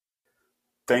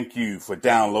Thank you for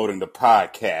downloading the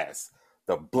podcast,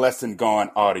 The Blessing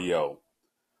Gone Audio.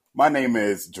 My name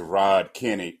is Gerard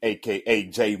Kenny, a.k.a.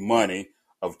 J Money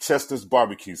of Chester's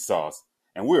Barbecue Sauce,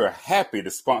 and we are happy to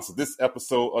sponsor this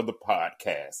episode of the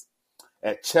podcast.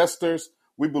 At Chester's,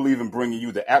 we believe in bringing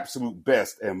you the absolute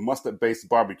best in mustard-based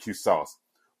barbecue sauce,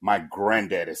 my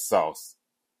granddaddy's sauce.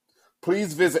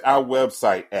 Please visit our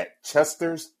website at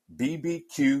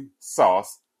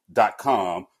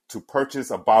chestersbbqsauce.com to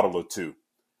purchase a bottle or two.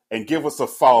 And give us a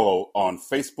follow on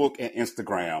Facebook and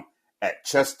Instagram at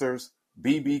Chester's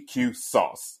BBQ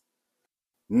Sauce.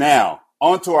 Now,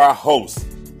 on to our host.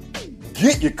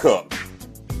 Get your cup.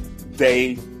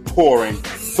 Day pouring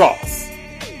sauce.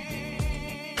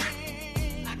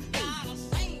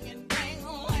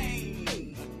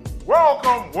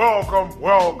 Welcome.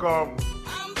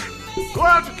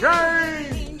 Glad you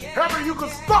came. Happy you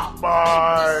could stop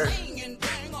by.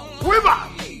 We're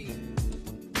back.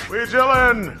 We're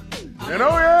chilling. And oh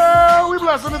yeah, we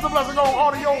blessing. It's a Blessing on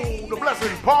Audio, the Blessing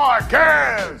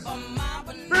Podcast.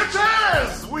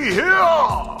 Bitches, we here.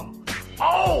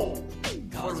 Oh.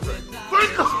 What is that?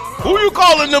 Who you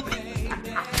calling them?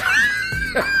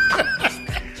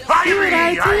 How you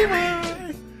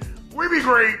be? We be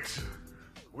great.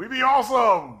 We be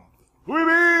awesome. We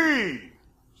be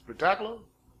spectacular.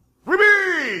 We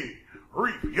be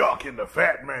Reef Yuck in the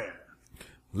Fat Man.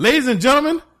 Ladies and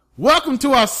gentlemen, welcome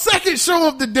to our second show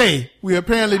of the day. We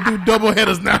apparently do double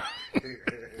headers now.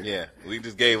 Yeah, we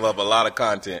just gave up a lot of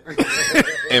content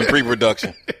in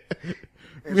pre-production.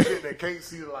 And shit that can't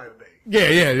see the light of day.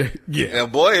 Yeah. And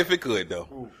boy, if it could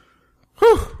though.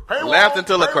 Hey, Laughed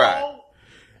until I cried.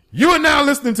 You are now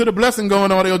listening to the Blessing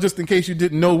Going Audio. Just in case you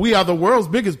didn't know, we are the world's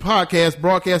biggest podcast,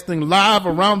 broadcasting live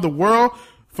around the world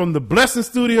from the Blessing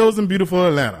Studios in beautiful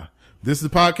Atlanta. This is a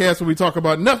podcast where we talk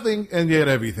about nothing and yet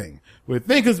everything, where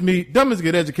thinkers meet, dummies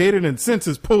get educated, and sense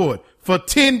is poured for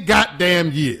 10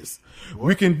 goddamn years.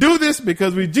 We can do this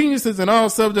because we're geniuses in all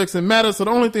subjects and matters, so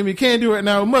the only thing we can do right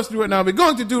now, we must do right now, we're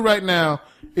going to do right now,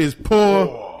 is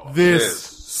pour this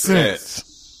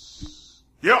sense.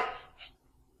 Yep.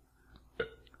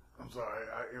 I'm sorry.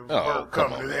 It was a bird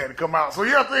coming. It had to come out. So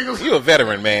yeah, things. You a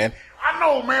veteran, man. I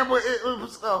know, man, but it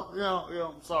was,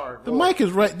 I'm sorry. The mic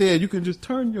is right there. You can just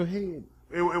turn your head.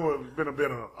 It would have been a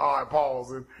bit of an odd pause.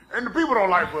 And the people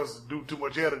don't like for us to do too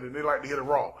much editing. They like to hit it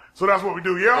raw. So that's what we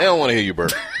do, yeah? They don't want to hear you,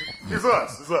 Bert. It's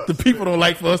us. The people don't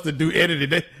like for us to do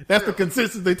editing. That's the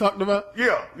consensus they talked about?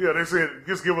 Yeah. They said,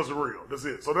 just give us the real. That's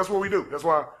it. So that's what we do. That's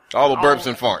why. All the burps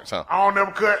and farts, huh? I don't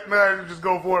never cut nothing. Just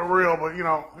go for it real. But,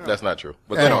 That's not true.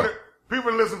 But go on.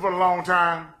 People listen for a long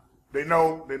time. They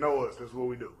know us. That's what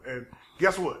we do. And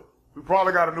guess what? We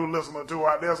probably got a new listener or two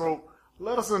out there. So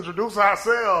let us introduce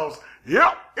ourselves.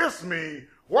 Yep, it's me,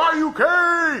 YUK.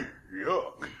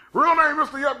 Yuck. Real name,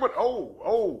 Mr. Yuck, but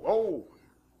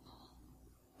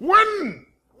When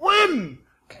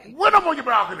I'm on your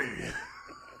balcony,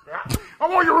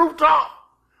 I'm on your rooftop,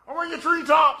 I'm on your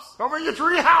treetops, I'm in your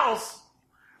tree house,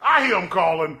 I hear them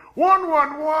calling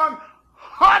 111,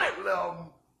 111.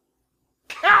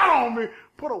 Count on me.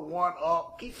 Put a 1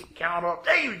 up. Keep the count up.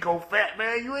 There you go, fat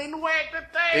man. You ain't whacked the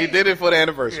thing. He did it for the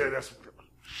anniversary. Yeah, that's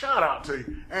shout out to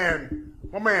you. And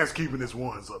my man's keeping his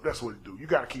ones up. That's what he do. You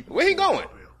got to keep. Where he going?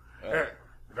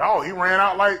 He ran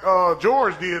out like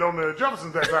George did on the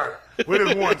Jeffersons that time with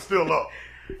his one still up.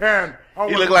 And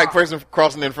he looked like a person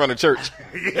crossing in front of church.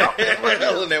 Yeah,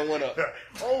 holding that one up.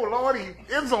 Oh Lord, he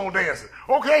end zone dancing.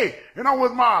 Okay, and I'm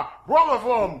with my brother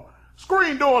from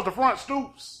Screen Doors to Front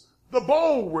Stoops. The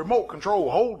bold remote control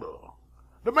holder.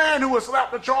 The man who has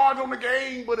slapped the charge on the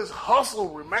game, but his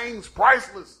hustle remains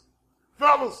priceless.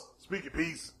 Fellas, speak your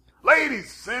piece.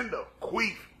 Ladies, send a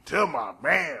queef to my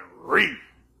man, Reef.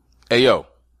 Hey, yo.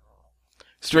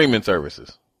 Streaming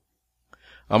services.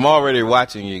 I'm already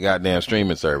watching your goddamn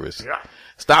streaming service. Yeah.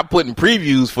 Stop putting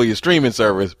previews for your streaming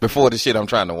service before the shit I'm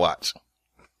trying to watch.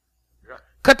 Yeah.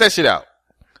 Cut that shit out.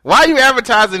 Why are you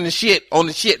advertising the shit on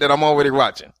the shit that I'm already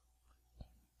watching?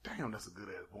 Damn, that's a good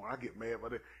ass point. I get mad about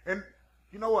that. And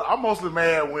you know what? I'm mostly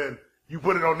mad when you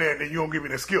put it on there and then you don't give me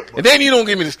the skip button. And then you don't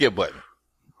give me the skip button.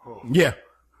 Yeah.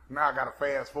 Now I gotta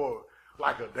fast forward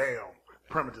like a damn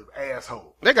primitive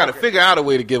asshole. They gotta figure out a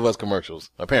way to give us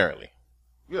commercials, apparently.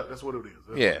 Yeah, that's what it is.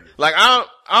 That's Yeah. what it is. Like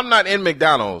I'm not in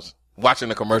McDonald's watching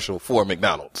a commercial for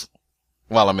McDonald's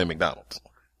while I'm in McDonald's.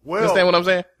 Well, Understand what I'm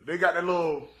saying? They got that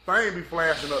little thing be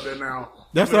flashing up there now.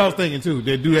 That's what I was thinking too.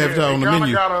 They do have on the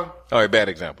menu. All right, bad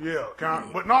example. Yeah,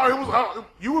 but no, it was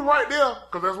you were right there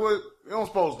because that's what I'm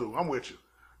supposed to do. I'm with you,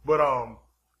 but I'm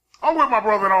with my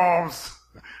brother in arms,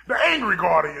 the angry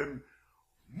guardian,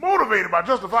 motivated by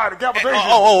justified decapitation.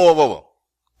 Whoa.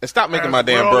 And stop making As my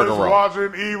damn well burger as wrong.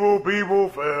 watching evil people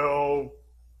fail.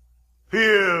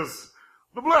 Here's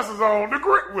the blessings on the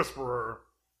Grit Whisperer,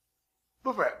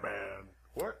 the Fat Man.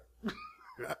 What?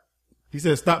 He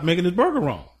said, "Stop making his burger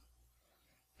wrong."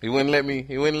 He wouldn't let me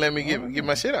get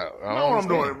my shit out. I I don't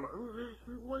know what I'm understand.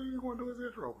 doing. Why you going to do his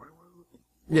intro, man?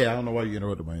 Yeah, I don't know why you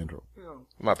interrupted my intro.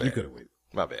 My bad. You could have waited.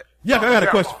 My bad. Yeah, I got a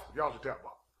question. Y'all should tap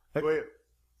off. Go ahead.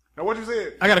 Now, what you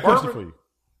said? I got a question Burger? for you.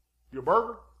 Your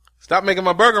burger? Stop making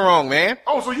my burger wrong, man.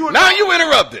 Oh, so you Now you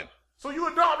interrupting. So you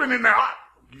adopting it now?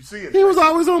 You see it? He was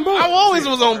always on board. I always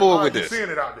was on board with You this. seeing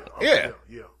it out there? Okay,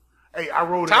 Yeah. Hey, I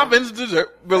wrote it. Toppings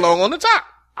belong on the top.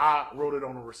 I wrote it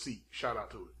on a receipt. Shout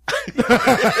out to it.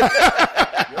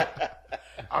 Yeah.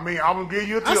 I mean, I'm gonna give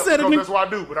you a tip said it because in- that's what I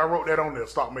do. But I wrote that on there.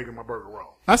 Stop making my burger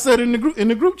wrong. I said it in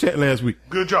the group chat last week.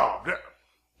 Good job. You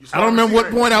I starting don't remember to what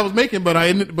see point I was making, but I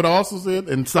also said,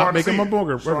 and stop Starting to making see my it.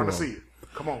 burger Starting wrong. to see it.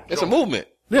 Come on. It's go. a movement.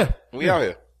 Yeah. We out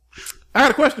here. I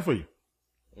got a question for you.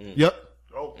 Yep.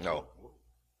 Oh, No.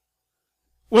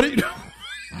 What do you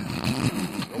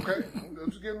okay. I'm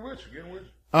just getting with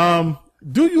you.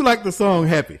 do you like the song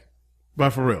Happy by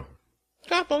Pharrell?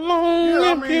 Got along.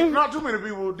 Yeah, I mean, not too many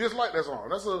people dislike that song.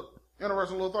 That's a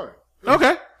interesting little thing.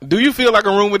 Okay. Do you feel like a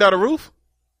room without a roof?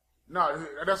 No,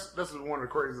 that's one of the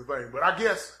craziest things. But I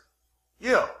guess,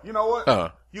 yeah, you know what? Uh-huh.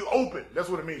 You open. That's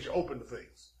what it means. You open to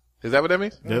things. Is that what that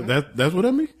means? That's what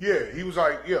I mean? Yeah, he was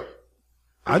like, yeah.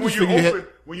 I When just you figured you open,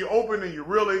 when you open and you're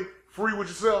really free with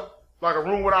yourself, like a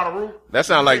room without a roof. That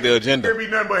sounds like the agenda. Can't be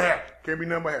nothing but happy. Can't be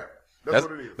nothing but happy. That's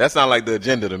what it is. That sounds like the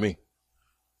agenda to me.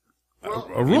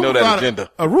 a room know that without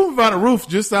agenda. A room without a roof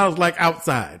just sounds like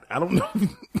outside. I don't know.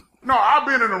 No, I've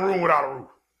been in a room without a roof.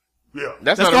 Yeah.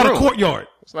 That's That's not not a a room. courtyard.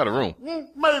 It's not a room.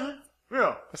 Maybe.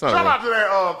 Yeah. That's not Shout a out to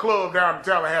that club down in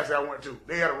Tallahassee I went to.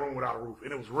 They had a room without a roof,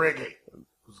 and it was reggae. It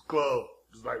was a club.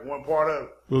 It was like one part of it.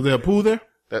 Was there a pool there?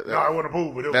 No, it wasn't a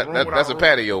pool, but it was a room without That's a a roof.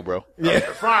 patio, bro. Yeah,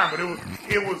 it's fine, but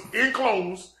it was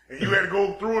enclosed, and you had to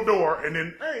go through a door, and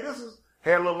then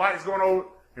had little lights going over,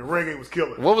 and reggae was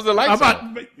killing. What was the lights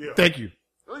on? Yeah. Thank you.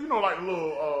 You know, like the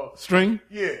little String?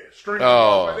 string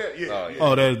Oh. like that. Yeah, yeah.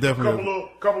 Oh, that is couple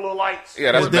definitely. little lights.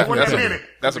 Yeah, that's Wasn't that's that a- many.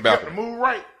 that's We about kept the mood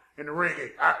right in the reggae.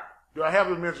 I have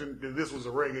to mention that this was a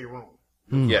reggae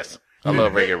room. Yes. I And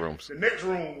love the reggae next- rooms. The next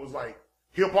room was like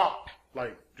hip hop,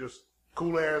 like just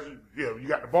cool ass. Yeah, you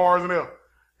got the bars in there,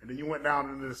 and then you went down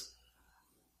in this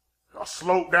a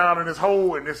slope down in this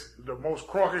hole, and the most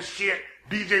crocus shit.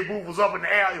 DJ booth was up in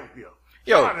the air. Yeah.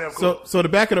 Yo, Shout out to them cool. So to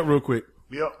back it up real quick,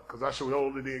 Yep, because I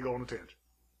surely did go on a tangent.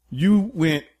 you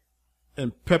went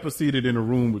and pepper seated in a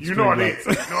room with You string know I did.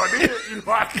 lights. You know I did. You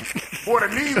know I boy, the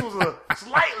knees was a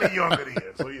slightly younger then.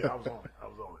 So yeah, I was on it.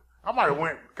 I might have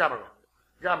went got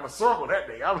in a circle that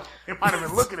day. He might have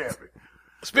been looking at me.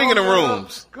 speaking of Go, yeah.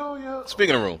 rooms, Go, yeah.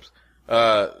 speaking of rooms,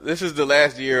 this is the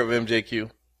last year of MJQ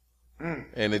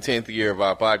and the 10th year of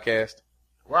our podcast.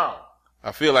 Wow.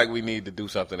 I feel like we need to do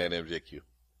something at MJQ.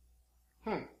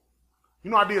 You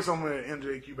know I did something at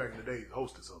NJQ back in the day.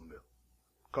 Hosted something there.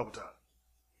 A couple times.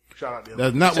 Shout out to them.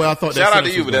 That's not where I thought that Shout out to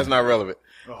sentence you, was but that's going. not relevant.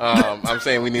 I'm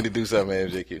saying we need to do something at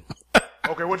MJQ.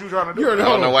 Okay, what you trying to do? You heard I it. don't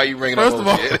Hold know on. why you bringing First up of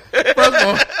old all, shit. first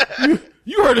of all,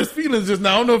 you hurt his feelings just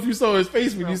now. I don't know if you saw his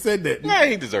face when you said that. Yeah,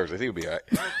 he deserves it. He'll be all right.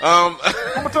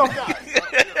 I'm a tough guy.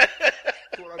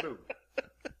 That's what I do.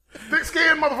 Thick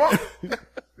skin, motherfucker.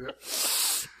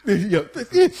 Yeah.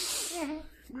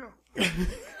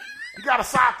 You gotta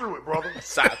sigh through it, brother.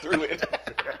 Side through it.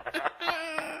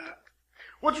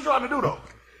 What you trying to do though?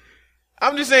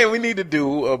 I'm just saying we need to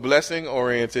do a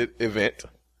blessing-oriented event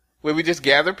where we just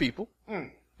gather people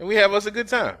and we have us a good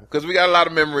time because we got a lot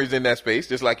of memories in that space,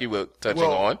 just like you were touching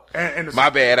Well, on. and the- My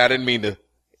bad, I didn't mean to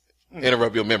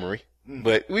interrupt your memory,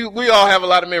 but we all have a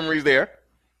lot of memories there.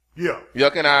 Yeah.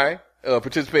 Yuck and I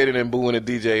participated in booing a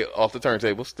DJ off the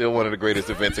turntable. Still one of the greatest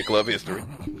events in club history.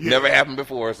 Never happened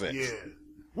before or since. Yeah.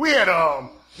 We had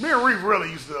me and Reef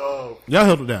really used to Y'all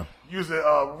held it down.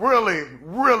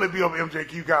 really be up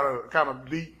MJQ kind of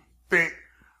deep, thick.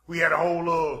 We had a whole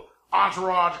little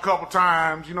entourage a couple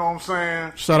times, you know what I'm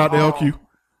saying? Shout out to LQ.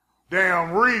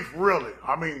 Damn, Reef, really.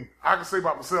 I mean, I can say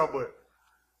about myself, but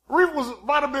Reef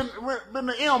might have been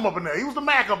the M up in there. He was the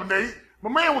Mac up in there. My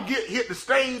man would hit the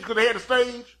stage because they had the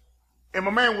stage, and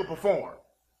my man would perform.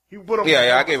 He would put up.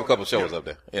 Yeah, I gave a couple shows up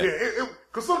there. Yeah. Yeah,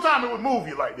 because sometimes it would move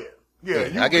you like that. Yeah,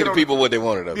 you I would gave get the on- people what they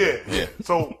wanted of Yeah, me. Yeah.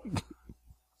 So,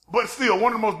 but still,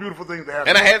 one of the most beautiful things that happened.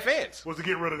 And I had fans. was to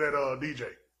get rid of that DJ.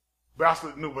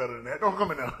 Bastard knew better than that. Don't come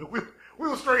in there. We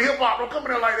was straight hip hop. Don't come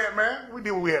in there like that, man. We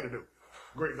did what we had to do.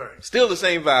 Great thing. Still the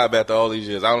same vibe after all these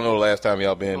years. I don't know the last time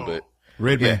y'all been, but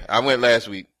Red yeah, Man. I went last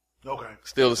week Okay.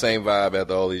 Still the same vibe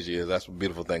after all these years. That's the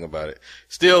beautiful thing about it.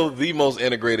 Still the most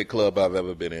integrated club I've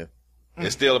ever been in.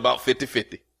 It's still about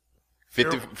 50-50.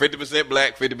 50%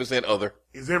 black, 50% other.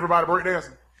 Is everybody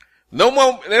breakdancing? No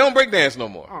more. They don't break dance no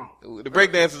more. The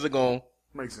break dances are gone.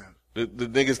 Makes sense. The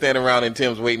niggas standing around in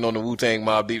Tim's waiting on the Wu-Tang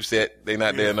Mob Deep set. They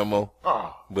not there no more.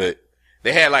 Oh. But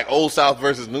they had like Old South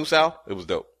versus New South. It was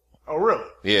dope. Oh, really?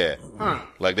 Yeah.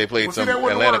 Like they played Well, see, some that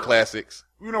wouldn't Atlanta work. classics.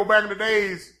 You know, back in the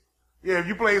days, yeah, if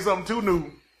you played something too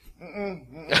new,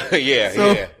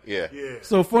 Yeah. yeah.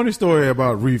 So funny story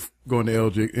about Reef going to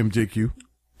MJQ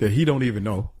that he don't even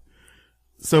know.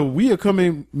 So we are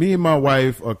coming, me and my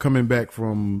wife are coming back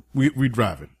from, we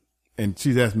driving, and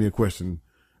she's asked me a question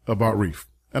about Reef.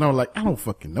 And I was like, I don't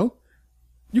fucking know.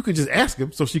 You could just ask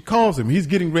him. So she calls him. He's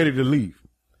getting ready to leave.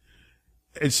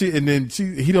 And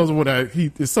he doesn't want to,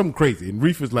 it's something crazy. And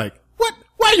Reef is like, what?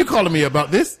 Why are you calling me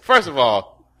about this? First of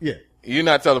all, Yeah. you're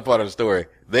not telling part of the story.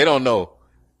 They don't know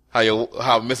how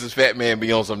Mrs. Fat Man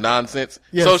be on some nonsense.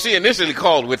 Yes. So she initially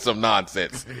called with some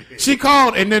nonsense. She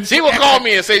called and then She would call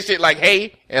me and say shit like,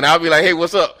 hey, and I'll be like, hey,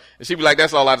 what's up? And she'd be like,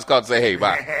 that's all I just called to say, hey,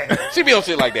 bye. She be on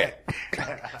shit like that.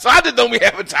 So I just don't be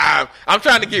having time. I'm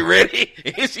trying to get ready.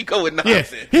 And here she go with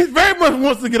Yes, nonsense. he very much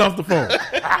wants to get off the phone.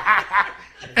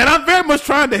 And I'm very much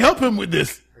trying to help him with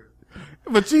this.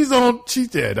 But she's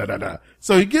there, da.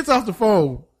 So he gets off the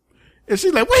phone, and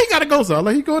she's like, where he gotta go, sir? I'm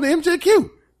like, he going to MJQ.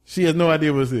 She has no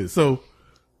idea what it is. So,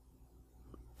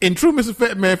 in true Mr.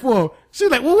 Fat Man form, she's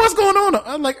like, well, what's going on?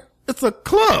 I'm like, it's a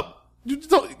club. You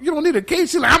don't need a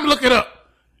case. She's like, I'm looking up.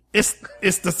 It's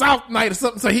the South Night or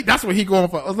something. So that's what he going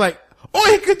for. I was like, or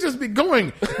he could just be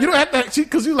going. You don't have to,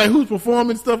 cause you're like, who's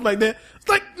performing, stuff like that. It's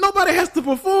like, nobody has to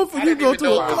perform for you to go didn't to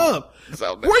even a know club.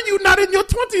 South Night. Were you not in your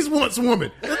 20s once,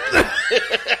 woman?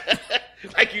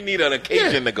 Like you need an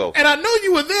occasion to go. And I know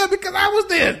you were there because I was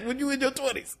there when you were in your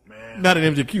 20s. Man. Not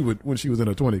in MJQ when she was in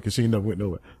her 20s because she never went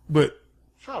nowhere. But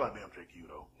Shout out to MJQ,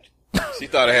 though. She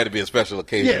thought it had to be a special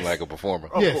occasion Yes. like a performer.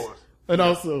 Of yes. course. And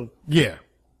also, yeah.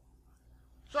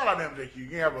 Shout out to MJQ. You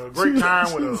can have a great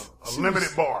time with a limited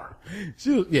bar.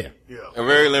 She was, yeah. Yeah. A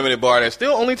very limited bar that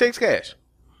still only takes cash.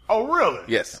 Oh, really?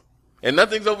 Yes. And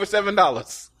nothing's over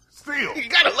 $7. Still. You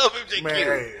gotta love MJQ. Man,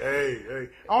 hey.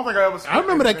 I don't think I ever spent I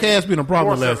remember that anything cash being a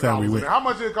problem more last time we $7 went. How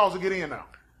much did it cost to get in now?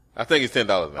 I think it's $10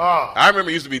 now. Ah. I remember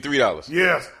it used to be $3.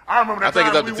 Yes. I remember that I think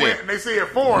it's time up we to 10. went and they said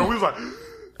 4 and we was like,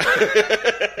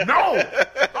 no,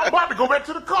 I'm about to go back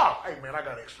to the car. Hey, man, I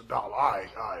got an extra $1. All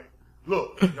right.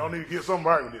 Look, y'all need to get something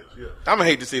right with this. Yeah. I'm gonna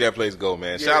hate to see that place go,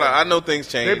 man. Yeah. Shout out. I know things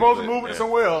change. They supposed to but, move it man. to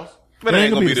somewhere else. But it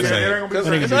ain't gonna be the It same. ain't gonna be the 'Cause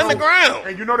same. it's underground.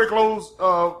 And you know they closed,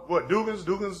 Dugan's?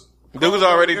 Dugan's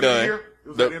already end of the done. year? It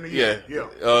was at the end of the year. Yeah.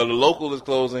 The local is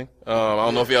closing. I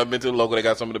don't know if y'all been to the local. They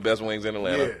got some of the best wings in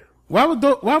Atlanta. Yeah. Why was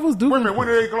Wait a Dugan? minute, when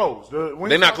did they close?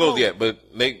 They're not closed yet, but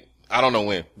I don't know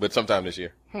when, but sometime this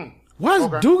year. Why is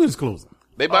Okay. Dugan's closing?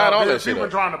 They buying all that People shit been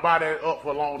up. trying to buy that up for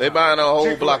a long time. They buying a whole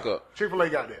Chick-fil-A. block up. Chick-fil-A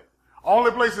got that.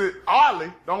 Only place that,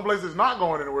 oddly, the only place that's not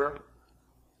going anywhere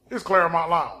is Claremont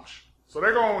Lounge. So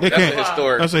they're going They to That's can't. a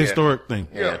historic. That's a yeah. historic thing.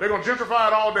 Yeah, they're going to gentrify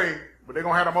it all day, but they're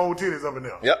going to have them old titties up in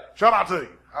there. Yep. Shout out to you.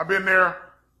 I've been there.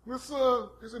 It's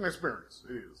an experience.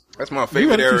 It is. That's my had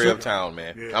favorite a area t-shirt. of town,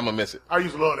 man. Yeah. I'm gonna miss it. I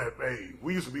used to love that. Hey,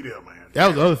 we used to be there, man. That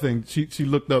was the other thing. She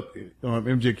looked up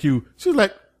MJQ. She was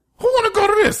like, who want to go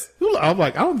to this? I was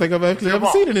like, I don't think I've actually ever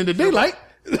seen it in the daylight.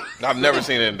 I've never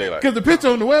seen it in daylight. Because the picture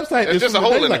on the website It's is just a from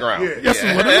hole in the daylight. ground. Yeah. Yes,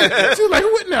 Yeah. what it is. She was like,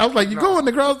 who went there? I was like, you go in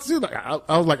the ground. She was like,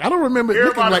 I was like, I don't remember it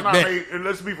looking Everybody's like not that. made, and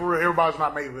let's be for real, everybody's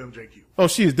not made for MJQ. Oh,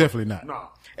 she is definitely not. No.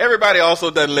 Everybody also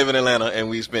doesn't live in Atlanta, and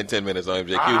we spent 10 minutes on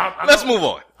MJQ. I Let's know. move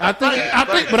on. I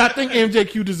think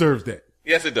MJQ deserves that.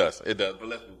 Yes, it does. It does. But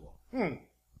let's move on.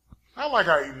 I like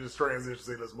how you just transition and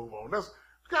say, let's move on. That's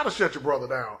gotta shut your brother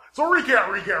down. So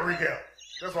recap.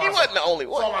 That's all He I wasn't saw. the only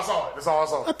That's all one. I saw. That's all I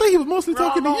saw. I think he was mostly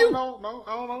talking to you. No,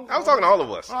 I don't know. I was talking to all of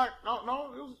us. All right, no,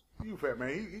 it was you, fat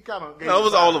man. He kind of. No, it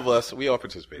was all of us. We all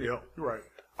participated. Yeah, you're right.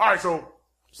 All right, so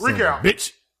Son of a recap.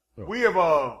 bitch. We have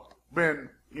been,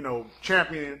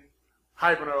 championing,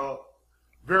 hyping her up,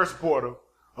 very supportive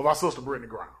of our sister Brittany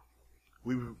Brown.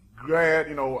 We were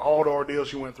glad, all the ordeal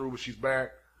she went through, but she's back,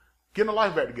 getting her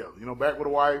life back together. Back with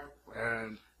a wife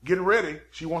and getting ready.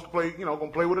 She wants to play, going to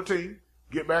play with a team,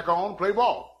 get back on, play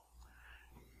ball.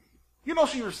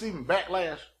 She's receiving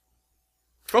backlash.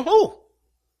 From who?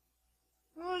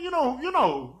 Come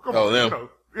Oh, on, them. come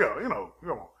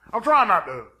on. I'm trying not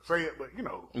to say it, but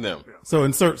Them. Yeah. So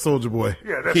insert Soldier Boy.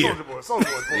 Yeah, that's here. Soulja Boy. Soulja Boy's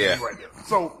supposed to Yeah. be right there.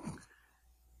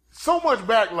 So much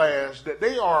backlash that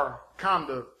they are kind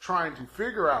of trying to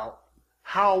figure out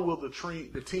how will the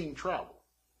team travel.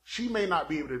 She may not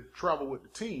be able to travel with the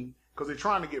team because they're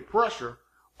trying to get pressure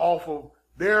off of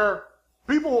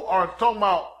People are talking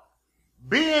about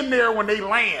being there when they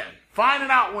land, finding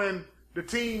out when the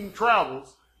team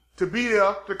travels to be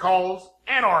there to cause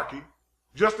anarchy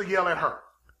just to yell at her.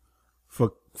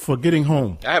 For getting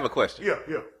home. I have a question.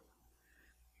 Yeah.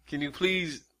 Can you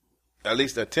please at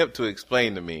least attempt to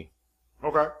explain to me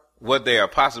Okay. what they are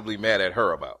possibly mad at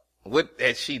her about? What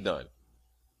has she done?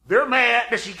 They're mad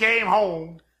that she came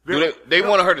home. They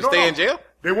wanted her to stay in jail?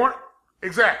 They want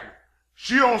exactly.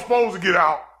 She don't supposed to get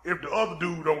out if the other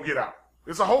dude don't get out.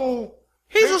 It's a whole.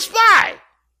 He's a spy.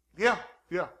 Yeah.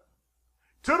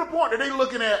 To the point that they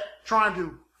looking at trying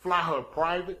to fly her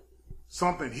private,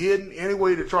 something hidden, any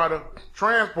way to try to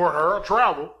transport her or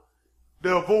travel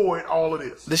to avoid all of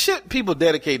this. The shit people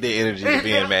dedicate their energy to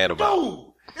being mad about. Dude,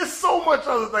 it's so much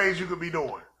other things you could be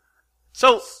doing.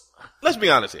 So, let's be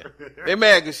honest here. They're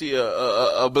mad because she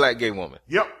a black gay woman.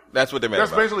 Yep. That's what they're mad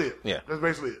That's about. basically it. Yeah. That's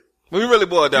basically it. When we really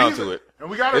boil it down to it. And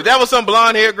we got if that was some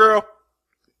blonde haired girl,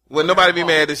 would nobody be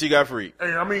mad that she got freed?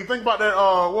 Hey, I mean, think about that.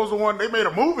 What was the one they made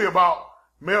a movie about?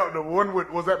 The one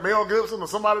was that Mel Gibson or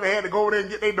somebody that had to go over there and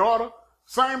get their daughter?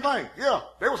 Same thing. Yeah,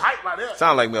 they was hyped like that.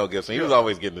 Sound like Mel Gibson. He was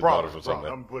always getting his daughter from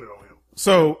somewhere. I'm gonna put it on him.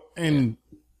 So, in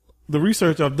the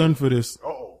research I've done for this,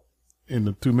 Uh-oh. in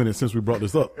the 2 minutes since we brought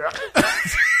this up, Yeah.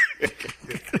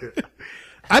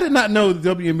 I did not know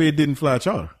the WNBA didn't fly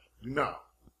charter. No.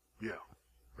 Yeah.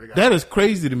 That is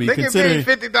crazy to me, They get considering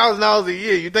paid $50,000 a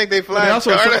year. You think they fly they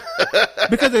also charter?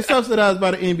 because they're subsidized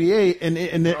by the NBA,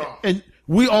 and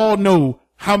we all know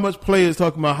how much players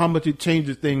talking about how much it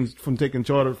changes things from taking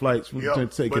charter flights from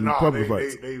taking public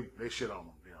flights. They shit on them.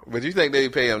 Yeah. But you think they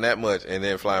pay them that much and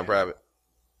then flying private?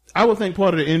 I would think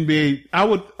part of the NBA. I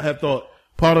would have thought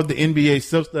part of the NBA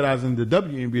subsidizing the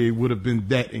WNBA would have been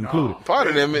that included. Part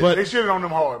of them, But- They shitted on them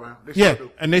hard, man. They Yeah, sure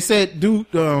do. and they said,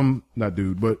 not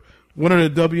dude, but one of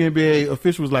the WNBA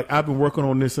officials was like, I've been working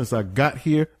on this since I got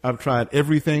here. I've tried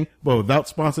everything, but without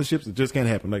sponsorships, it just can't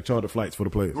happen. Like charter flights for the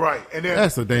players. Right. And then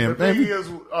That's a damn the thing thing. is,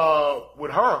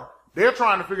 with her, they're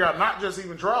trying to figure out not just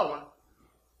even traveling,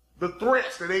 the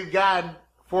threats that they've gotten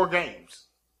for games.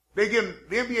 The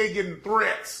NBA getting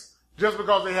threats just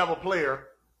because they have a player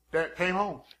that came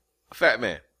home. Fat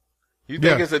man. You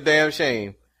think Yeah. it's a damn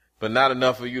shame, but not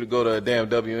enough for you to go to a damn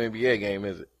WNBA game,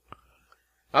 is it?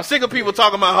 I'm sick of people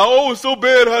talking about how, it's so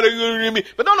bad how they going to me.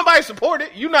 But don't nobody support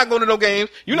it. You're not going to no games.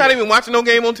 You're not even watching no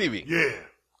game on TV.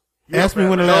 Yeah. Ask me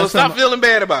when the So last stop time. feeling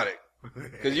bad about it.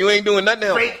 Because you ain't doing nothing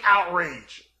else. Fake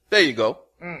outrage. There you go.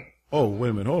 Oh, wait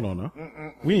a minute. Hold on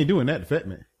now. We ain't doing that to Fat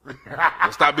Man.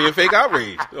 Stop being fake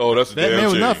outrage. Oh, that's a That damn man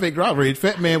was shame. not fake outrage.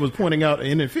 Fat Man was pointing out an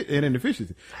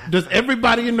inefficiency. Does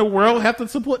everybody in the world have to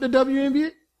support the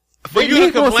WNBA? For you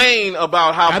to complain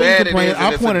about how I bad didn't it complain. is,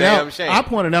 and it's a damn shame. I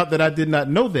pointed out that I did not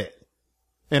know that,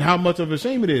 and how much of a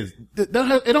shame it is. It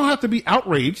don't have to be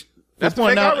outrage. That's for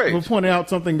pointing fake out, outrage. for pointing out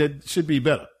something that should be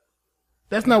better.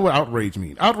 That's not what outrage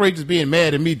means. Outrage is being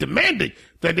mad at me, demanding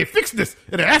that they fix this,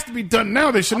 and it has to be done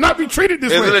now. They should not be treated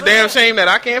this Is way. it a damn shame that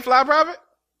I can't fly private?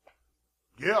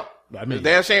 Yeah. I Is mean, it a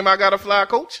damn shame I got to fly a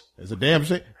coach? it's a damn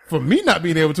shame for me not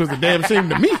being able to. It's a damn shame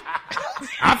to me.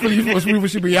 I feel people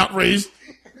should be outraged.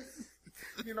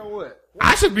 You know what?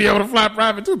 I should be able to fly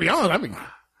private too. To be honest, I mean,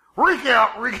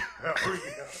 Recap.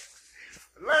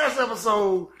 Last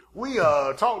episode, we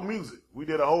talked music. We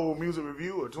did a whole music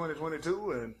review of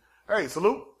 2022, and hey,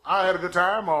 salute. I had a good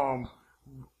time.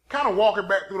 Kind of walking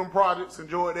back through them projects,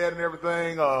 enjoyed that and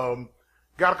everything.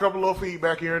 Got a couple little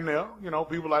feedback here and there. You know,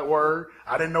 people like, word,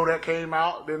 I didn't know that came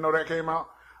out.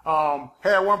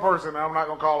 Had one person, I'm not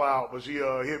gonna call out, but she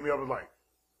hit me up and was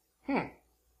like,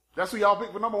 that's who y'all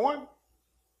picked for number one?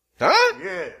 Huh?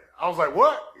 Yeah. I was like,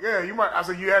 what? Yeah, you might. I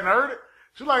said, you hadn't heard it?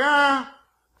 She's like,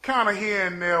 kind of here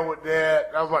and there with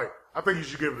that. I was like, I think you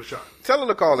should give it a shot. Tell her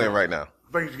to call in right now.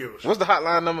 I think you should give it a shot. What's the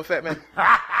hotline number, Fat Man?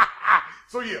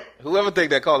 So, yeah. Whoever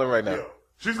think that, call in right now. Yeah.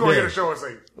 She's going to hear the show and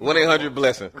say,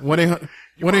 1-800-BLESSING.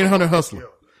 1-800 Hustler.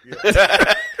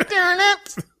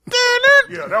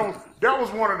 Yeah, that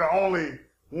was one of the only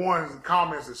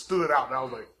comments that stood out. That I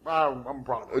was like, I'm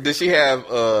proud of it. Did she have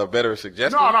better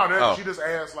suggestions? No. She just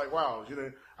asked, like, wow,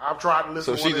 I've tried to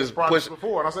listen So to she one of his just projects pushed-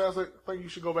 before. And I said, I think you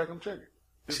should go back and check it.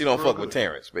 She don't fuck with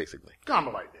Terrence, basically. Kind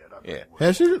of like that. I think. Yeah.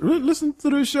 Has she listened to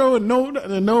the show and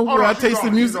know where I taste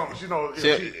the music? She knows.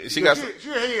 She got She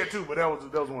a head too, but that was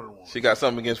one of the ones. She got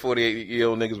something against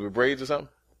 48-year-old niggas with braids or something?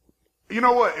 You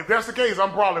know what? If that's the case,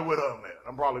 I'm probably with her on that.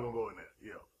 I'm probably gonna go in there.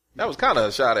 Yeah. That was kind of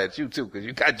a shot at you, too, because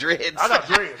you got dreads. I got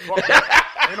dreads. Fuck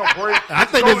that. Ain't no break. I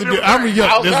think there's a good. I'm I young.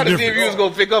 was There's trying a to see if you was difference.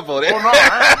 going to pick up on Oh no,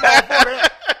 that.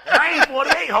 I ain't 48. I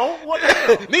ain't 48, ho. What the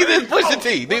hell? Neither is Pusha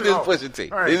T. What Neither is the hell? Pusha T.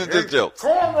 All right, These are just jokes.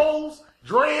 Cornrows,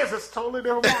 Dreads is totally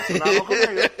different monster. Now, don't come out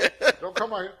here. Don't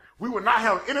come out here. We would not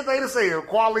have anything to say if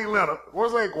Quali Leonard.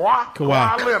 What's that?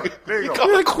 Kawhi Leonard. There you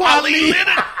go. Quality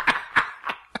Leonard.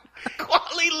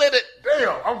 Quality Leonard.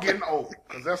 Damn, I'm getting old.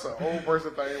 Because that's an old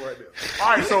person thing right there.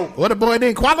 All right, so What a boy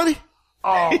named Quality?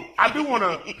 I do want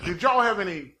to. Did y'all have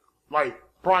any like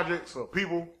projects or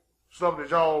people stuff that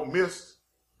y'all missed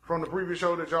from the previous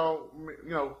show that y'all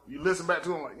you listen back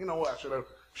to and like, you know what, I should have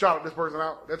shouted this person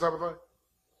out, that type of thing?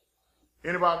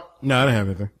 Anybody? No, I didn't have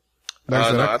anything. Like I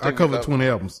said, no, I covered 20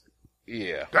 albums.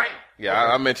 Yeah. Dang. Yeah,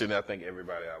 Okay. I mentioned, I think,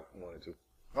 everybody I wanted to.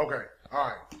 Okay, all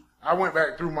right. I went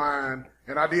back through mine,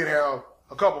 and I did have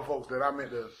a couple folks that I meant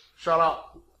to shout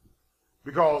out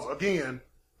because, again,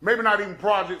 maybe not even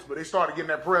projects, but they started getting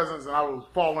that presence, and I was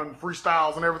following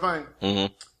freestyles and everything.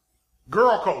 Mm-hmm.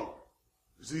 Girl Code.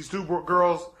 It's these two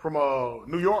girls from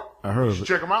New York. I heard You of should it.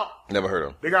 check them out. Never heard of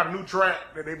him. They got a new track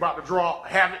that they about to drop,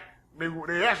 Havoc.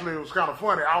 They actually, it was kind of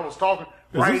funny. I was talking,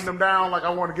 writing them down like I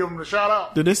wanted to give them the shout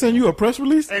out. Did they send you a press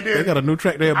release? And then They got a new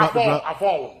track they're about to drop. I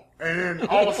follow them. And then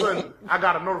all of a sudden, I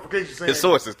got a notification saying, His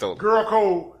sources told him.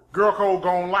 Girl Code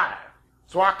gone live.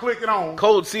 So I click it on.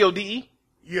 Code CODE?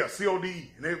 Yeah, CODE.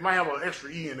 And they might have an extra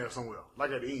E in there somewhere, like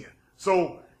at the end.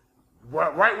 So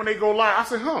right when they go live, I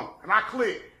said, and I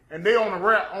click. And they on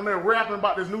there rapping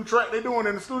about this new track they doing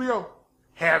in the studio.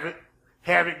 Havoc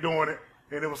doing it.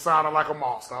 And it was sounding like a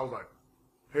monster. I was like,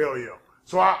 hell yeah.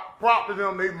 So I prompted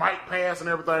them. They mic pass and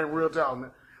everything, real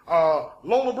talented.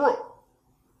 Lola Brooke.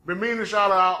 Been meaning to shout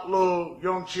out, little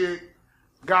young chick.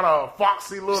 Got a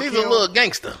foxy little She's Kim. a little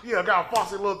gangster. Yeah, got a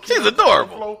foxy little She's Kim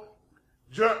adorable.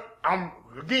 I'm,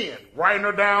 again, writing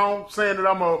her down, saying that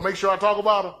I'm going to make sure I talk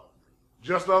about her.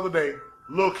 Just the other day,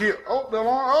 little Kim. We'll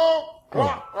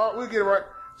get it right.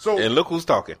 So, And look who's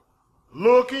talking.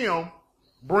 Lil Kim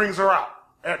brings her out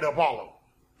at the Apollo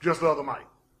just the other night.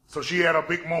 So she had a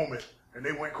big moment, and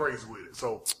they went crazy with it.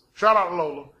 So shout out to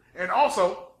Lola. And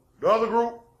also, the other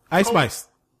group. Ice Spice.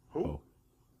 Who?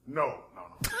 No.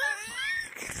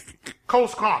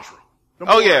 Coast Country. Them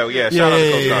Oh, boys, yeah. Shout out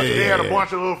to Coast Yeah. Country. They had a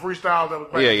bunch of little freestyles that was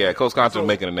back. Yeah. Coast Country was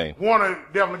making a name. Want to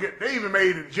definitely get. They even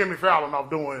made Jimmy Fallon off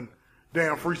doing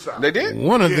damn freestyle. They did?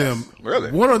 One of Yes. them,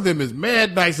 Really? One of them is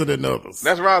mad nicer than others.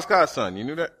 That's Ross Scott's son. You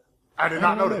knew that? I did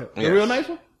not know that. The Yes. real nice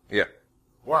one? Yeah.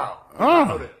 Wow. I did Oh. not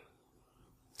know that.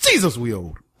 Jesus, we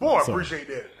old. Boy, I Sorry. appreciate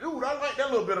that. Dude, I like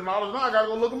that little bit of knowledge. Now I gotta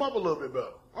go look them up a little bit better.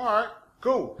 All right,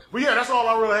 cool. But yeah, that's all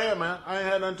I really had, man. I ain't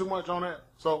had nothing too much on that.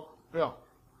 So, yeah.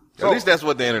 At least that's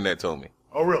what the internet told me.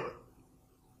 Oh, really?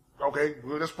 Okay,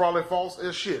 well, that's probably false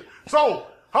as shit. So,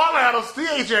 holla at us,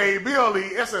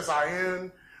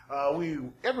 THABLESSIN. We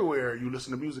everywhere you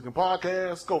listen to music and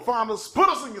podcasts. Go find us, put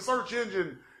us in your search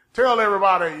engine. Tell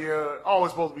everybody you're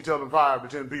always supposed to be telling 5 to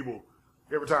 10 people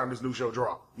every time this new show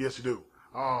drop. Yes, you do.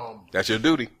 That's your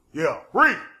duty. Yeah.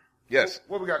 Reed, Yes.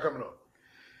 what we got coming up?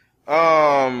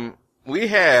 We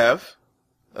have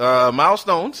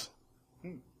Milestones,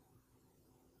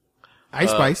 Ice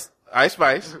Spice. Ice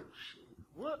Spice,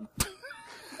 What?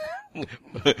 I'm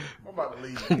about to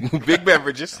leave. Big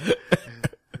Beverages,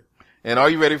 and are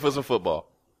you ready for some football?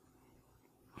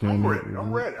 I'm ready.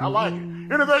 I like it.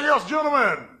 Anything else,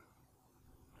 gentlemen?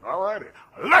 All righty.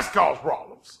 Let's cause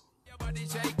problems. Body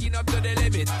shaking up to the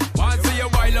limit. Once you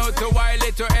wild out to wild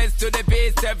it to S to the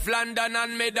base, step London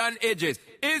and mid on edges.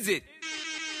 Is it?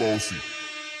 Bossy.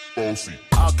 I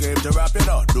came to rap it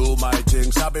up, do my thing.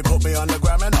 Sabi put me on the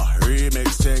gram and a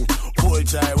remix thing. Pull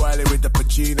tight Wiley with the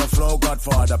Pacino flow.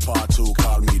 Godfather part 2,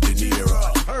 call me De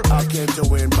Niro. I came to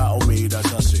win, battle me,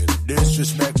 that's a sin.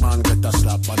 Disrespect, man, get a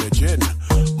slap on the chin.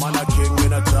 Man a king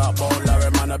in a top, oh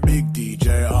Larry, man a big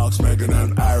DJ, Hawks, Megan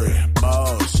and Harry.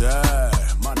 Boss, yeah,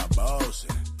 man a boss.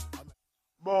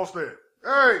 Boston.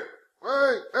 Hey.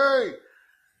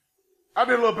 I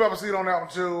did a little pepper seed on that one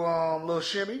too. A little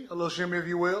shimmy if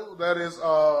you will. That is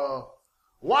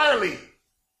Wiley,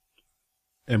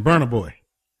 And Burna Boy.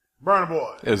 Burna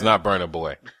Boy. It's not Burna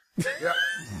Boy. Yeah.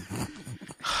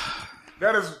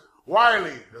 That is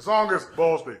Wiley. The song is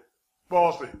Boston.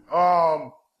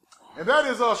 And that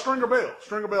is Stringer Bell.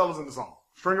 Stringer Bell is in the song.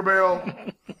 Stringer Bell,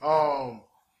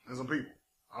 and some people.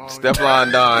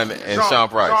 Stefan Don and Sean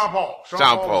Price. Sean Paul.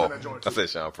 Sean was Paul. in that joint, I too. said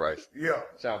Sean Price. Yeah.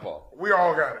 Sean Paul. We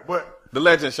all got it. But The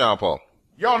legend Sean Paul.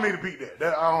 y'all need to beat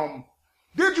that.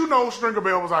 Did you know Stringer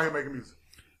Bell was out here making music?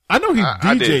 I know he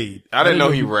DJ'd. I didn't know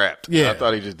he rapped. Yeah. I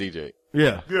thought he just DJ'd.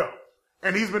 Yeah. Yeah.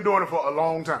 And he's been doing it for a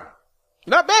long time.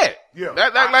 Not bad. Yeah.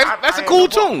 That's I a cool had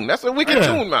no problem. tune. That's a wicked Yeah.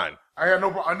 tune, man. I had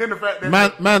no problem. And then the fact that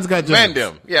Man's got Man gems.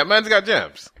 them. Yeah, man's got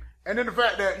gems. and then the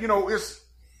fact that,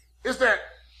 it's that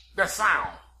sound.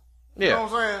 You Yeah. know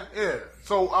what I'm saying? Yeah.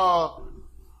 So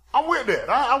I'm with that.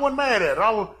 I wasn't mad at it.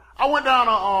 I I went down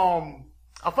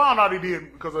I found out he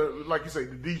did because like you say,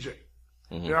 the DJ.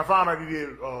 Mm-hmm. Then I found out he did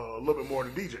a little bit more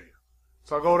than DJ.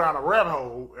 So I go down a rabbit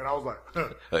hole, and I was like,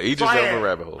 Idris Elba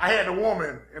rabbit hole. I had the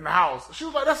woman in the house. She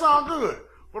was like, that sounds good.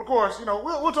 But of course, you know,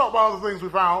 we'll talk about other things we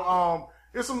found.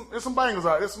 It's some bangers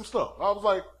out. It's some stuff. I was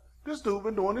like, this dude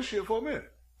been doing this shit for a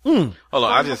minute. Hold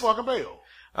on, I just fucking bail.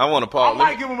 I want to pause. I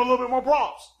might give him a little bit more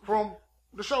props from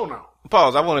the show now.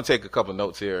 Pause. I want to take a couple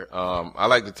notes here. I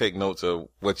like to take notes of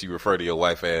what you refer to your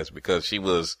wife as because she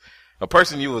was a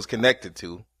person you was connected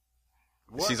to.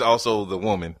 What? She's also the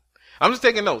woman. I'm just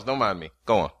taking notes. Don't mind me.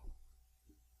 Go on.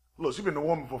 Look, she's been the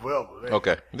woman for forever.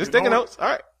 Okay. Just taking notes. All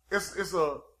right.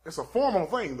 It's a formal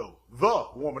thing though. The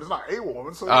woman. It's not a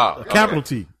woman. So capital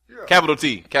T. Yeah. Capital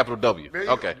T. Capital W.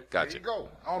 Okay. Gotcha. There you go.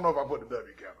 I don't know if I put the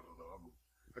W capital though.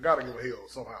 I gotta give a hell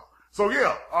somehow. So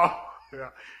yeah.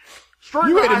 String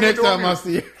You wait the out next here doing time I music.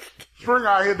 see it. String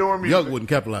out here doing music. Young wouldn't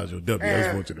capitalize your W. I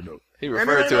just want you to know. He And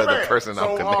referred it to ain't as that the person bad.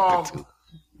 I'm connected to.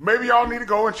 Maybe y'all need to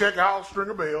go and check out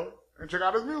Stringer Bell and check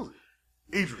out his music.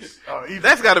 Idris.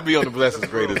 That's got to be on the Blessings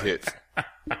Greatest Hits.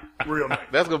 Real name.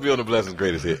 That's going to be on the Blessings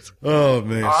Greatest Hits. Oh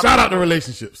man! Shout out to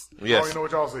relationships. I don't Yes. even know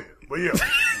what y'all said. But yeah.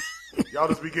 Y'all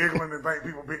just be giggling and think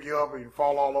people pick you up and you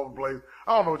fall all over the place.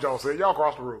 I don't know what y'all said. Y'all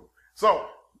cross the room. So,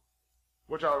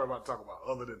 what y'all about to talk about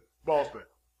other than Boss Man?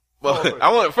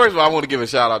 Well, first of all, I want to give a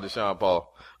shout out to Sean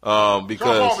Paul. Because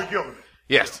Sean Paul be killing it.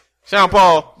 yes, Sean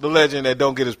Paul, the legend that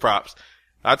don't get his props.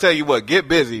 I tell you what, Get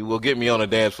Busy will get me on the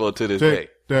dance floor to this day. Take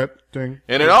that thing.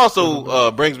 And it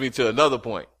also brings me to another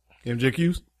point.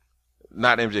 MJQs.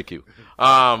 Not MJQ.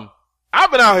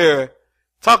 I've been out here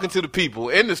talking to the people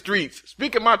in the streets,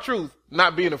 speaking my truth,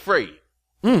 not being afraid.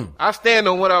 I stand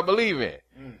on what I believe in.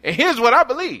 And here's what I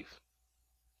believe.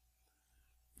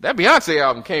 That Beyonce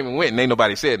album came and went and ain't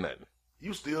nobody said nothing.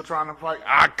 You still trying to fight?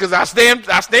 Cause I stand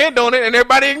on it and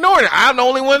everybody ignoring it. I'm the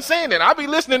only one saying it. I'll be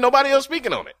listening, nobody else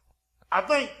speaking on it. I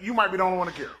think you might be the only one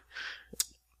to care.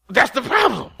 That's the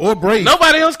problem. Or brave.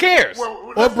 Nobody else cares.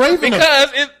 Or brave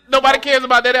enough. Because nobody cares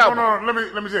about that album. No,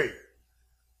 let me tell you.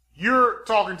 You're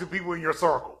talking to people in your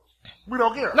circle. We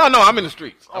don't care. No, I'm in the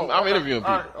streets. I'm okay. interviewing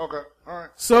people. All right.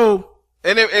 So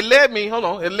And it led me,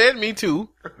 it led me to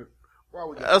Why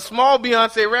would you? a small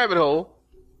Beyonce rabbit hole.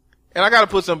 And I gotta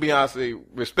put some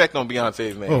respect on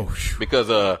Beyonce's name. Oh, phew. Because,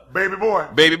 Baby boy.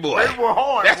 Baby Boy. Baby boy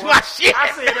hard. That's boy. my shit.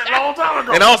 I said that a long time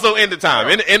ago. And also End of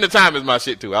Time. End of Time is my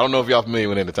shit too. I don't know if y'all familiar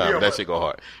with End of Time, Yeah, but that but- shit go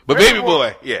hard. But Baby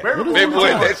Boy, yeah. Baby Baby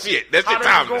Boy, Boy. that shit. That How shit they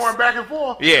was timeless. going back and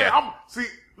forth. Yeah.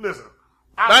 Listen.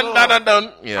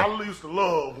 Dun. Yeah. I used to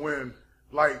love when,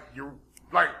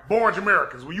 Born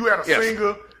Americans, when you had a Yes.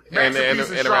 singer, And Masterpiece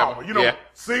and a Shaw, rapper. you know, Yeah.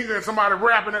 singer and somebody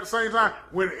rapping at the same time.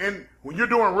 When you're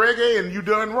doing reggae and you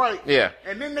done right. Yeah.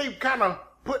 And then they kind of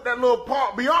put that little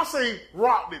part. Beyonce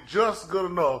rocked it just good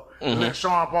enough to let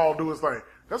Sean Paul do his thing.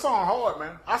 That song hard,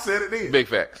 man. I said it then. Big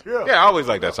facts. Yeah. I always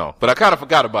like that song. But I kind of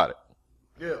forgot about it.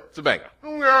 Yeah. It's a banger.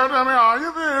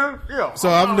 Yeah. So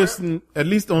I've listened at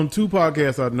least on 2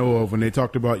 podcasts I know of when they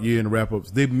talked about year and wrap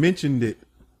ups. They mentioned it,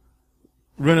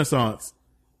 Renaissance,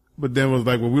 but then was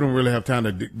like, well, we don't really have time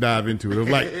to dive into it. It was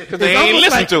like Because they ain't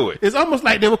listened to it. It's almost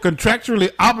like they were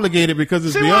contractually obligated because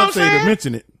it's See what I'm Beyonce to saying?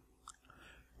 mention it.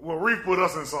 Well, Reef put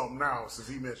us in something now since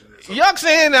he mentioned it. So, Y'all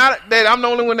saying that I'm the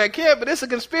only one that care, but it's a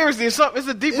conspiracy. It's a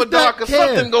deeper, It's not darker care.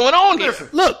 something going on here. listen,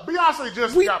 Look, Beyonce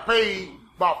just got paid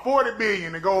about $40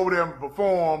 billion to go over there and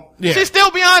perform. Yeah. She's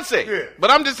still Beyonce. Yeah. But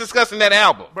I'm just discussing that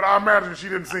album. But I imagine she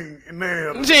didn't sing in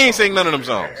there. She ain't sing none of them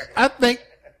songs. I think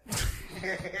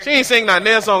She ain't sing not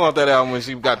their song off that album when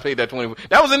she got paid that 20.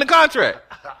 That was in the contract.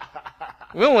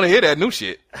 We don't want to hear that new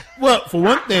shit. well, for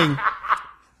one thing,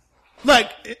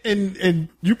 and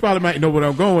you probably might know what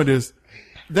I'm going with this.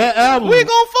 That album, We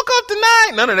gonna fuck up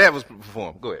tonight. None of that was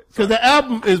performed. Go ahead. because the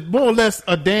album is more or less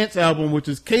a dance album, which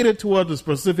is catered towards a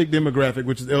specific demographic,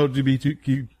 which is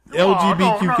LGBTQ no,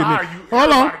 community. you-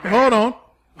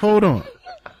 Hold on.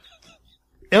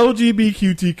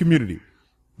 LGBTQ community.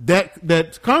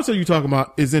 That concert you talking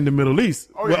about is in the Middle East,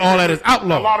 where all that is A lot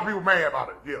outlawed. of people mad about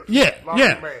it. Yeah. Yeah, A lot of people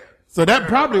yeah. mad. So that's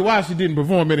probably why she didn't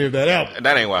perform any of that album.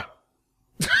 That ain't why.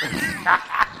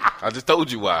 I just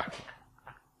told you why.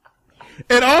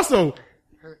 And also,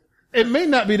 it may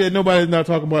not be that nobody's not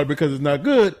talking about it because it's not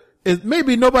good. It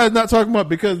maybe nobody's not talking about it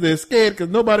because they're scared because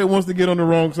nobody wants to get on the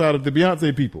wrong side of the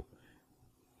Beyonce people.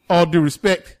 All due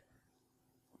respect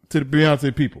to the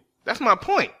Beyonce people. That's my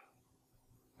point.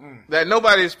 That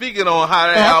nobody is speaking on how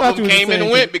that Oh, I thought album you were came just and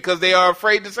saying went because they are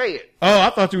afraid to say it. Oh,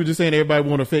 I thought you were just saying everybody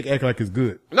want to fake act like it's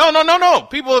good. No.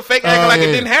 People are fake acting Oh, like yeah.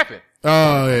 it didn't happen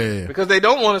Oh, yeah. because they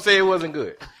don't want to say it wasn't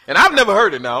good. And I've never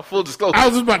heard it now. Full disclosure. I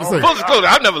was just about to say. Full disclosure.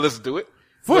 I've never listened to it.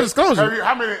 Full disclosure.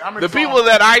 How many The songs- people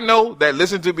that I know that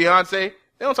listen to Beyonce, they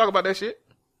don't talk about that shit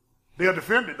they'll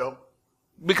defend it though.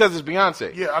 because it's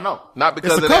Beyonce, Yeah, I know. not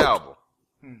because It's of a the cult. album.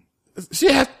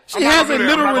 She has I'm not a gonna do that.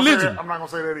 literal I'm not gonna say religion. that. I'm not gonna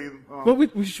say that either. But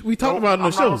we talked Nope, about it on the I'm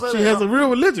not show. gonna say She that. has a real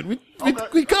religion.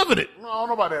 We covered it. No, I don't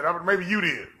know about that. Maybe you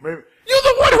did. Maybe. You're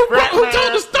the one Fat who Man-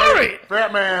 told the story.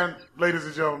 Fat Man, ladies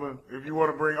and gentlemen, if you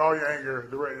want to bring all your anger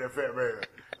directly at Fat Man,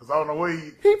 because I don't know where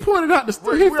He pointed out the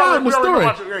story. He We found the already know story.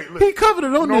 about your- hey, listen. He covered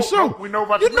it on No, the show. no, we know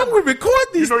about you your know memory. we record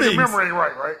these You know things. your memory ain't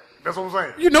right? That's what I'm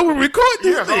saying. You know we record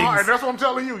these Yes, things. and that's what I'm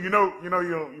telling you. You know,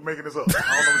 you're making this up.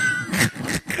 I don't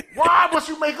know. Why must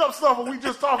you make up stuff when we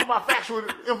just talk about factual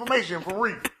information from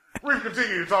Reef? Reef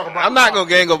continue to talk about. I'm not gonna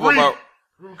gang up on my.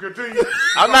 Reef continue.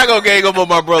 I'm not gonna gang up on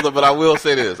my brother, but I will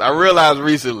say this: I realized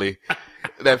recently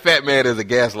that Fat Man is a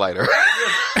gaslighter.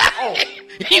 Oh,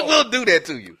 He will do that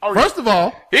to you. First of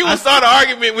all, He will start an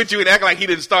argument with you and act like he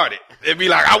didn't start it, and be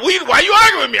like, why you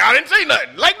arguing with me? I didn't say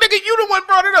nothing. Like, nigga, you the one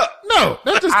brought it up. no,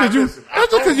 that's just Listen, I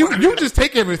told because him you what it just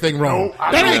take everything wrong. No,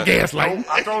 I that know ain't that. gaslighting.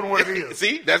 No, I told him what it is.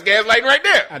 See, that's gaslighting right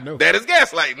there. I know. That is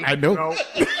gaslighting. I know. No,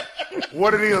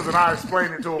 what it is, and I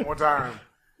explained it to him one time.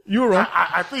 You were wrong.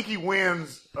 I think he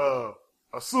wins a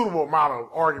suitable amount of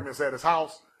arguments at his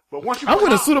house, but once you I come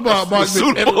win a out- suitable amount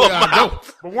suitable everywhere I go.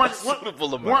 amount. But once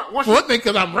suitable amount. once For one thing,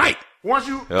 because I'm right. Once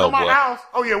you come out boy. the house,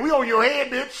 oh yeah, we on your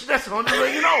head, bitch. That's the only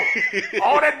way you know.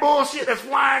 All that bullshit that's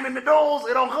flying in the doors,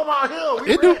 it don't come out here.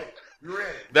 We It do. ready. You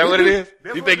ready? That what it is?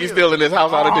 That's You what think it he's is. stealing his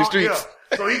house out of the streets?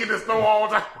 Yeah. So he can just throw all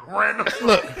that random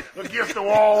Look. against the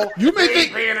wall. You may They think-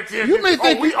 ain't paying attention. you may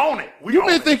think we you- own it. We You own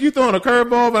may it. think you throwing a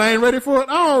curveball, but I ain't ready for it.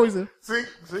 I always am. See,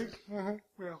 mm-hmm.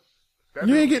 Yeah. That's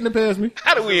You it. ain't getting it past me.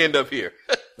 How do we end up here?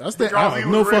 I Because have he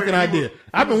no was ready- fucking he idea. was-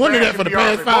 I've he been was wondering that bashing for the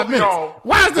Beyonce. past 5 Both of minutes. y'all-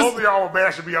 Why is Both of this? y'all were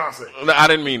bashing Beyonce. No, I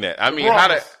didn't mean that. I mean,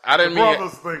 I didn't mean.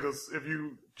 brothers think us, if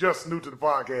you just new to the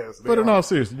podcast. But in all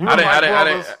seriousness, I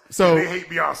didn't- so- they hate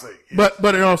Beyonce.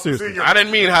 but in all seriousness, Senior- I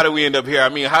didn't mean how do we end up here. I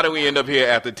mean, how do we end up here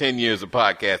after 10 years of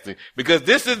podcasting? Because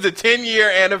this is the 10-year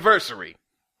anniversary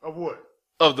Of what?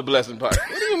 of the Blessing Podcast.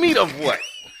 What do you mean of what?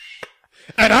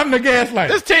 and I'm the gaslighter.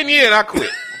 This 10 years and I quit.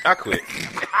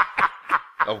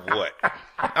 Of what?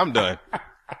 I'm done.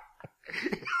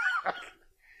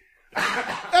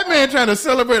 That man trying to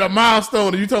celebrate a milestone.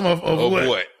 And you talking about Of what?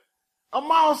 what? A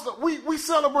milestone. We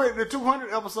celebrated the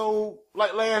 200 episode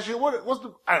like last year. What's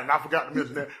the? I forgot to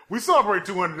mention that we celebrated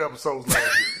 200 episodes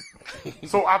last year.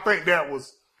 So I think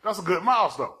that's a good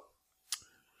milestone.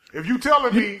 If you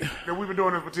telling me that we've been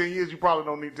doing this for 10 years, you probably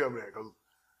don't need to tell me that because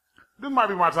this might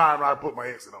be my time that I put my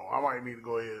exit on. I might need to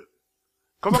go ahead.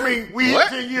 Because I mean, we hit What?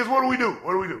 10 years. What do we do?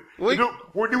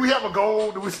 Do we have a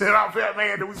goal? Do we set out Fat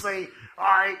Man? Do we say, all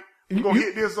right, we're gonna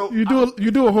hit this? So You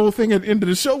do a whole thing at the end of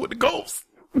the show with the ghosts.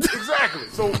 exactly.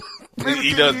 So maybe He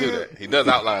 10 does do years, that. He does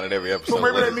outline it every episode. So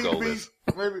maybe what that his needs to goal be is.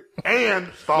 maybe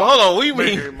and stop Well, hold on, what do you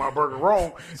mean? making my burger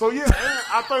wrong. So yeah, man,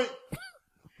 I think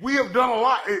we have done a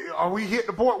lot. Are we hit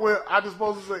the point where I just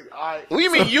supposed to say, all right? What do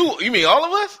you mean you mean all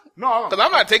of us? No, Because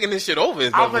I'm not taking this shit over.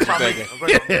 Is I that what think you're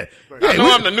I thinking? think I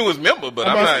know I'm the newest member, but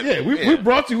I'm not. We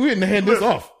brought you in to hand this Listen.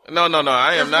 off. No,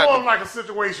 I am It's more not. like a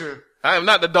situation. I am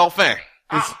not the Dolphin.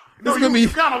 No, it's you gonna be-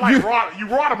 kind of like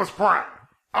Rodimus Prime.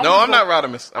 No, I'm not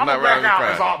Rodimus. I'm not back Rodimus out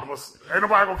Prime. as Optimus. Ain't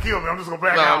nobody gonna kill me. I'm just gonna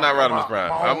back No, out. I'm not Rodimus My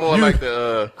Prime. own- I'm more You- like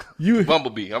the You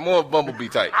Bumblebee. I'm more of Bumblebee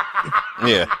type.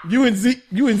 Yeah. you and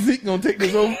Zeke gonna take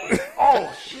this over.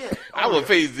 Oh shit! I would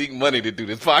pay Zeke money to do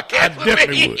this podcast. I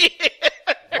definitely would.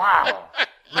 Wow.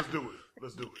 Let's do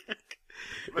it.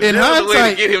 In There's a way to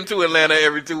hindsight, get him to Atlanta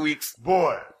every 2 weeks.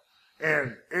 Boy,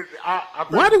 and I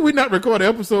think, why did we not record an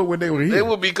episode when they were here? It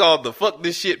would be called the Fuck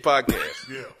This Shit podcast.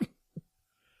 yeah.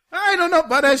 I don't know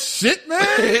about that shit,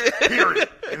 man. Period.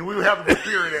 And we would have to put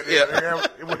period at it. Yeah.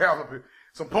 It would have to be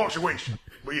some punctuation.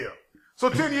 But yeah. So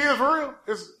 10 years for real?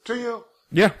 It's 10 years?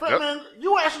 Yeah, But man,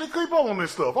 you actually keep up on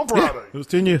this stuff. I'm proud of it you. was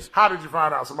 10 years. How did you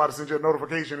find out? Somebody sent you a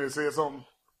notification and said something?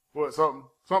 What,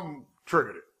 something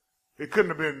triggered it. It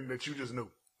couldn't have been that you just knew.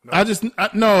 No. I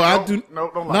do.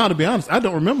 No, don't lie. No, to be honest, I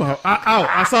don't remember how.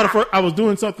 I saw the first. I was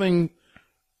doing something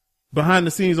behind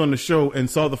the scenes on the show and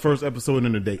saw the first episode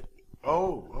in the date.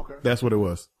 Oh, okay. That's what it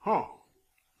was. Huh.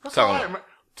 That's Tell all me. right, man.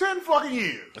 10 fucking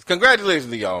years. Congratulations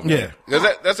to y'all, man. Yeah.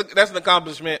 Because that's an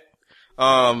accomplishment.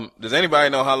 Does anybody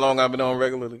know how long I've been on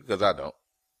regularly? Because I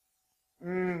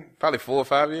don't. Probably 4 or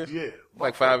 5 years. Yeah.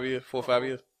 Like 5 years, 4 or 5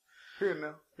 years. Here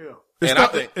now. Yeah. It, And I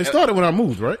started, think- it started when I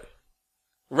moved, right?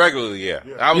 Regularly, yeah.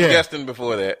 I was Yeah. guesting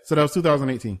before that. So that was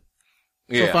 2018.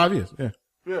 Yeah. So 5 years. Yeah.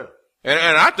 Yeah.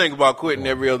 And I think about quitting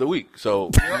every other week.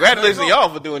 So congratulations to y'all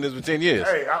for doing this for 10 years.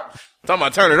 Hey, Talking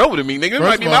about turning it over to me, nigga. This First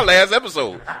might be of all- my last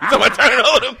episode. You talking about turning it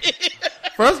over to me?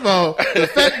 First of all, the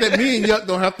fact that me and Yuck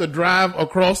don't have to drive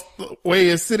across the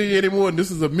way in city anymore, and this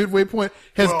is a midway point,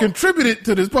 has contributed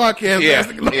to this podcast. Yeah.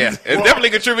 It's definitely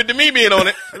contributed to me being on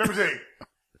it. Let me tell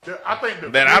you. I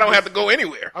think That I don't have to go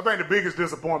anywhere. I think the biggest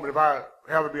disappointment, if I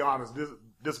have to be honest,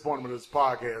 disappointment of this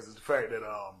podcast is the fact that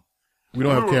we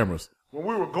don't have cameras. When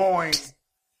we were going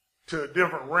to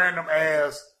different random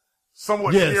ass,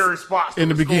 somewhat scary spots in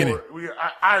the beginning,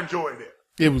 I enjoyed that.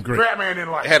 It was great. Batman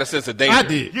didn't like It had a sense of danger. I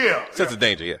did. Yeah. Sense of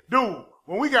danger, yeah. Dude,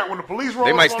 when the police rolled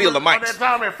They might up steal the on mics. that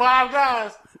time at Five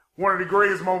Guys, one of the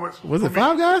greatest moments. Was for it me.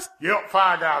 Five Guys? Yep,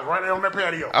 Five Guys, right there on that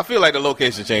patio. I feel like the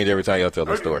location changed every time y'all tell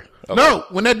the story. Okay. No,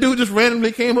 when that dude just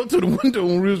randomly came up to the window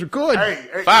when we was recording.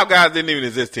 Hey, Five Guys didn't even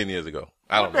exist 10 years ago.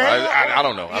 I don't know. I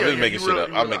don't know. I'm just making shit up.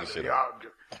 I'm making shit up.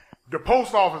 The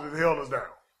post office has held us down.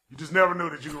 You just never knew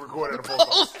that you could record at the post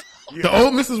office. Yeah. The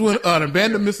old Mrs. Winters, the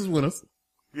abandoned Mrs. Winters.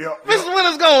 Yeah. Mrs.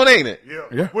 Winter's gone, ain't it?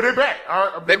 Yeah. Well, they back.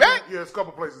 They back? Yeah, it's a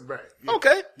couple places back. Yeah.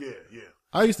 Okay. Yeah.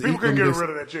 I used to People eat couldn't them get biscuits. rid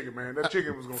of that chicken, man. That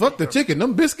chicken was going to Fuck the chicken.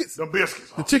 Them biscuits. Them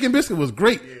biscuits. The chicken biscuit was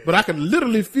great, but I could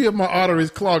literally feel my arteries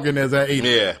clogging as I ate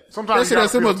it. Yeah. Sometimes That shit you had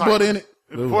so gotta much feel butter tight.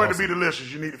 in it. For it to be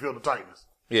delicious, you need to feel the tightness.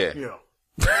 Yeah.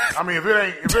 Yeah. I mean, if it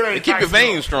ain't Keep tight your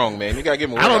veins enough- strong, man. You gotta give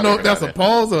them. I don't know if that's a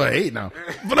pause or a hate now.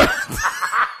 But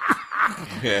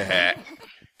Yeah.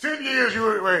 10 years,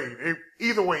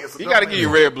 either way, it's a You gotta double give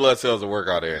your red blood cells to work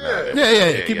out there.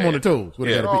 yeah. Keep them on the toes. What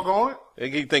it Yeah. gotta all be.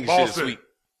 going. They think Ball shit is stick. sweet.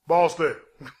 Ball stick.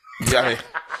 Yeah, I mean,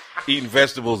 eating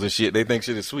vegetables and shit. They think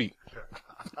shit is sweet.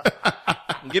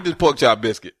 Get this pork chop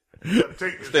biscuit.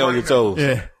 Stay on your toes.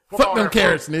 Yeah. Fuck them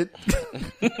carrots, Ned.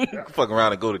 Fuck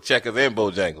around and go to Checkers and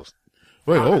Bojangles.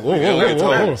 Wait, whoa.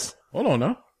 Hold on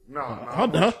now. No.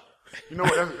 Hold on. You know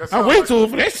what? That I sounds wait like, till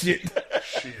for that shit.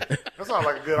 shit. That sounds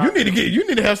like a good You idea.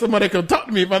 need to have somebody come talk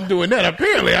to me if I'm doing that.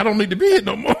 Apparently, I don't need to be here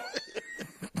no more.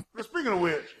 Speaking of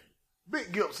which,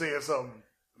 Big Gip said something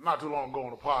not too long ago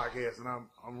on the podcast, and I'm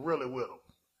really with him.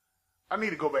 I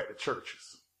need to go back to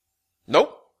churches.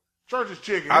 Nope. Church's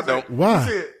chicken. I don't. Why? He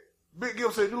said, Big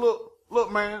Gip said,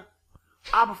 look, man,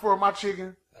 I prefer my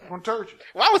chicken from churches.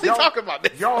 Why was he Y'all- talking about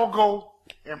this? Y'all go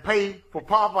and pay for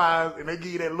Popeyes, and they give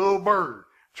you that little bird.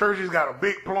 Churches got a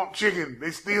big plump chicken.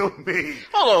 They still big.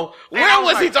 Hold on. And I Where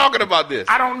was was he like, talking about this?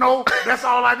 I don't know. That's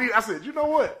all I need. I said, you know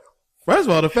what? First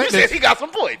of all, the He fact said that he got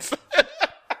some points.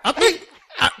 I think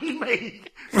He made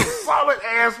some solid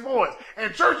ass points.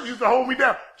 And churches used to hold me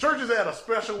down. Churches had a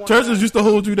special one. churches used to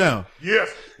hold you down. Yes.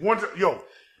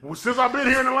 Since I've been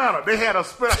here in Atlanta, they had a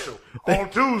special on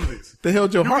Tuesdays. They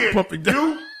held your You heart get pumping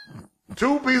down.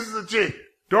 two pieces of chicken,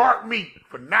 dark meat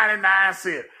for 99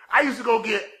 cents. I used to go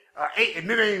get 8,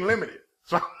 and it ain't limited.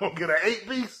 So I'm going to get an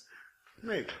 8-piece.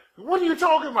 Nigga, what are you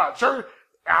talking about? Church.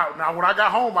 Now, when I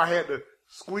got home, I had to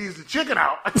squeeze the chicken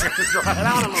out. I had to dry it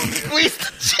out a little bit. Squeeze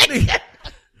the chicken.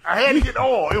 I had to get the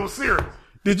oil. It was serious.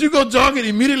 Did you go jogging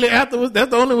immediately afterwards?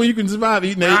 That's the only way you can survive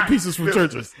eating 8 Nah, pieces from listen,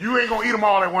 churches. You ain't gonna eat them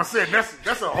all at one set.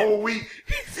 That's a whole week.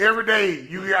 Every day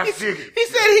you got chicken. He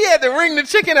said he had to wring the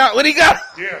chicken out when he got.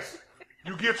 Yes.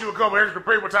 You get you a couple extra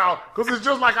paper towels because it's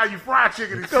just like how you fry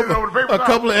chicken and sit it over the paper A towel.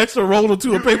 couple of extra roll or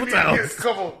two of paper You need to get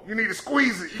towels. you need to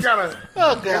squeeze it. You gotta.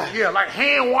 Oh, God. Yeah, like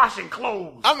hand washing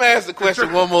clothes. I'm gonna ask the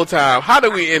question one more time. How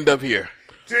did we end up here?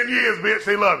 10 years, bitch.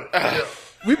 They love it. Yeah.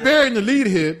 We burying the lead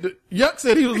here. Yuck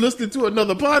said he was listening to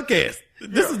another podcast.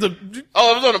 This is the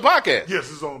Oh, it was on the podcast.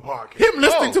 Yes, it's on the podcast. him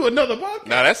listening Oh. to another podcast.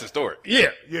 Now that's historic. Yeah,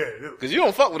 Yeah. it is. Because you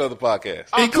don't fuck with other podcasts.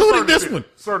 including this one.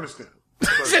 Certain extent.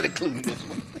 Said including this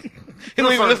one. He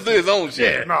don't even listen to his own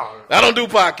shit. No. I don't do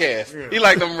podcasts. Yeah. He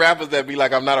like them rappers that be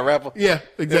like, I'm not a rapper. Yeah,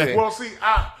 exactly. Well, see,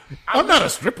 I'm not a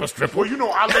stripper. Well, you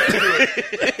know, I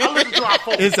listen to our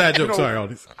folks. Inside joke, you know, sorry, all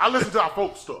this. I listen to our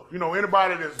folks stuff. You know,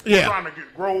 anybody that's Yeah. trying to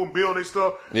grow and build their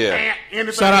stuff. Yeah. And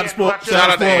anything Shout out to Ant Sport. Rochester- Shout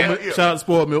out to Ant. Spoiled Milk. Shout out to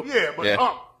Spoiled Milk. Yeah, but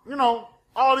Yeah. you know,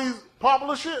 all these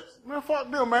popular shits, man,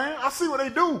 fuck them, man. I see what they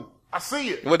do. I see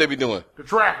it. What they be doing? The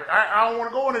traffic. I don't want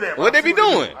to go into that. but What I they see be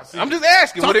doing? I see I'm it. just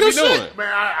asking. What Talk they be your shit. doing?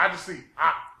 Man, I just see.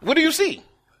 What do you see?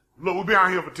 Look, we've been out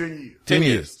here for 10 years. 10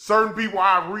 years. Certain people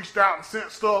I've reached out and sent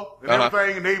stuff and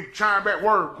everything, and they chime back,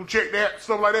 word, go check that,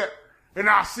 stuff like that. And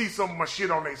I see some of my shit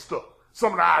on their stuff,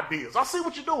 some of the ideas. I see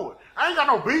what you're doing. I ain't got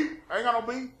no beef.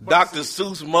 but I Dr. see it.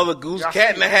 Seuss, Mother Goose, Yeah, I Cat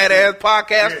see in the it. Hat ass Yeah.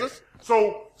 podcasters.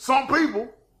 So some people,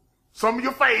 some of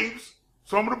your faves,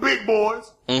 some of the big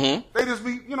boys, they just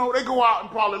be, you know, they go out and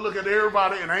probably look at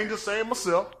everybody, and I ain't just saying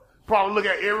myself, probably look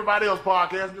at everybody else's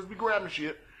podcast and just be grabbing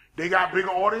shit. They got bigger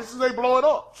audiences, they blow it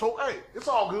up. So, hey, it's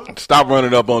all good. Stop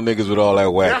running up on niggas with all that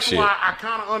whack That's shit. why I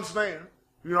kind of understand.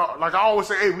 You know, like I always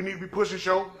say, hey, we need to be pushing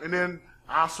show, and then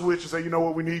I'll switch and say, you know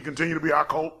what, we need to continue to be our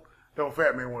cult. Don't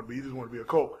Fat Man want to be, he just want to be a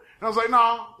cult. I was like,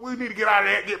 no, we need to get out of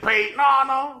that, get paid.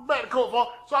 No, back to court for.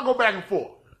 So I go back and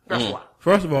forth. That's why.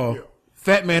 First of all,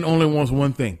 Fat Man only wants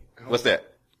one thing: What's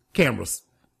that? cameras.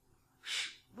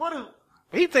 What is?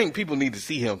 He think people need to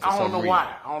see him for I some don't know reason.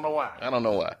 why. I don't know why. I don't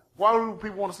know why. Why do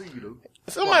people want to see you, dude?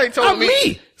 Somebody told Not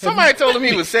me. Somebody told him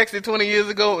he was sexy 20 years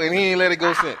ago, and he ain't let it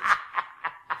go since.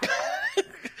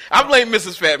 I blame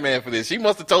Mrs. Fat Man for this. She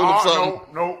must have told him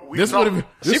something. No. This would have.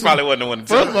 She probably wasn't the one to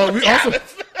tell First of him.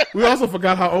 all, we also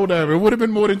forgot how old I am. It would have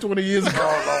been more than 20 years ago.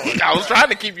 I was trying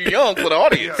to keep you young for the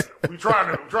audience. We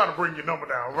trying to bring your number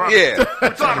down, right? Yeah. We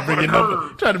trying to bring your number.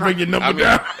 Trying to bring your number I mean,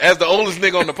 down. as the oldest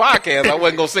nigga on the podcast, I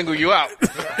wasn't gonna single you out.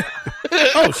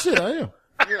 Oh shit, I am.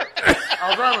 Yeah. I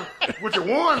was trying to with your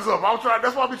ones up. I was trying.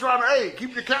 That's why I be trying to. Hey,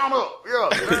 keep your count up.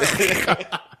 Yeah.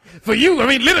 For you, I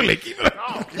mean, literally. Keep it up.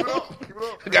 No, keep it up. Keep it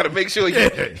up. Got to make sure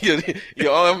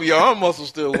your arm muscles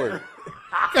still work.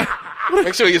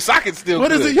 Make sure your sockets still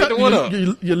What good. is it? Get the one up.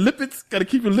 Your lipids. Got to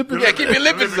keep your lipids. Yeah, keep your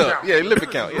lipids Lipid up. count. Yeah,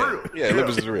 lipid count. It's real. Yeah,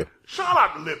 lipids is real. Shout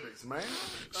out to Lipids, man.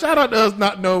 Shout out to us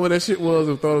not knowing what that shit was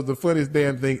and thought it was the funniest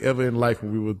damn thing ever in life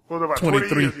when we were Was it about 20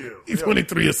 23. years? Yeah.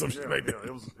 23 or some shit like that.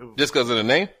 It was Just because of the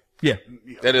name? Yeah.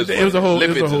 That is It was a funny. whole- it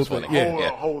was a Lipids whole is funny. thing. Yeah. Yeah.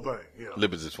 whole thing. Yeah.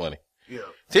 Lipids is funny. Yeah.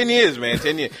 10 years, man.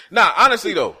 10 years. Nah,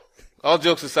 honestly, though, all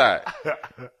jokes aside.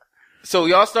 So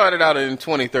y'all started out in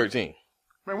 2013.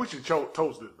 Man, we should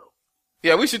toast it though.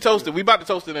 Yeah, we should toast it. We about to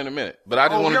toast it in a minute. But I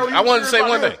just yo, I wanted to say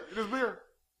one thing. This beer.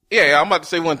 Yeah, I'm about to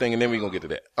say one thing, and then we're going to get to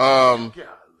that. Golly.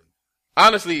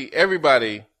 Honestly,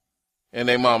 everybody and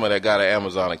their mama that got an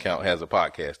Amazon account has a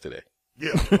podcast today.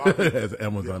 Yeah. As an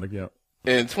Amazon account.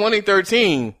 In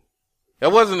 2013,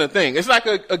 that wasn't a thing. It's like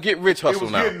a get-rich hustle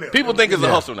was now. getting there. People think it's a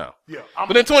hustle now. Yeah.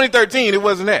 But in 2013, it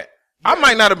wasn't that. I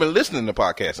might not have been listening to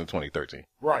podcasts in 2013.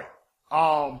 Right.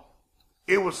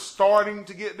 It was starting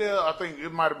to get there. I think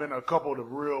it might have been a couple of the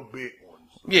real big ones.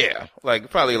 Yeah,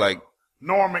 probably like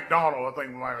Norm Macdonald, I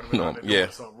think, might have been out there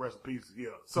doing some recipes. Yeah.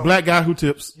 So, Black guy who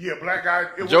tips. yeah, black guy.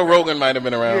 It Joe was, Rogan might have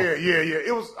been around. Yeah.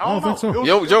 It was, I don't don't know. think so.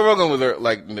 It was, Joe Rogan was there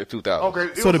like in the 2000s. okay.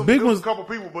 It So was the big it was ones- a couple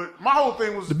people, but my whole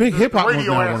thing was The big hip-hop ones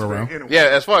radio now weren't aspect around. anyway. Yeah,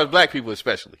 as far as black people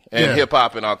especially, and Yeah. hip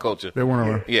hop and our culture. They weren't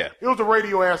around. Yeah. It was the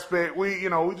radio aspect. We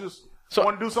just So-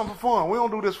 want to do something for fun. We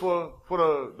don't do this for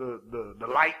the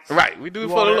lights. Right, we do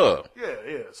it all for the that. love.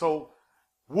 Yeah. So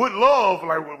would love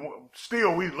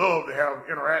still we love to have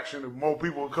interaction. If more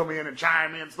people would come in and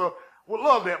chime in and stuff, would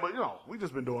love that. But we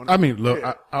just been doing it. I mean, look,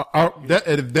 Yeah.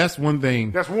 if that's one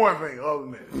thing. That's one thing. Other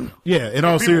than that, Yeah, in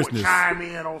all people would seriousness. chime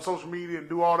in on social media and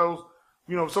do all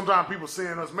those. Sometimes people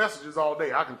send us messages all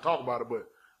day. I can talk about it, but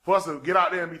for us to get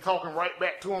out there and be talking right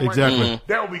back to them, Exactly. right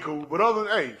there, that would be cool. But other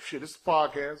than, hey, shit, it's a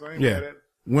podcast. I ain't mad at Yeah. it.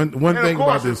 One And thing of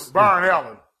course, about it's this. Byron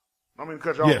Allen. I mean,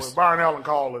 cut you off. Yes. When Byron Allen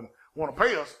called and want to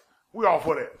pay us, we all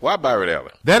for that. Why Byron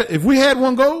Allen? That if we had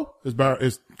one goal,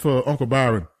 it's for Uncle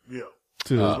Byron Yeah.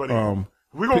 to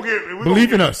We gonna get. We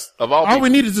believe in gonna us. Of all we people.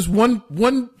 need is just one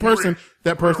person. Rich.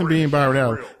 That person Real being rich. Byron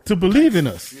Allen Real. to believe in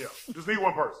us. get. Yeah. Just need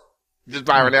one person. Just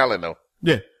Byron Allen though,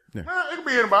 Yeah. It could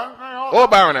be anybody. or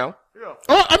Byron Allen. Yeah.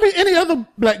 Oh, I mean, any other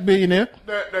black billionaire.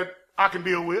 That I can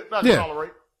deal with. That I Yeah. can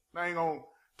tolerate. I ain't gonna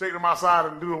take them outside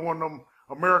and do one of them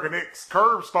American X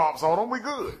curb stomps on them. We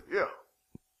good. Yeah.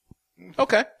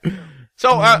 Okay.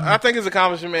 So I think it's an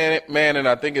accomplishment, man, and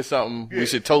I think it's something we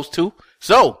should toast to.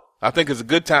 So I think it's a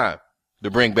good time to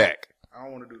bring back I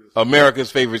don't want to do this. America's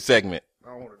favorite segment, I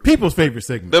don't want to do People's favorite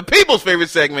segment. the people's favorite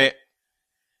segment.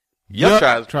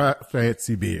 Yup, Try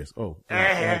fancy beers. Oh,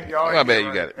 this. Y'all My ain't bad, get you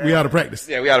right. got it. we out of practice.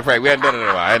 Yeah, we got to pray. We hadn't done it in a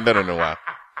while. I hadn't done it in a while.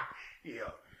 Yeah.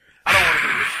 I don't want to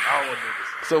do this. I don't want to do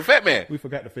this. So, Fat Man. We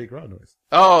forgot the fake crowd noise.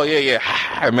 Oh,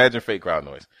 yeah. Imagine fake crowd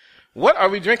noise. What are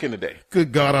we drinking today?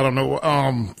 Good God, I don't know.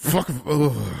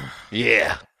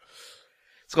 Yeah.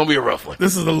 It's going to be a rough one.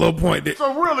 This is the low point.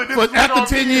 So really, this But is what y'all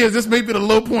after 10 did? years, this may be the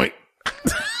low point.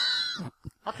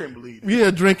 I can't believe it. We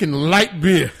are drinking light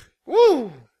beer.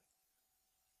 Woo.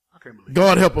 I can't believe it.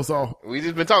 God help us all. We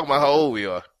just been talking about how old we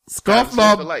are. Time to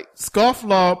sip the light.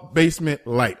 Scofflaw Basement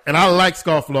Light. And I like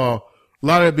Scofflaw. A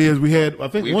lot of the beers we had, I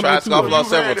think We've one tried or two. Scofflaw You've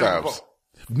several had this times.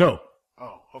 before. No,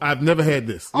 Oh, okay. I've never had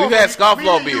this. We've Oh, had me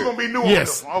Scofflaw and you beer. gonna be new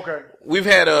Yes. on this one. Okay. We've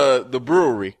had the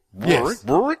brewery. Yes.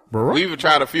 Brewery? Brewery? We've even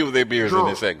tried a few of their beers in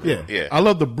Brewery. this segment. Yeah. Yeah. I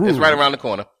love the brewery. It's right around the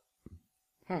corner.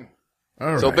 All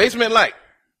right. So Basement Light.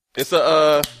 It's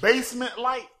a Basement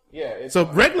light. So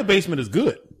regular basement is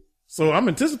good. So I'm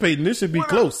anticipating this should be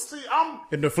close. See,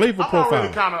 in the flavor I'm profile.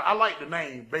 already kind of. I like the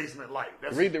name Basement Light.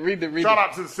 That's, read the shout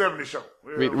out to the '70s show.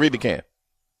 read the can.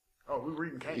 Oh, we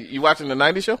reading Kane. You watching the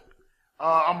 90s show?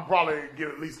 I'm probably get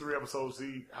at least 3 episodes.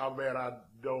 See how bad I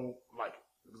don't like it.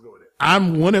 Let's go with it.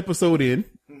 I'm one episode in.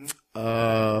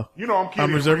 You know I'm kidding.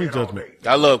 I'm reserving judgment.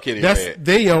 I love Kitty Red.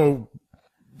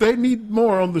 They need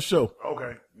more on the show.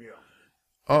 Okay, yeah.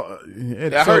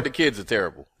 I heard the kids are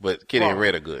terrible, but Kitty and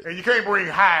Red are good. And you can't bring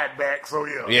Hyde back, so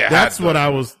yeah. Yeah, that's what I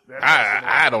was.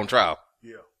 I don't trial.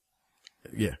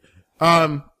 Yeah.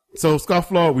 So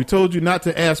Scofflaw, we told you not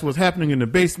to ask what's happening in the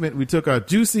basement. We took our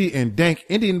juicy and dank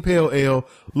Indian Pale Ale,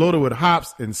 loaded with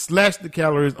hops, and slashed the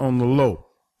calories on the low.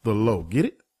 The low, get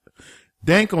it?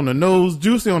 Dank on the nose,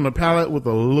 juicy on the palate with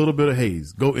a little bit of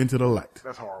haze. Go into the light.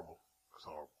 That's horrible. That's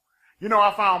horrible. You know,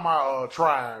 I found my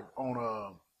tribe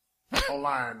on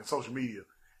online and social media,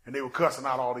 and they were cussing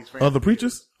out all these fans. Other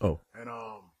preachers? Oh. And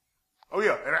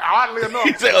and oddly enough,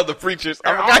 He said other preachers.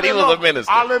 I forgot he was a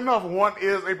minister. Oddly enough, one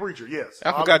is a preacher. Yes,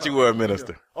 I forgot you were a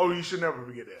minister. Yeah. Oh, you should never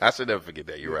forget that. I should never forget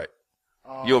that. You're right.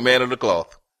 You're a man of the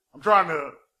cloth. I'm trying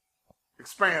to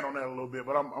expand on that a little bit,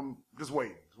 but I'm just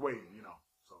waiting, you know.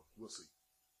 So we'll see.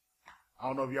 I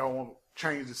don't know if y'all want to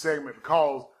change the segment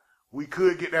because we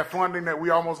could get that funding that we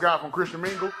almost got from Christian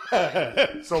Mingle.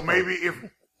 So maybe if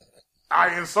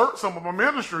I insert some of my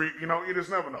ministry, you know, you just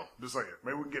never know. Just saying.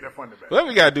 Maybe we can get that funding back. What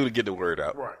we got to do to get the word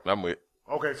out? Right. I'm with.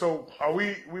 Okay, so are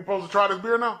we supposed to try this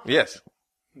beer now? Yes.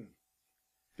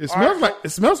 It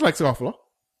smells like Scofflaw.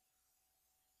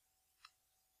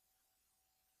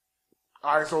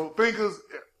 All right, so thinkers,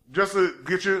 just to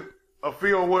get you a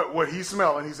feel what he's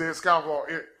smelling, he said Scofflaw.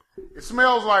 It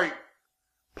smells like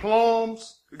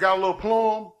plums. It got a little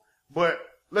plum, but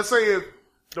let's say if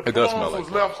the plums was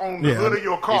left on the hood of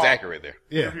your car. He's accurate there.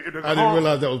 Yeah, I didn't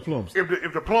realize that was plums.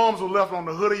 If the plums were left on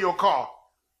the hood of your car,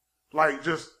 like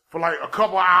just for like a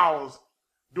couple of hours,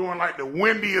 during like the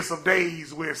windiest of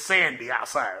days where it's sandy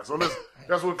outside. So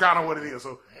that's what it is.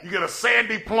 So you get a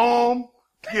sandy plum,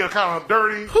 you get a kind of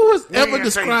dirty. Who is ever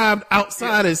described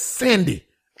outside as sandy?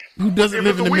 Who doesn't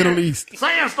live in the Middle East?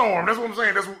 Sandstorm. That's what I'm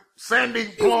saying. That's sandy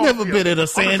plum. You've never been at a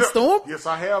sandstorm? Yes,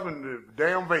 I have in the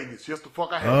damn Vegas. Just the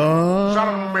fuck I have. Shout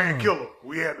out to my man Killer.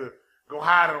 We had to go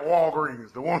hide in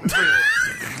Walgreens. The woman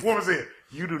said,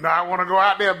 you do not want to go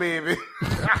out there, baby. All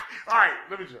right,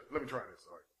 let me try this.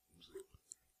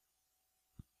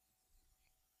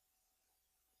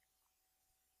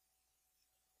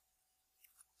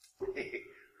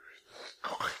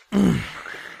 All right.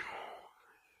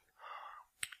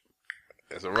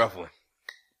 That's a rough one.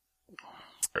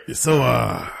 So,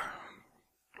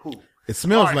 it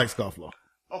smells like Scofflaw.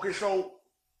 Okay, so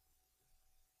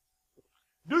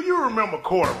do you remember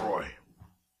corduroy?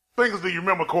 Do you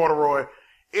remember corduroy?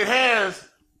 It has,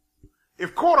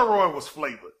 if corduroy was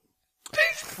flavored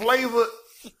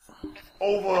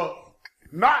over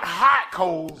not hot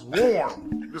coals,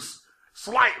 warm, just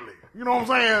slightly. You know what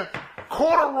I'm saying?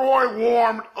 Corduroy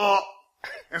warmed up,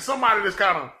 and somebody just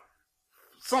kind of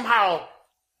somehow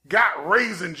got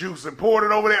raisin juice and poured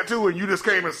it over there too, and you just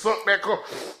came and sucked that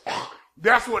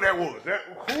That's what that was.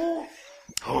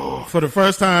 For the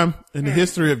first time in the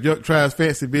history of Yuck Tries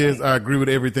Fancy Beers, I agree with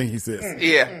everything he says.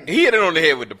 Yeah, he hit it on the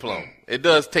head with the plum. It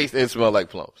does taste and smell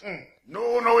like plums.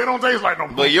 No, it don't taste like no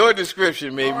plums. But your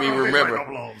description made me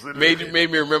remember. Made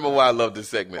me remember why I love this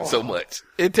segment so much.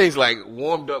 It tastes like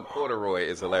warmed up corduroy.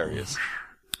 It's hilarious.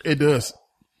 It does.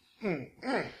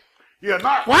 Yeah,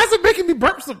 why is it making me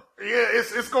burp some? Yeah,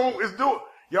 it's doing.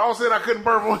 Y'all said I couldn't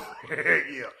burp one.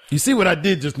 Yeah. You see what I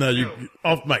did just now? You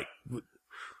off mic.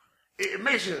 It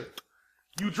makes you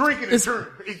drink it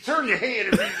and turn your head.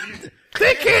 And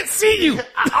they can't see you.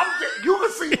 You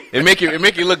can see. It make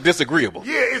you look disagreeable.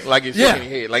 Yeah, it's like you're shaking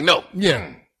your head. Like no.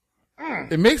 Yeah.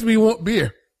 It makes me want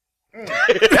beer.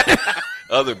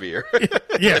 Other beer.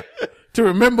 Yeah. To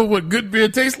remember what good beer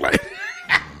tastes like.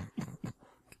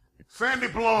 Sandy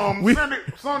Plums.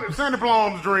 Sandy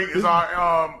Plums drink is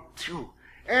our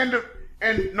and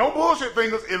no bullshit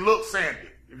fingers. It looks sandy.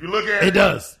 If you look at it, it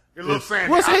does. It looks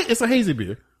sandy. Well, it's a hazy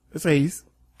beer. It's haze.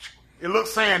 It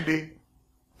looks sandy.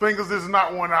 Fingers, this is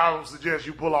not one I would suggest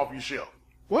you pull off your shelf.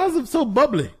 Why is it so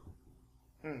bubbly?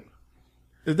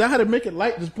 Is that how to make it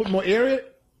light? Just put more air in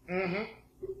it? Mm-hmm.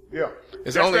 Yeah.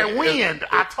 It's That's only that wind.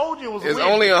 I told you it was. It's wind.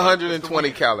 only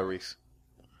 120 calories.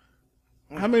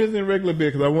 How many is in regular beer?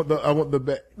 Because I want the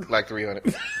back. Like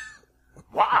 300.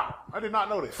 Wow, I did not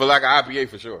know that. For like an IPA,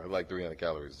 for sure, like 300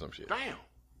 calories or some shit. Damn.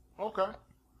 Okay.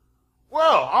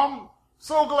 Well, I'm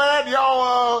so glad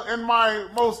y'all, in my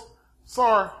most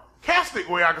sarcastic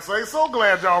way I can say, so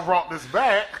glad y'all brought this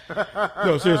back.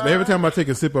 No, seriously, every time I take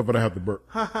a sip of it, I have to burp.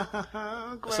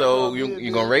 So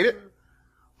you gonna rate it?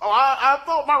 Oh, I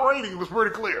thought my rating was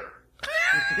pretty clear.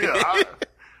 Yeah,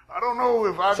 I don't know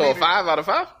if I. So a 5 out of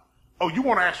 5? Oh, you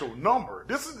want an actual number?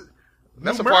 This is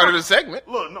That's a part of the segment.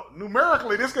 Look, no,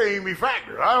 numerically, this can't even be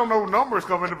factored. I don't know numbers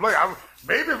come into play.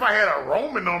 Maybe if I had a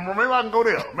Roman number, maybe I can go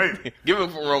there. Maybe. Give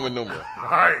him a Roman numeral. All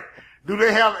right. Do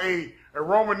they have a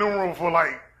Roman numeral for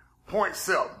like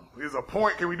 0.7? Is a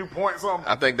point? Can we do point something?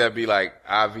 I think that'd be like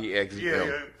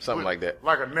IVXM, something like that.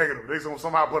 Like a negative. They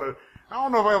somehow put a. I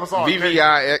don't know if I ever saw a negative,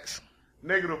 VVIX.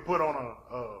 negative put on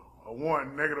a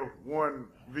one, negative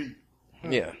 1V.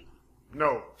 Yeah.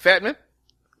 No. Fatman,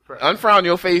 unfrown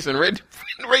your face and rate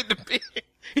the pin.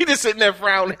 He just sitting there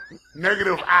frowning.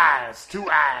 Negative eyes. 2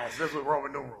 eyes. That's what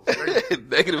Roman numerals.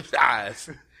 Negative eyes.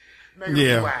 Negative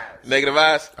Yeah. 2 eyes. Negative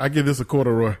eyes. I give this a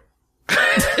corduroy.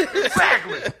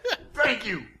 Exactly. Thank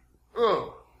you.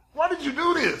 Why did you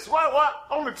do this? Why?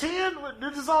 Only 10?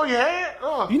 This is all you had?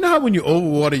 You know how when you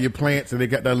overwater your plants and they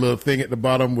got that little thing at the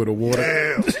bottom with the water?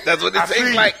 Yeah. That's what it I tastes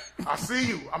see like. you. I see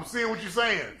you. I'm seeing what you're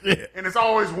saying. Yeah. And it's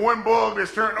always one bug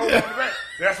that's turned over on the back.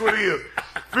 That's what it is.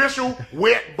 Official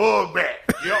wet bug bat.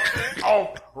 Yep.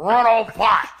 Runoff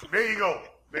pot. There you go.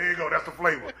 There you go. That's the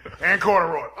flavor. And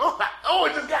corduroy. Oh,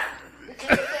 it just got it.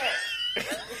 Came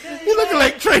back. You looking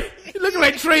like Trey. You looking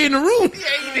like Trey in the room.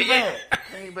 Ain't bad.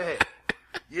 Ain't bad.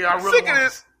 Yeah, I really Sick of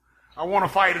this. I want to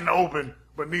fight in the open,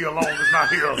 but Nia Long is not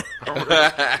here.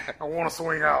 I want to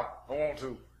swing out. I want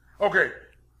to. Okay.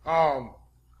 I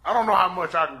don't know how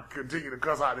much I can continue to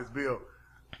cuss out this bill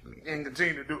and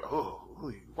continue to do.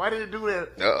 Why did it do that?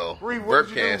 Uh-oh. Reed, what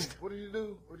did you do? Burpcast. What did you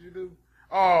do? What did you do?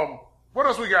 What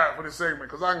else we got for this segment?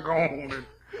 Because I can go on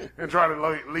and try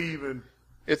to leave and.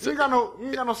 You ain't got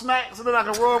no snacks so that I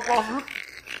can rub off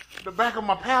the back of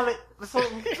my palate or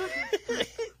something.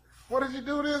 What did you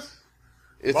do this?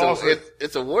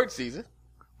 It's award season.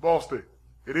 Boston.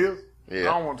 It is? Yeah. I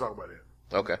don't want to talk about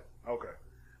that. Okay. Okay.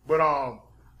 But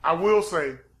I will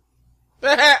say,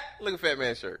 Look at Fat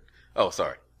Man shirt. Oh,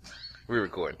 sorry. We're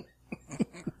recording.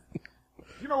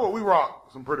 you know what? We rock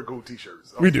some pretty cool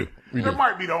t-shirts. We do. We That do.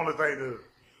 might be the only thing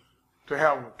to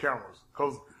have with cameras.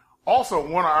 Because also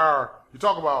you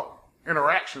talk about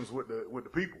interactions with the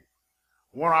people.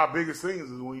 One of our biggest things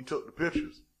is when you took the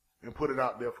pictures and put it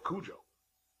out there for Cujo.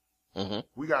 Mm-hmm.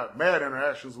 We got mad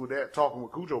interactions with that, talking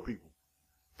with Cujo people.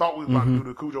 Thought we was about to do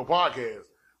the Cujo podcast,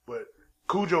 but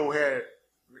Cujo had,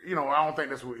 I don't think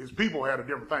that's what his people had a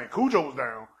different thing. Cujo was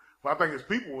down, but I think his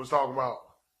people was talking about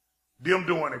them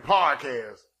doing a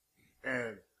podcast,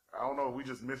 and I don't know if we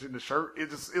just mentioned the shirt. It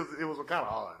was kind of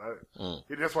odd.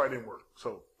 That's why it didn't work.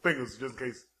 So fingers just in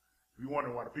case you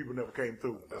wondering why the people never came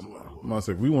through. That's what it was.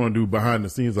 We want to do behind the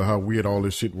scenes of how weird all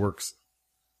this shit works.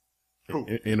 Cool.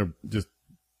 In just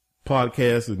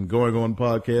podcasts and going on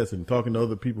podcasts and talking to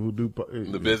other people who do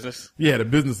The business. Yeah, the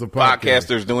business of podcasts.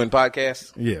 Podcasters doing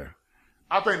podcasts. Yeah.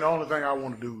 I think the only thing I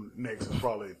want to do next is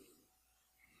probably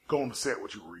go on the set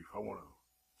with you, Reef. I want to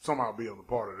somehow be on the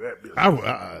part of that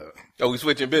business. Oh, we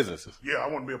switching businesses. Yeah, I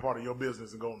want to be a part of your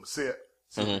business and go on the set.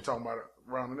 See what you're talking about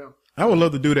around them. I would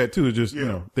love to do that too. It's just,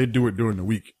 they do it during the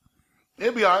week.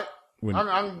 It'd be all right. When-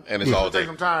 And it's all take day.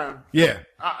 some time. Yeah.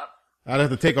 I'd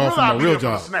have to take off from I'll my be real there for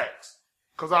the job. snacks.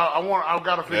 Because I've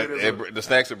got to figure this. The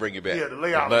snacks will bring you back. Yeah, the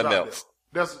layout There's is nothing out else.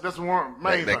 there. That's one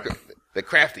main thing. They're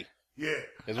crafty. Yeah.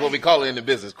 It's what we call it in the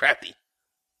business, crafty.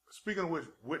 Speaking of which,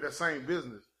 with that same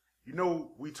business,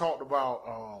 we talked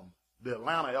about the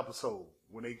Atlanta episode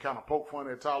when they kind of poke fun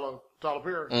at Tyler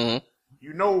Perry.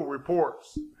 Mm-hmm.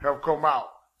 Reports have come out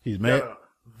He's mad. that are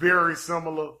very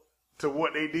similar to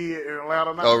what they did in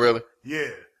Atlanta now. Oh, really? Yeah.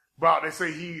 But they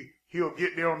say he'll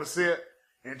get there on the set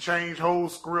and change whole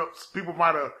scripts. People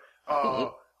might have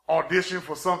auditioned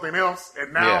for something else,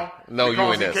 and now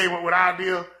because he came up with an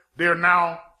idea, they're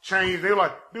now changed. They're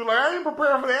like, I ain't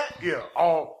prepared for that. Yeah,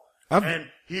 and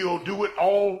he'll do it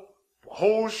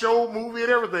whole show, movie,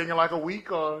 and everything in like a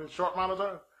week or a short amount of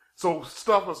time. So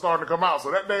stuff is starting to come out.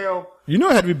 So that damn,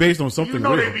 it had to be based on something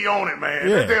real. they be on it, man.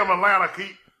 Yeah. That damn Atlanta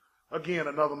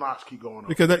another notch keep going on.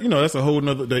 Because that's a whole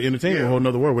nother, the entertainment, a whole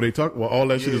nother world where they talk, all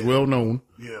that shit is well known.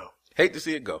 Yeah. Hate to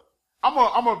see it go.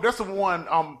 That's the one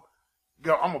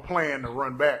I'm a plan to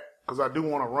run back because I do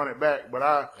want to run it back, but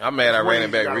I'm mad I ran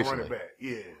it back gotta recently. Run it back.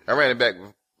 Yeah. I ran it back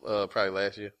probably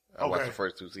last year. I watched Okay. the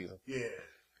first 2 seasons. Yeah.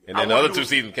 And then the other 2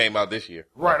 seasons came out this year.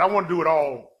 Right. I want to do it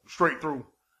all straight through.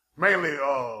 Mainly,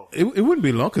 It wouldn't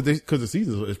be long because the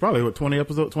season is probably 20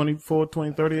 episodes, 24,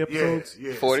 20, 30 episodes.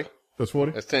 Yeah. 40? That's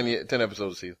 40? That's 10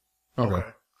 episodes a season. Okay.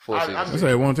 4 seasons. I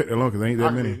say it won't take that long because there ain't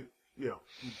that many. Yeah.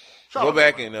 Go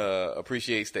back and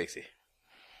appreciate Stacy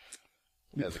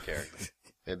as a character.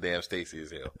 That damn Stacy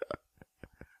is hell.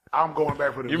 I'm going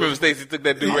back for the. You remember Stacy took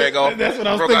that do-rag off? That's what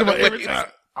I was broke thinking out about the every waist? time.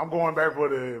 I'm going back for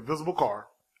the invisible car.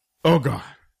 Oh, God.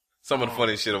 Some of the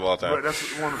funniest shit of all But time.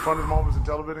 that's one of the funniest moments in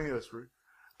television history.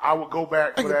 I would go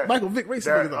back for that. Michael Vick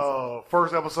Racing that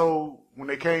first episode when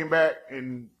they came back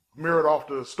and mirrored off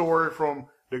the story from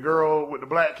the girl with the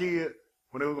black kid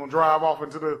when they was gonna drive off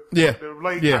into the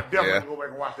lake. Yeah. I definitely go back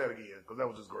and watch that again because that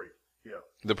was just great. Yeah.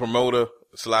 The promoter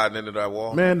sliding into that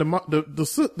wall. Man,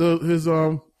 his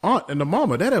aunt and the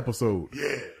mama, that episode.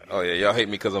 Yeah. Oh yeah, y'all hate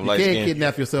me because I'm light You can't skinned.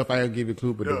 kidnap yourself. I ain't give you a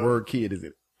clue, but the word kid is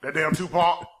it. That damn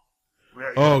Tupac.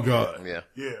 Oh God. Yeah.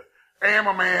 Yeah. And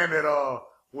my man that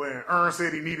when Ern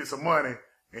said he needed some money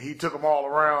and he took them all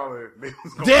around and they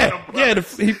was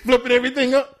going He flipping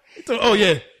everything up. Oh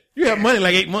yeah, you have money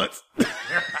like 8 months.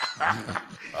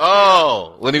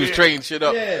 Oh, when he was trading shit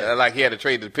up, like he had to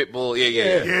trade the pit bull.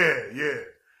 Yeah.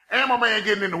 And my man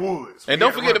getting in the woods. And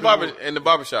don't forget the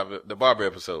barber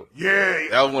episode. Yeah.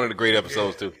 That was one of the great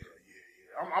episodes too.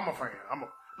 I'm a fan.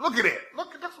 Look at that.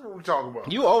 Look, that's what we're talking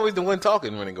about. You always the one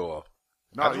talking when it go off.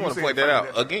 No, I just want to point that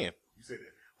out again. You said that.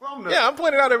 Well, I'm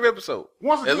pointing out every episode.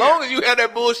 Once again, as long as you have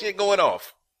that bullshit going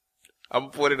off, I'm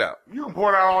gonna point it out. You can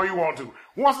point it out all you want to.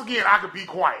 Once again, I could be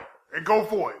quiet and go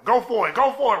for it. Go for it,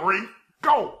 Reef.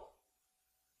 Go.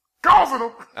 Go for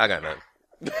them. I got nothing.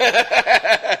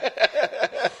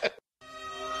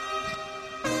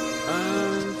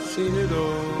 I've seen it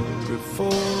all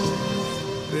before,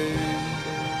 baby.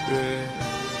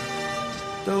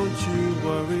 Don't you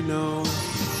worry, no.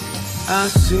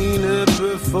 I've seen it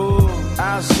before.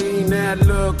 I've seen that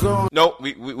look on. No,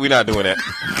 we not doing that.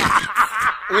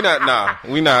 We not.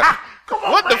 Come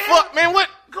on, what man. the fuck, man? What?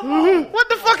 Come on. What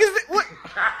the fuck is it? What?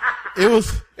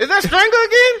 Is that Stringer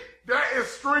again? That is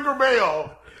Stringer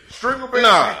Bell. Stringer Bell.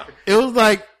 Nah. It was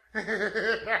like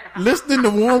listening to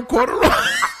Warm Corduroy.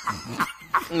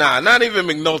 Nah, not even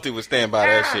McNulty would stand by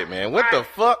that shit, man. What the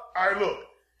fuck? All right, look.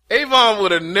 Avon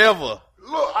would have never.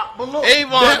 Look.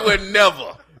 Avon would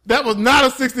never. That was not a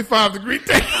 65-degree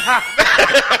thing.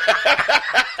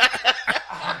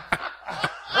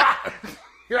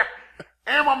 Yeah.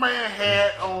 And my man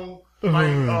had on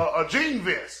a jean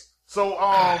vest. So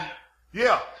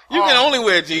yeah. You can only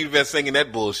wear a jean vest singing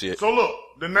that bullshit. So look,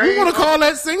 the name. You want to call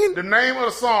that singing? The name of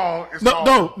the song is No.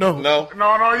 called. No.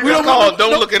 You We don't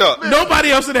don't look it up. Nobody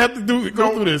else should have to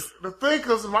go through this. The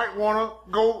thinkers might want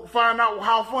to go find out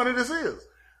how funny this is.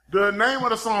 The name of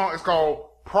the song is called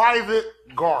Private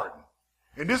Garden.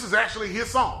 And this is actually his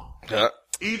song.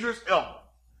 Idris Elba.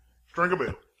 Stringer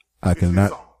Bell. I It's his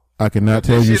song. cannot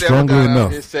tell you Shit ever strongly got out,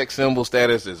 enough. his sex symbol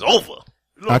status is over.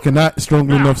 Look, I cannot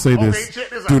strongly now, enough say okay, this. check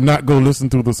this Do out. not go listen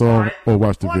to the song Right? or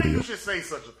watch the Funny video. you should say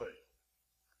such a thing.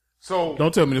 So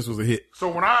Don't tell me this was a hit. So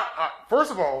when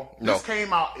first of all, No. this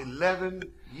came out 11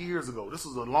 years ago. This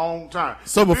was a long time.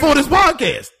 So before this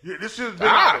podcast, Yeah, this shit's been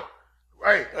out there.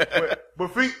 Hey,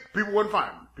 but people wouldn't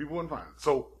find me.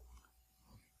 So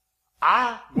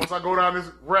once I go down this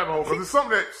rabbit hole, because it's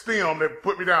something that STEM that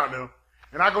put me down there,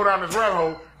 and I go down this rabbit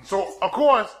hole. So of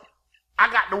course,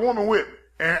 I got the woman with me,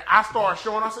 and I started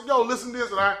showing. I said, "Yo, listen to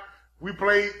this," and we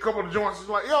played a couple of joints. She's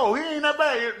like, "Yo, he ain't that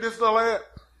bad." This stuff like that.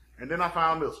 And then I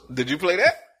found this one. Did you play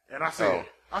that? And I said,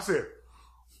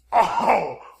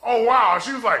 oh wow.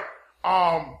 She was like,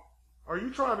 are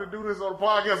you trying to do this on the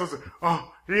podcast? I said,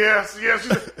 oh, yes. She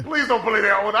said, please don't play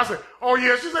that one. I said, oh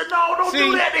yeah. She said, no, don't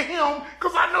do that to him,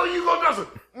 because I know you gonna do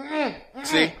it.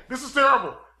 See? This is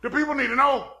terrible. The people need to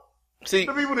know. See,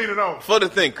 The people need to know. for the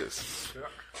thinkers,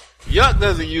 Yuck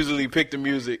doesn't usually pick the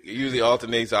music. It usually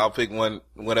alternates. I'll pick one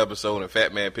episode and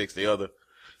Fat Man picks the other.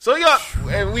 So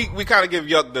Yuck, and we kind of give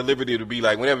Yuck the liberty to be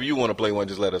like, whenever you want to play one,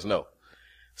 just let us know.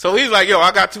 So he's like, yo,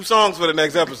 I got 2 songs for the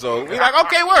next episode. We're like,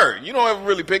 okay, word. You don't ever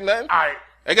really pick nothing. All right.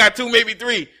 I got 2, maybe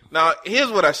 3. Now,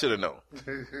 here's what I should have known.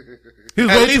 he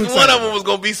was At way least too one excited. of them was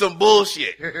going to be some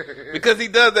bullshit. Because he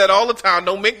does that all the time.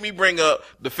 Don't make me bring up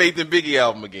the Faith and Biggie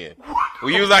album again.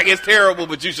 Where you was like, it's terrible,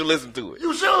 but you should listen to it.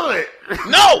 You should.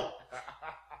 No!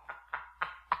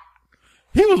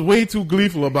 He was way too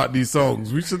gleeful about these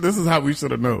songs. This is how we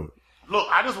should have known. Look,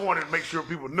 I just wanted to make sure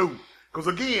people knew. Because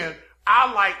again,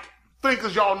 I like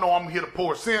thinkers. Y'all know I'm here to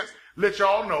pour sense. Let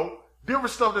y'all know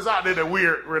different stuff that's out there that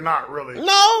we're not really.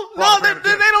 No, they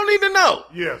don't need to know.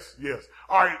 Yes.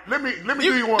 All right, let me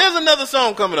do you one. There's another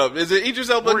song coming up. Is it Idris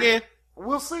Elba Reef. again?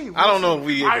 We'll see. I don't know if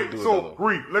we able to Alright, do so, another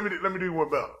Reef, let me do you one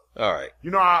better. All right.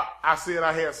 You know, I said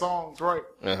I had songs, right?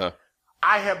 Uh-huh.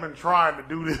 I have been trying to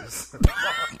do this.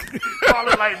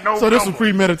 Probably like no. So this was number.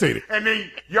 premeditated. And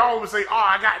then y'all would say, "Oh,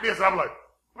 I got this." And I'm like,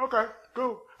 "Okay,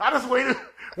 cool." I just waited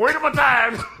my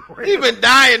time. You've been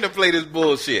dying to play this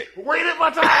bullshit. Waited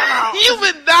my time out. You've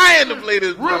been dying to play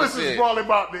this Really, this is bullshit. probably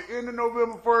about the end of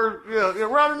November 1st. Yeah,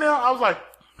 around now, I was like,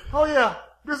 "Oh yeah,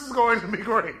 this is going to be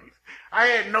great." I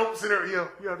had notes in there.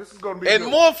 Yeah, this is going to be. And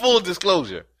good. more full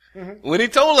disclosure, When he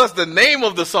told us the name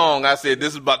of the song, I said, this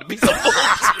is about to be some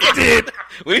bullshit. He did.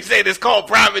 When he said it's called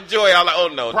Private Joy, I was like, oh,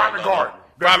 no. Private Garden.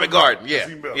 Private Garden, yeah.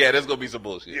 Gene Miller. Yeah, there's going to be some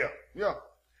bullshit. Yeah.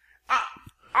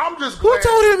 I'm just Who glad.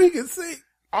 told him he could sing?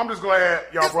 I'm just glad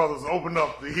y'all brothers opened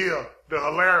up to hear the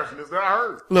hilariousness that I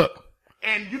heard. Look,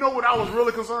 And you know what I was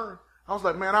really concerned? I was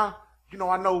like, man, I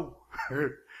know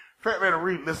Fat Man and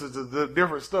Reed listens to the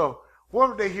different stuff.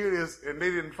 What if they hear this and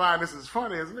they didn't find this as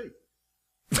funny as me?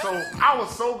 So I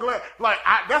was so glad. Like,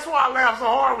 that's why I laughed so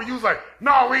hard when you was like,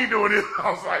 no, we ain't doing this.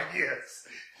 I was like, yes.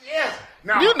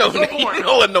 Now, You know at some point,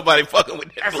 what nobody fucking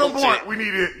with that at some bullshit. point,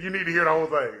 you need to hear the whole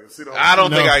thing. And see the whole I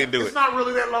don't No. think I can do It's it. not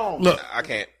really that long. look, I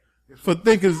can't. for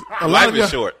thinkers, a lot Life of is y'all,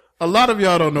 short. a lot of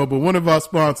y'all don't know, but one of our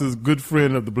sponsors, good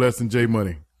friend of the Blessing J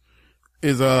Money,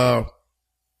 is how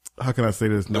can I say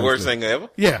this? The worst singer ever?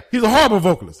 Yeah, he's a horrible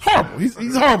vocalist. Horrible.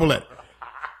 He's horrible at it.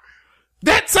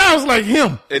 That sounds like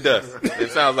him. It does. It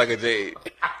sounds like a J.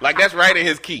 Like that's right in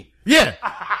his key. Yeah,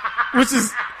 which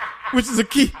is the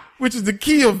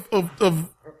key of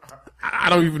I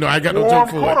don't even know. I got no Warm joke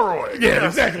for corduroy. it. Yeah,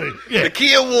 exactly. Yeah. The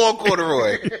key of Warren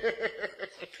Corduroy.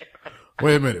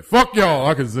 Wait a minute. Fuck y'all.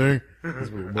 I can sing. I'm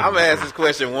going to ask this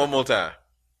question one more time.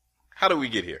 How do we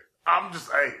get here? I'm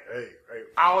just, hey.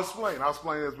 I'll explain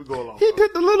as we go along. He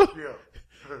did the little.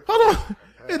 Yeah. Hold on.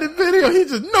 In the video, he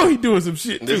just know he doing some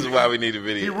shit. This too. is why we need a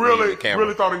video. He we need really a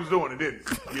camera. thought he was doing it, didn't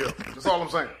he? Yeah. That's all I'm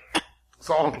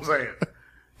saying.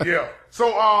 Yeah. So,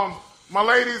 my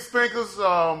ladies, thinkers,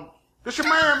 this your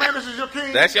man. This is your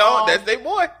king. That's y'all. That's they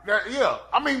boy. Yeah.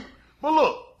 I mean, but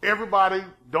look, everybody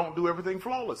don't do everything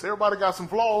flawless. Everybody got some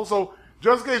flaws. So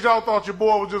just in case y'all thought your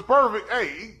boy was just perfect,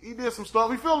 hey, he did some stuff.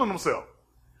 He feeling himself.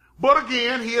 But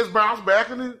again, he has bounced back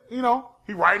and,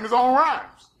 he writing his own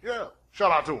rhymes. Yeah.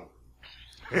 Shout out to him.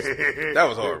 That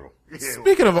was horrible. Yeah.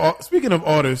 Speaking of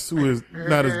artists who is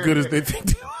not as good as they think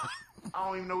they are. I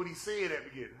don't even know what he said at the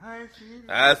beginning. I ain't seen it.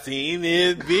 I seen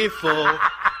it before.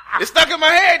 It's stuck in my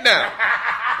head now.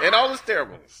 And all this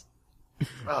terribleness.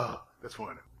 That's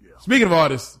funny. Yeah. Speaking of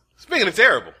artists, Speaking of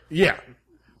terrible, yeah,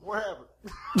 What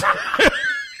happened?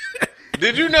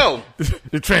 did you know?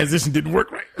 the transition didn't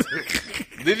work right.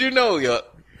 Did you know,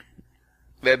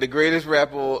 that the greatest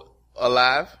rapper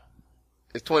alive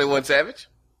is 21 Savage?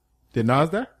 Did Nas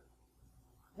die?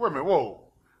 Wait a minute. Whoa.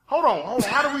 Hold on.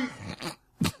 How do we?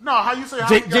 No, how you say? How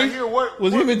Jay, we got here? What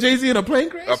was him and Jay-Z in a plane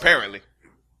crash? Apparently.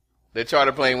 The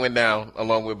charter plane went down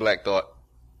along with Black Thought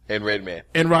and Redman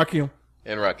And Rakim.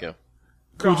 and Rakim.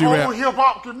 the Cool G whole Rap. hip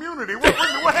hop community?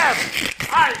 What happened?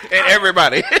 All right, And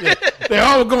everybody. They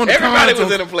all going to Everybody con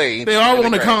was on- in a plane. They all In the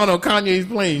on the crash. con on Kanye's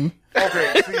plane.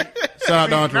 Okay, see, Shout out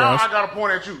to now Entourage. I got to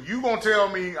point at you. You gonna tell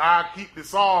me I keep the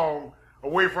song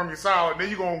away from your side, and then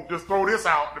you gonna just throw this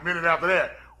out the minute after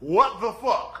that? What the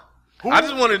fuck? Who, I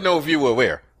just wanted to know if you were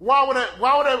aware. why would that?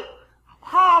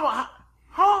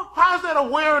 How is that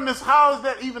awareness? How is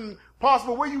that even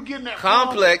possible? Where you getting that from?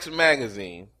 Complex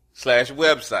Magazine /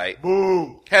 website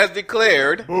Boo. has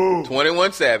declared Boo.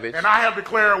 21 Savage. And I have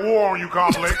declared war on you,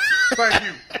 Complex. Thank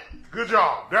you. Good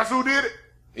job. That's who did it?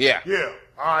 Yeah. Yeah.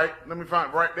 All right. Let me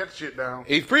write that shit down.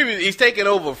 He's taking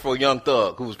over for Young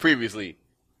Thug, who was previously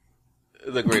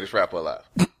the greatest rapper alive.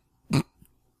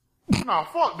 Nah,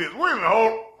 fuck this. Wait a minute.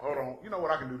 Hold on. You know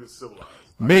what? I can do this civilized.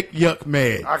 Make Yuck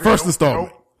mad. I can, First nope,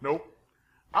 installment. Nope.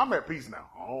 I'm at peace now.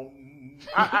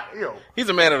 Yo, He's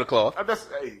a man of the cloth. that's,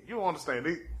 hey, you don't understand.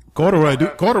 Corduroy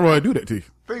do that to you.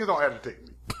 Things don't agitate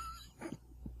me.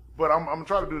 But I'm gonna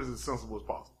try to do this as sensible as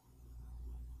possible.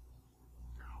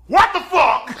 What the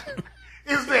fuck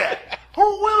is that?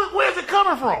 Where's it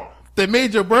coming from? They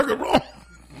made your burger wrong.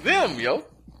 Them, yo.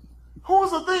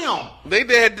 Who's a them? They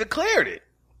had declared it.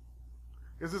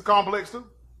 Is this Complex too?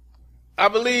 I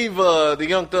believe the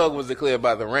Young Thug was declared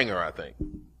by The Ringer, I think.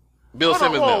 Bill Hold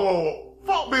on, Simmons now. whoa.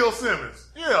 Fuck Bill Simmons.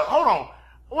 Yeah, hold on.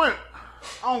 Wait,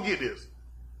 I don't get this.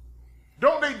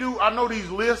 Don't they do, I know these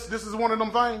lists, this is one of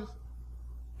them things?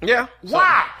 Yeah.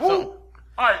 Why? Who? So-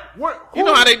 All right, what? you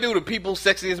know how they do the People's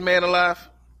Sexiest Man Alive?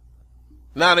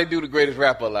 Now they do the greatest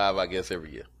rapper alive, I guess,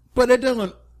 every year. But it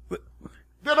doesn't.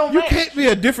 They don't You match. can't be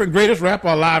a different greatest rapper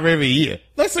alive every year.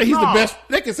 Let's say he's the No. best.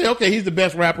 They can say, okay, he's the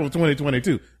best rapper of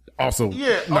 2022. Also,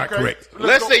 Yeah, not okay. correct.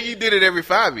 Let's go. say you did it every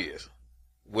 5 years.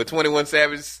 Would 21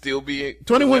 Savage still be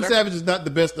 21 the winner? Savage is not the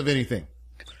best of anything.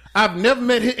 I've never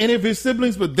met any of his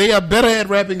siblings, but they are better at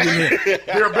rapping than him.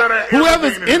 They're better at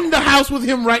Whoever's everything than in the house with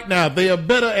him right now, they are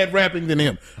better at rapping than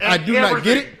him. I do not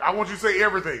get it. everything. I want you to say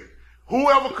everything.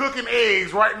 Whoever cooking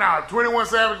eggs right now, if 21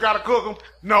 Savage got to cook them,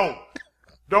 no.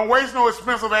 Don't waste no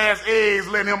expensive ass eggs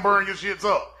letting him burn your shits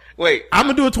up. Wait, I'm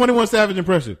going to do a 21 Savage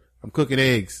impression. I'm cooking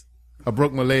eggs. I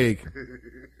broke my leg.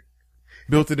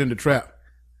 Built it in the trap.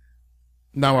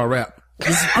 Now I rap.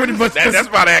 This is pretty much That's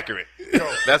about accurate. Yo,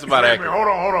 That's about wait a accurate. minute,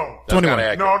 hold on. That's 21.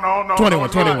 kinda accurate. No. 21,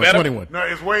 it's not. 21, 21. No,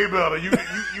 it's way better.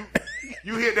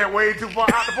 You hit that way too far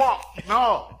out the park.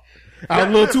 No. I was a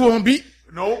little too on beat.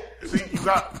 No. See,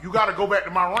 you got to go back to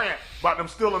my rant about them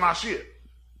stealing our shit.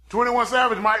 21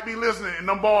 Savage might be listening, and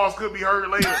them bars could be heard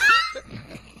later.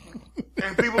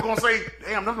 And people gonna say,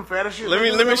 "Damn, that's some fattest shit." Let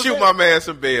me shoot my man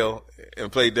some bail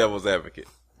and play devil's advocate.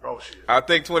 Oh shit. I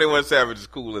think 21 Savage is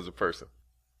cool as a person.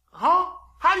 Huh?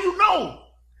 How do you know?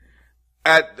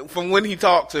 From when he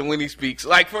talks and when he speaks.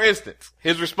 Like, for instance,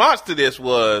 his response to this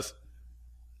was,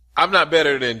 I'm not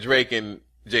better than Drake and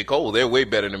J. Cole. They're way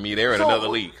better than me. They're in another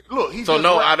league. Look,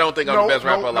 I don't think I'm the best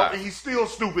rapper alive. No, he's still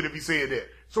stupid if he said that.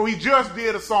 So he just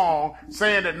did a song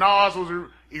saying that Nas was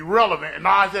irrelevant, and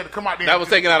Nas had to come out there. That was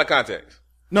taken out of context.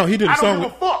 No, he did a I don't song.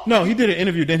 give a fuck. No, he did an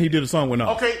interview. Then he did a song with Nas.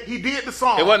 Okay, he did the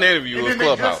song. It wasn't an interview. And It was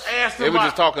then Clubhouse. They were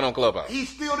just talking on Clubhouse. He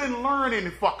still didn't learn any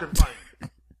fucking thing.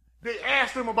 They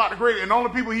asked him about the greatest, and the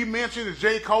only people he mentioned is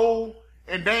J. Cole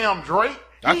and damn Drake.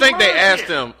 I think they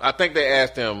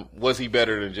asked him, was he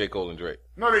better than J. Cole and Drake?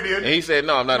 No, they didn't. And he said,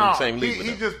 no, I'm not in the same league with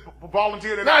He them. just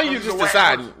volunteered it Now out. you He's just a whack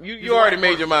deciding. person. You He's a already whack made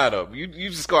person. your mind up. You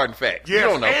discarding facts. Yes, You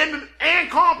don't know. and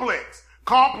Complex.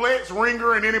 Complex,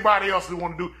 Ringer, and anybody else who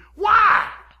want to do. Why?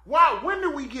 When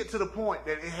did we get to the point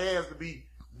that it has to be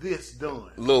this done?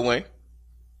 Lil Wayne.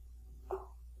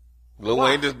 Lil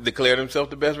Wayne just declared himself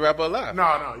the best rapper alive.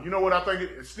 No. You know what I think?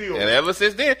 It's still. And ever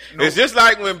since then, No. it's just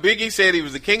like when Biggie said he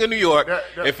was the king of New York, That-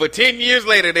 and for 10 years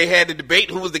later, they had to debate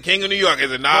who was the king of New York.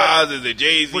 Is it Nas? Is it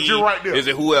Jay-Z? But you're right there. Is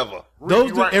it whoever?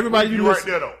 Those everybody you you right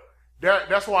listen. there though.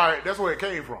 That's where it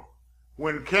came from.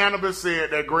 When Cannabis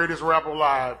said that greatest rapper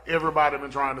alive, everybody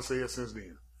been trying to say it since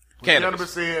then. When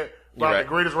Cannabis. said You're about right. the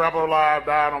greatest rapper alive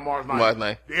died on March 9th. March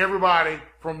 9th. Everybody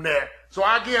from that. So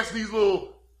I guess these little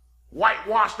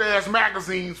whitewashed ass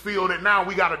magazines feel that now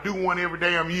we got to do one every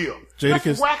damn year. Jadakiss-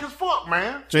 That's whack as fuck,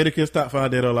 man. Jadakiss top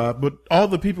 5 dead or alive, but all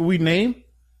the people we name,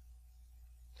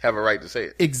 Have a right to say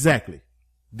it. exactly.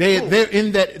 They're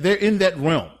in that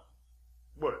realm.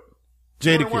 What?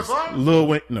 21 Jadakiss, Savage? Lil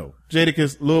Wayne, no.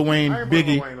 Jadakiss, Lil Wayne, I ain't putting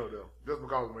Biggie, Lil Wayne up there. Just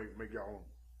because it make y'all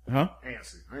huh?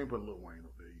 antsy. I ain't putting Lil Wayne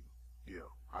up there either.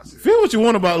 Yeah, I see. Feel what you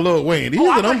want about Lil Wayne. He's Oh,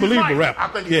 I an think he's unbelievable nice. rapper. I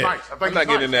think he's nice. I think I'm not he's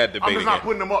getting nice. in that debate I'm just not again.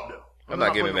 putting him up there. I'm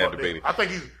not getting in that putting him debate up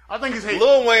there. I think he's hating.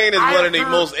 Lil Wayne is I one of the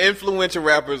heard- most influential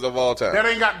rappers of all time. That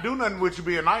ain't got to do nothing with you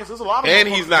being nice. There's a lot of And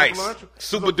motherfuckers he's nice. influential.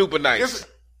 Super duper nice. It's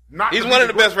not He's to one be of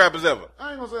the best great- rappers ever.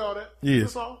 I ain't gonna say all that. He is.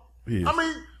 That's all. He is. I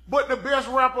mean, but the best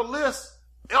rapper list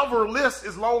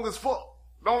is long as fuck.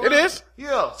 It is.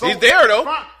 Yeah. So He's there, though.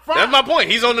 Fine. That's my point.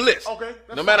 He's on the list. Okay,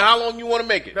 that's No matter fine. how long you want to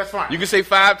make it. That's fine. You can say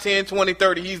 5, 10, 20,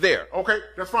 30. He's there. Okay,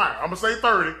 that's fine. I'm gonna say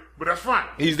 30, but that's fine.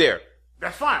 He's there.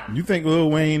 That's fine. You think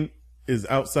Lil Wayne is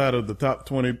outside of the top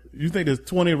 20? You think there's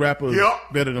 20 rappers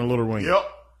Yep. better than Lil Wayne?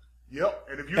 Yep.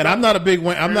 And if you And don't- I'm not a big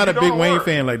Wayne. I'm if not you a big don't Wayne work-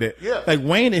 fan like that. Yeah. Like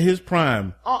Wayne in his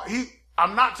prime.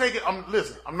 I'm not taking.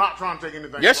 Listen. I'm not trying to take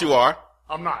anything. Yes, from you him. are.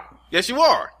 I'm not. Yes, you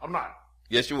are. I'm not.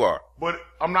 Yes, you are. But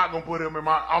I'm not gonna put him in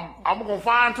my. I'm gonna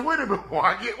find Twitter before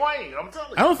I get Wayne. I'm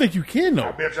telling you. I don't think you can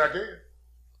I though. bet you I can.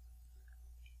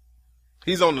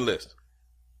 He's on the list.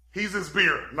 He's his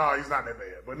beer. No, he's not that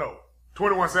bad. But no,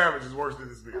 21 Savage is worse than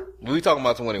his beer. We talking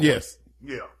about 21. Yes.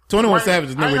 Yeah. 21 Wayne, Savage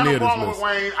is I ain't nowhere got near no this problem list.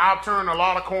 with Wayne. I've turned a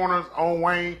lot of corners on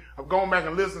Wayne. I've gone back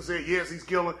and listened and said, yes, he's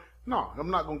killing. No, I'm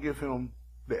not gonna give him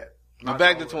that. Now Not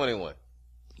back to all 21.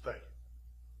 Thank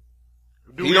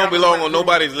you. He don't belong on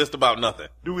nobody's list about nothing.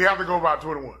 Do we have to go about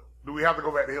 21? Do we have to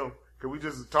go back to him? Can we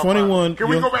just talk 21, about, can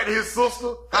we yeah. go back to his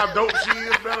sister? How dope she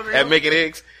is better than At him? making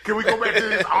eggs. Can we go back to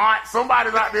his aunt?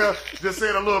 Somebody's out there just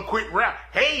saying a little quick rap.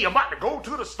 Hey, I'm about to go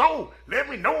to the store. Let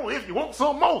me know if you want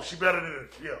some more. She better than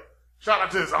it. Yeah. Shout out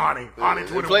to his auntie. Auntie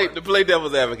 21. To play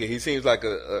devil's advocate, he seems like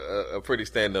a pretty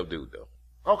stand-up dude, though.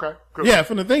 Okay. Cool. Yeah,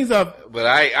 from the things I've But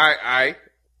I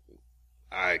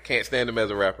can't stand him as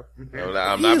a rapper.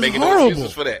 I'm He not is making horrible. no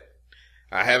excuses for that.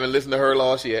 I haven't listened to Her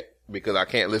Loss yet because I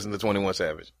can't listen to 21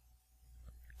 Savage.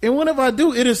 and whenever I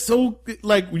do, it is so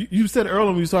like you said earlier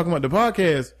when we was talking about the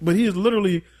podcast, but he is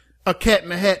literally a cat in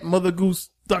the hat, Mother Goose,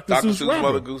 Dr. Dr. Seuss Seuss, rapper.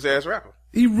 Mother Goose ass rapper.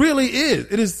 He really is.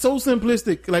 It is so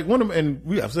simplistic. Like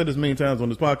I've said this many times on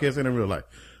this podcast and in real life.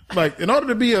 Like in order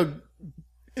to be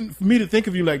for me to think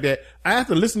of you like that, I have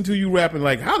to listen to you rapping.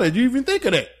 Like, how did you even think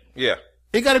of that? Yeah,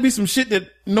 It got to be some shit that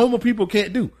normal people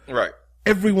can't do. right.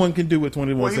 Everyone can do what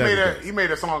 21 Well, Savage does. he made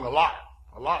that song a lot.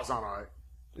 A lot sound all right.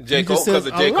 J. He Cole, just because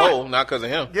says of J. a lot. Cole, not because of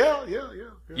him. Yeah.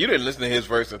 You didn't listen to his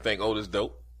verse and think, oh, this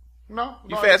dope. No.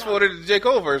 You no, fast no. forwarded to the J.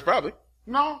 Cole verse, probably.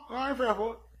 No, I ain't fast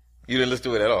forward. You didn't listen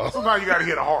to it at all. Sometimes you gotta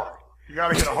hit a horror. You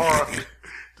gotta hit a horror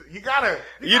You gotta.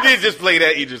 You did just play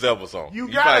that Idris Elba song. You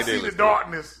probably gotta did see the listen to it.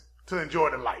 darkness to enjoy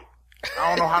the light. I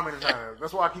don't know how many times.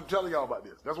 That's why I keep telling y'all about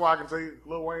this. That's why I can say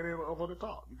Lil Wayne in over the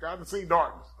top. You gotta see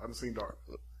darkness. I done seen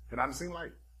darkness. And I done seen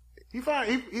light. He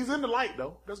fine. He's in the light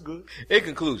though. That's good. In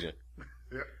conclusion,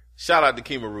 Yeah. shout out to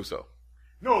Kima Russo.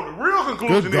 No, the real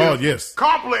conclusion Good God, is yes.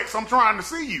 Complex, I'm trying to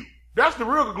see you. That's the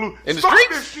real conclusion. In the Stop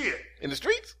streets? this shit. In the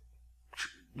streets?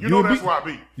 You know and that's B- why I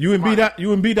beat. You and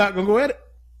B Dot gonna go at it?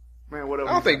 Man, whatever.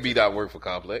 I don't think B Dot work for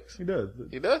Complex. He does.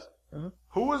 He does?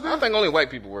 Who is I this? think only white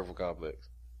people work for Complex.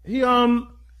 He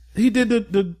did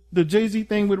the Jay-Z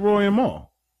thing with Roy and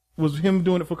Mal. Was him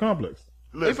doing it for Complex.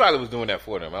 He Listen, probably was doing that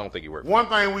for them. I don't think he worked for one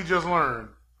thing we just learned,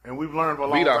 and we've learned for a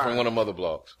long B Dot time. from one of them other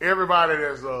blogs. Everybody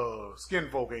that's skin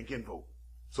folk ain't kinfolk.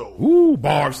 So Ooh,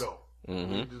 bars. so,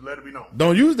 just let it be known.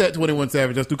 Don't use that 21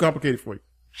 Savage. That's too complicated for you.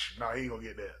 Nah, he ain't gonna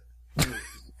get that.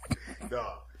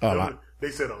 Nah, A lot.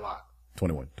 They said a lot.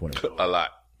 21. A lot.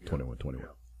 21.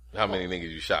 How many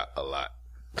niggas you shot? A lot.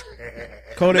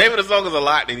 Kodak. Name of the song is A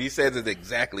Lot, and he says it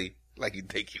exactly like you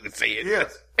think you would say it.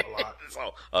 Yes, a lot.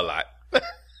 So, a lot.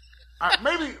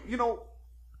 Maybe,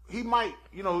 he might,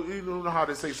 you know how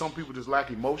they say some people just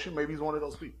lack emotion. Maybe he's one of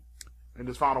those people and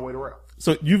just found a way to rap.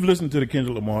 So you've listened to the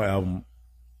Kendrick Lamar album.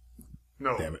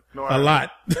 No. Damn it. No, I A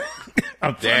lot.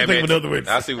 I'm trying to Damn think it. of another way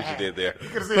to I say see what you did there.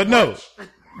 could've said But no. much.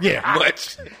 Yeah.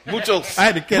 Much. Muchos. I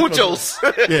had to catch Muchos.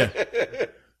 Yeah.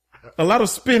 A lot of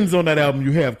spins on that album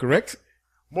you have, correct?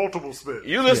 Multiple spits.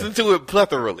 You listen to it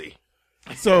plethorally.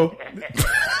 So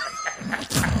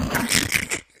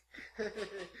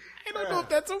I don't know if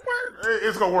that's a word.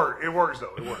 It's gonna work. It works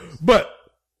though. It works. but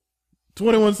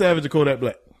 21 Savage or Kodak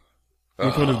Black?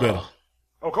 Which one is better?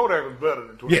 Oh, Kodak was better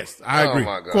than 20. Yes, I Oh agree.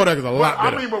 my God. Kodak is a lot I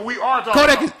better. mean, but we are talking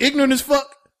Kodak about, is ignorant as fuck.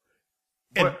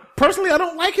 And But- personally, I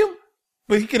don't like him,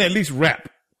 but he can at least rap.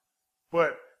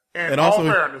 but in And all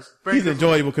also, fairness, he's think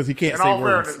enjoyable because he can't in say all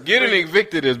words. fairness, Getting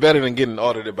evicted is better than getting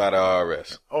audited by the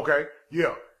IRS. okay,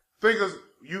 yeah. Think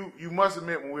you must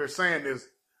admit when we're saying this,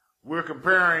 we're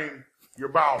comparing your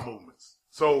bowel movements.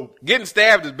 So Getting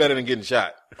stabbed is better than getting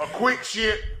shot. a quick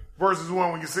shit versus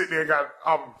one when you sit there and got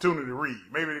opportunity to read.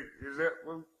 Maybe is that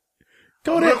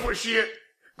Kodak, liquid shit?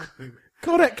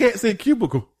 Kodak can't say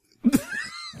cubicle.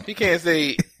 He can't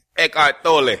say Eckhart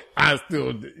Tolle. I still,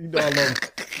 I love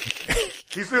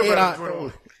He's still Yeah, better than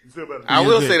 21. He's still better. Than I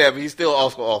will is say it. that, but he's still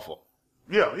also awful.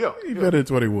 Yeah. He better than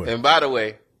 21. And by the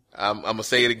way, I'm gonna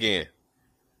say it again.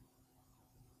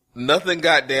 Nothing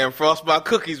goddamn frost my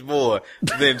cookies more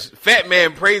than Fat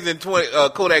Man praising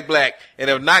Kodak Black and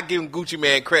have not given Gucci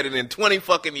Man credit in 20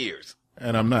 fucking years.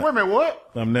 And I'm not. Wait a minute,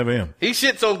 what? I'm never am. He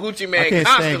shits on Gucci I Man can't stand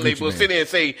constantly, Gucci but Man. sit there and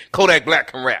say Kodak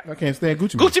Black can rap. I can't stand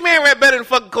Gucci Man. Gucci Man rap better than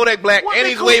fucking Kodak Black, What and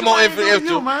did he's way Gucci more Man do to you,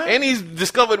 influential, man? and he's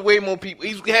discovered way more people.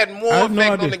 He's had more I have no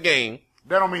effect on idea. the game.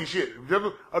 That don't mean shit.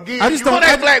 Again, I just don't-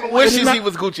 Kodak Black It's wishes not- he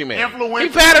was Gucci Man. Influential. He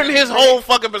patterned his whole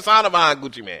fucking persona behind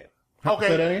Gucci Man. Say that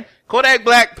Okay. again? Kodak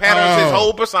Black patterns his Oh.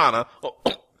 whole persona.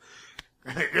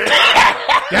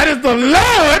 That is the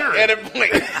Lord. Edit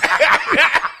point.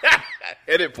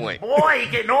 Edit point. Boy,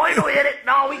 he don't edit.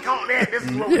 No, we call that. This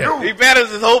is what we do. He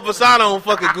patterns his whole persona on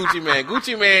fucking Gucci Man.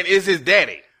 Gucci Man is his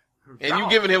daddy, and you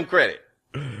giving him credit.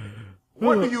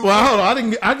 What do you? Well, hold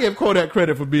on. I give Kodak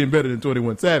credit for being better than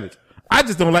 21 Savage. I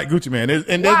just don't like Gucci Man. There's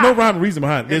Why? no rhyme or reason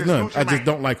behind it. And There's it's none. Gucci I just Mane.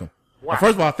 don't like him. Why?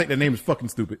 First of all, I think the name is fucking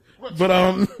stupid. But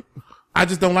I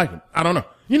just don't like him. I don't know.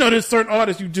 There's certain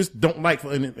artists you just don't like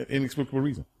for an inexplicable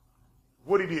reason.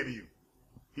 What he did to you?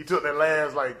 He took that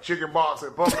last chicken box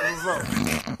at Publix or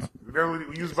something. That's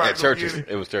what he used to buy At some churches, kid.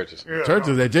 it was churches. Yeah,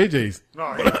 Churches at JJ's.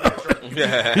 No, he at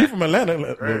churches. He from Atlanta.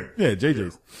 Hey. Yeah,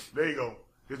 JJ's. There you go.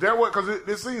 Is that what? Because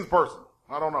this seems personal.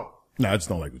 I don't know. No, I just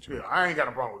don't like Gucci. Yeah, I ain't got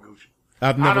a problem with Gucci.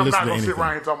 I've never I'm listened not to gonna anything. sit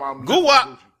around here talking about Goo-wop.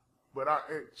 Gucci. But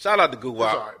Shout out to it's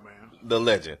Guwap, all right, man. the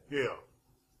legend. Yeah.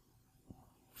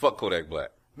 Fuck Kodak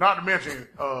Black. Not to mention,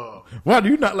 Why do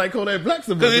you not like Kodak Black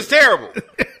so much? Because he's terrible.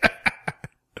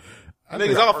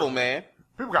 Nigga's awful, man.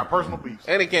 people got personal beefs.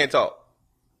 And he can't talk.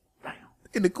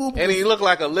 in the cool. And he looked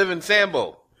like a living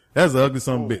Sambo. That's an ugly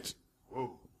son of a bitch.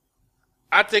 Whoa.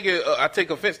 I take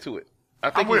offense to it. I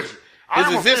think I'm with his you. I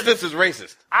am existence is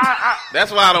racist. I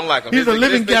That's why I don't like him. He's His a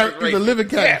living existence character. is He's a racist. living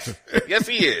character. Yes, yes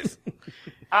he is.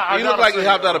 I He looked gotta like he say,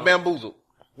 hopped out of Bamboozle.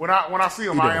 When I see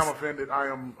him, He I does. am offended. I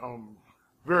am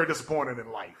very disappointed in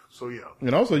life. So yeah,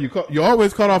 And also, you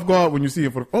always caught off guard when you see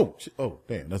him for the,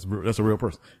 damn, that's a real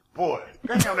person. boy,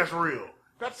 damn, that's real.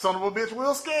 That son of a bitch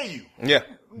will scare you. Yeah.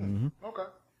 Okay.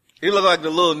 He looked like the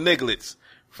little Nigglets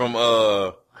from,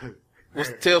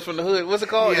 what's Tales from the Hood? What's it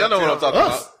called? Yeah, Y'all know what I'm Tales- talking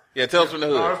Us. about. Yeah, Tales from the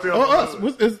Hood. It's Tales Oh,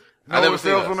 from the us. Hood. I never it's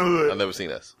seen Tales us. from the Hood. I've never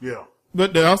seen us. Yeah.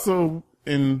 But they also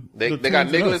in They the got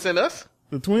Twins and Nigglets Us. in us?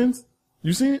 The twins?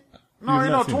 You seen it? No, You've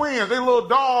ain't not no seen it. twins. They little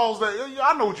dolls.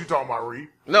 I know what you're talking about, Reed.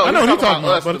 No, I know what he's you're talking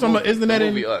about, Us, but the I'm talking about, movie- isn't that the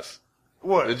in- movie Us?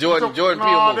 What? The Jordan Peele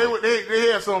No, movie.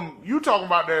 they had some. You talking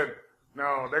about that?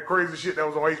 No, that crazy shit that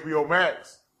was on HBO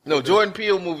Max. No, Jordan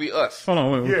Peele movie Us. Hold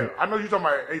on, wait. Yeah, I know you're talking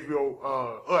about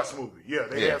HBO Us movie. Yeah,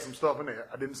 they Yeah. had some stuff in there.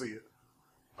 I didn't see it.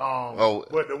 Oh.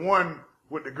 But the one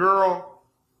with the girl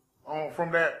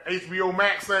from that HBO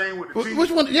Max thing with the teeth.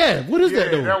 Which one? Yeah, what is Yeah,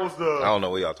 that though? that was I don't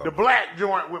know what y'all talking the about. black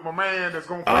joint with my man that's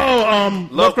gonna. Oh,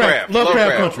 Lovecraft.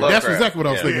 Lovecraft Country. That's Lovecraft. exactly what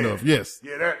I was Yeah. thinking of. Yes.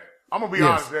 Yeah, that I'm gonna be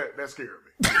Yes. honest. That scared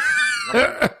me.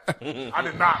 I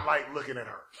did not like looking at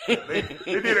her. They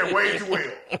did it way too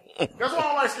well. That's why I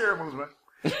don't like scary movies, man.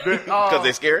 Because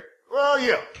they scared? Well,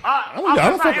 yeah. don't It's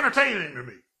not fuck- entertaining to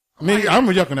me. Me, I'm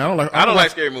a yucking. I don't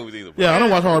like scary movies either. Bro. Yeah, I don't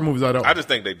watch horror movies at all. I just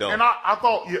think they don't. And I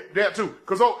thought that too,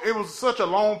 because it was such a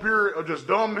long period of just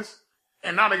dumbness,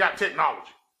 and now they got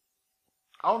technology.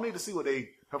 I don't need to see what they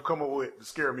have come up with to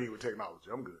scare me with technology.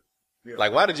 I'm good. Yeah.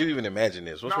 Like, why did you even imagine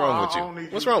this? What's No, wrong I with don't you?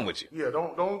 need What's you- wrong with you? Yeah,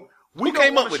 don't. Who We came don't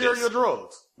up want with to share this? your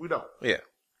drugs. We don't. Yeah.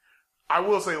 I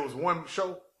will say it was one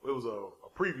show. It was a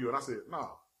preview, and I said,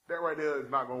 "No, that right there is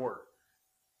not going to work."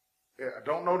 Yeah, I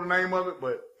don't know the name of it,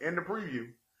 but in the preview,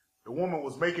 the woman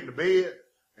was making the bed,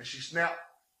 and she snapped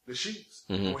the sheets.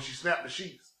 Mm-hmm. And when she snapped the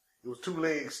sheets, it was two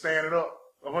legs standing up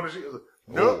on the sheet. It was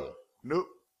like, Oh. nope.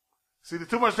 See, there's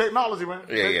too much technology, man.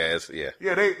 Yeah.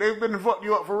 Yeah, they've been fucking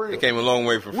you up for real. It came a long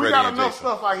way from We Freddie got and enough Jason.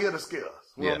 stuff out here to scare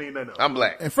us. We Yeah. don't need nothing else. I'm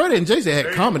black. And Freddie and Jason had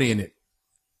There you comedy in it.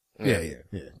 Yeah.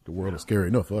 Yeah. The world is scary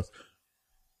enough for us.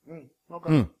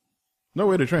 Okay. No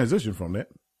way to transition from that.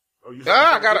 Oh, you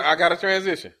I got a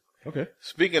transition. Okay.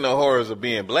 Speaking of horrors of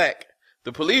being black,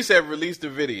 the police have released a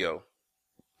video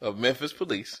of Memphis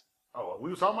police. Oh, we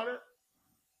was talking about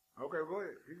that? Okay, go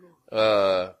ahead. Keep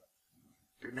going.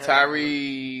 Didn't have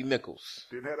Tyree Nichols.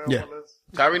 Didn't have that Yeah. on my list.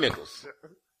 Tyree Nichols.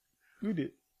 You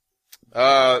did.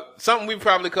 Something we've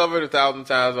probably covered 1,000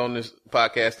 times on this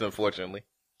podcast, unfortunately.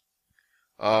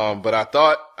 But I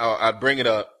thought I'd bring it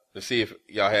up to see if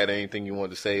y'all had anything you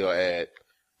wanted to say or add.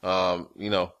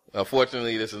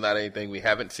 Unfortunately, this is not anything we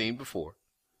haven't seen before.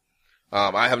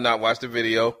 I have not watched the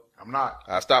video. I'm not.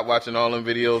 I stopped watching all them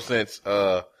videos since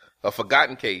A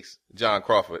Forgotten Case, John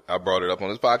Crawford. I brought it up on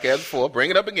this podcast before. Bring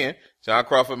it up again. John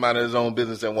Crawford minded his own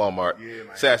business at Walmart. Yeah,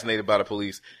 man. Assassinated by the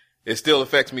police. It still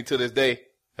affects me to this day.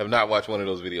 Have not watched one of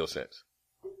those videos since.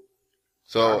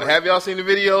 So, have y'all seen the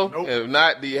video? Nope. If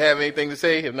not, do you have anything to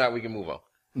say? If not, we can move on.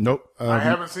 Nope. I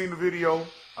haven't seen the video.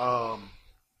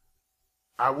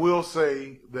 I will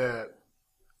say that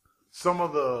some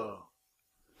of the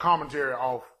commentary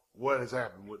off what has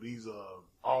happened with these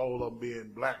all of them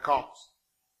being black cops,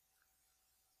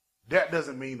 that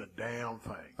doesn't mean a damn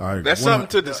thing. All right. That's something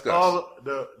to discuss.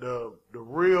 The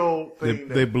real thing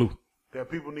They blew. that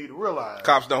people need to realize,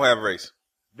 Cops don't have race.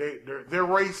 their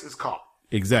race is cop,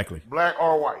 Exactly. black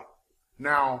or white.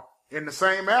 Now, in the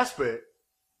same aspect,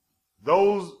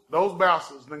 those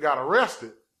bastards then got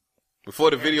arrested Before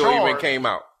the video even charged. came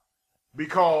out.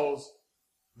 because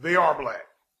they are black.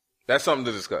 That's something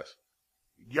to discuss.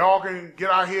 Y'all can get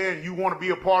out here and you want to be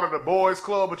a part of the boys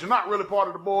club, but you're not really part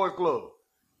of the boys club.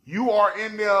 You are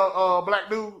in there, black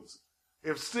dudes.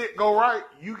 If shit go right,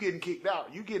 you getting kicked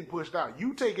out. You getting pushed out.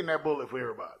 You taking that bullet for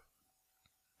everybody.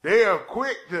 They are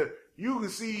quick to, you can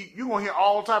see, you gonna hear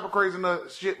all type of crazy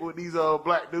shit with these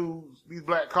black dudes, these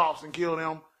black cops, and kill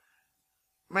them.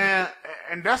 Man,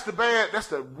 and that's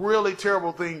the really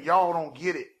terrible thing. Y'all don't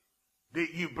get it.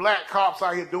 That you black cops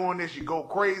out here doing this, you go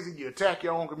crazy, you attack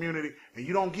your own community, and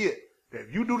you don't get that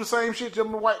if you do the same shit your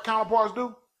white counterparts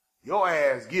do, your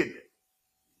ass getting it.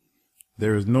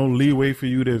 There is no leeway for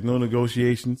you. There's no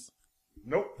negotiations.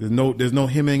 Nope. There's no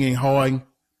hemming and hawing.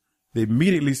 They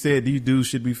immediately said these dudes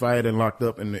should be fired and locked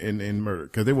up and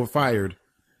murdered because they were fired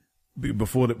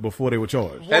before they were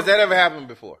charged. Has that ever happened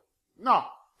before? No.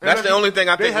 That's the only thing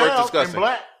I think They worth have discussing. in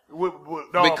black,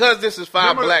 Because this is five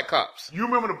remember- black cops. You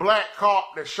remember the black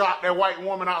cop that shot that white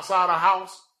woman outside her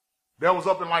house? That was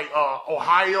up in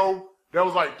Ohio. That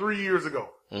was like 3 years ago.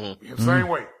 Mm-hmm. Same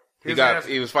way. He His ass-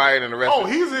 was fired and arrested. Oh,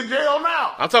 he's in jail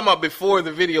now. I'm talking about before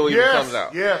the video even comes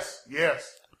out. Yes.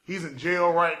 He's in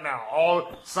jail right now.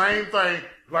 All same thing.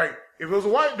 Like if it was a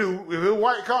white dude, if it was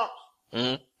white cops,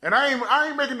 Mm-hmm. and I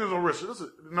ain't making this no race. This is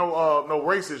no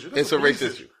race issue. This It's is a police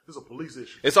race issue. This is a police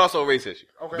issue. It's also a race issue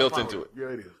built fine into with it. Yeah,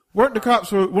 it is.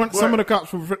 Weren't some of the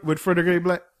cops with Freddie Gray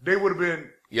Black? They would have been.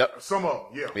 Yep. Some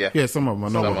of them. Yeah. Yeah. Yeah, some of them. I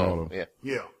know Some about of all them, of them.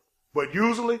 yeah. Yeah. But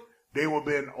usually they would have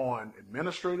been on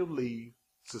administrative leave,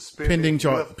 suspended. Pending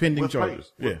with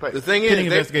charges. pay, with Yeah. pay. The thing Pending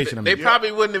is, investigation, I they mean.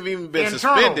 probably wouldn't have even been Internal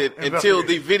suspended until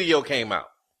the investigation. video came out.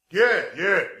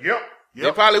 Yeah. Yep.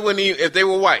 They probably wouldn't even, if they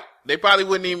were white, they probably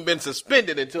wouldn't even been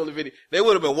suspended until the video. They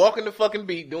would have been walking the fucking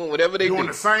beat, doing whatever they doing do.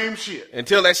 the same shit.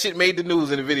 Until that shit made the news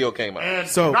and the video came out. And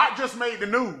So- not just made the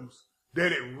news,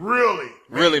 that it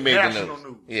really made the national news.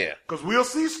 news. Yeah. Because we'll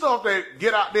see stuff that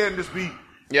get out there and just be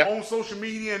Yeah. on social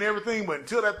media and everything, but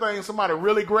until that thing, somebody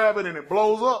really grab it and it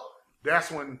blows up,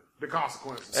 that's when the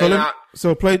consequences. So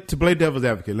And to play devil's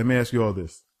advocate, let me ask you all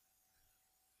this.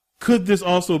 Could this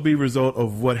also be a result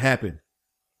of what happened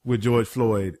with George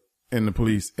Floyd and the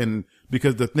police? And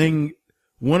because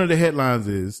one of the headlines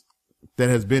is that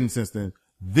has been since then,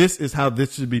 this is how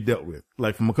this should be dealt with.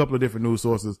 Like from a couple of different news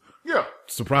sources. Yeah.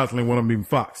 Surprisingly, one of them being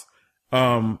Fox.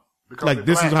 Because Like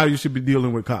this is how you should be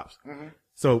dealing with cops. Mm-hmm.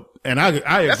 So, and I agree.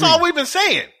 that's all we've been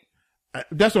saying.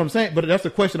 That's what I'm saying. But that's the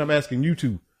question I'm asking you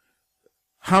two.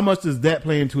 How much does that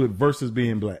play into it versus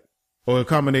being black? Or a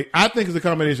combination? I think it's a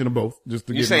combination of both. Just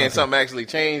to You get saying my something actually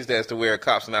changed as to where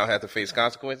cops now have to face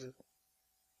consequences?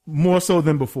 more so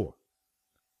than before.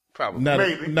 Probably. Not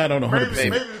Maybe. not on 100%.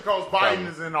 Maybe because Biden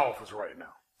is in office right now.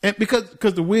 And because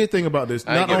the weird thing about this,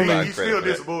 I ain't not giving only Biden He credit still for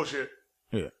did that. some bullshit.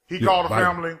 yeah, He yeah, called the Biden.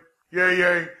 family,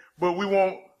 yeah, but we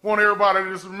want everybody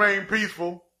to just remain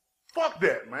peaceful. Fuck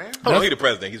that, man. Hold on, he the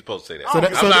president. He's supposed to say that. So that-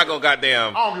 I'm so not that- gonna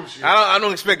goddamn. I don't give a shit. I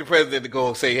don't expect the president to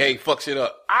go say, "Hey, fuck shit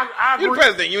up." I agree. You're the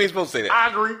president. You ain't supposed to say that. I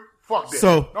agree. Fuck that.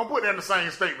 So- don't put that in the same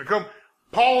statement. Come,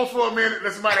 pause for a minute.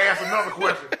 Let somebody ask another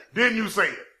question. Then you say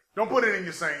it. Don't put it in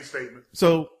your same statement.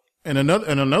 So, and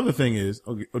another thing is,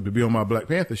 okay, to be on my Black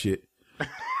Panther shit,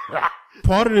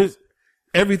 part of this,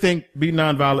 everything be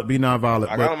nonviolent,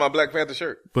 I got on my Black Panther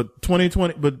shirt. But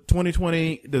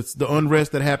 2020, the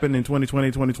unrest that happened in 2020,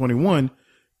 2021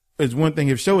 is one thing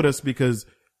it showed us because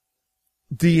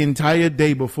the entire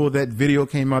day before that video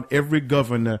came out, every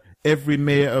governor, every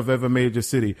mayor of every major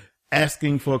city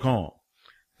asking for calm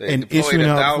They and deployed issuing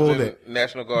out for 1,000 that,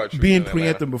 National Guard troops being in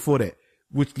Atlanta. preemptive before that,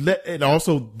 and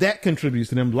also that contributes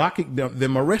to them locking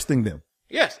them arresting them.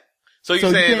 Yes. So you're So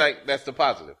you saying can't- like that's the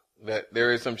positive, that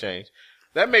there is some change.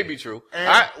 That may be true.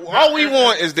 And- All we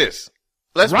want is this.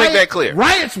 Let's make that clear.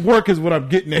 Riots work is what I'm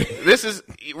getting at. This is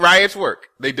riots work.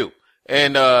 They do.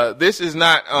 And this is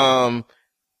not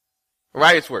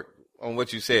riots work on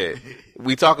what you said.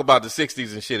 We talk about the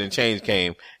 60s and shit and change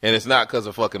came, and it's not because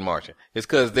of fucking marching. It's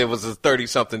because there was a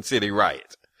 30-something city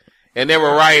riot. And there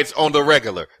were riots on the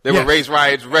regular. There Yes. were race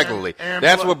riots regularly. And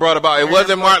That's what brought about. It and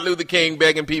wasn't blood- Martin Luther King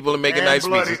begging people and making nice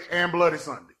Bloody, speeches. and Bloody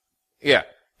Sunday. Yeah.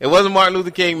 It wasn't Martin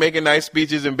Luther King making nice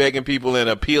speeches and begging people and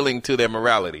appealing to their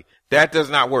morality. That does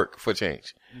not work for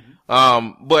change.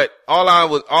 But all I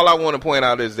want to point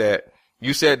out is that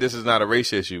you said this is not a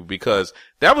race issue because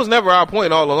that was never our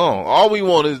point all along. All we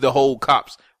want is to hold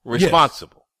cops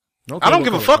responsible. I don't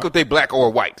give a fuck if they black or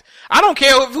white. I don't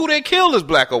care if who they kill is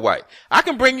black or white. I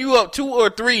can bring you up 2 or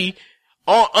 3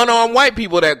 unarmed white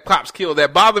people that cops kill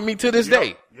that bother me to this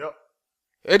day. Yep.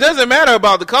 It doesn't matter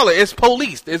about the color. It's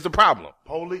police is the problem.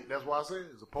 Police. That's why I said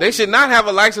it's a police. They should not have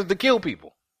a license to kill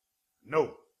people.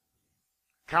 No.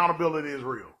 Accountability is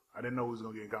real. I didn't know we was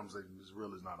going to get in conversation. This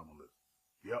real is not on my list.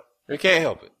 Yep. You can't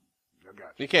help it. I got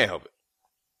you. You can't help it.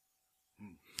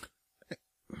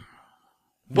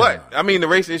 But, I mean, the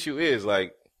race issue is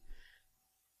like,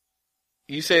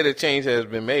 you say that change has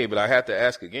been made, but I have to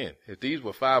ask again. If these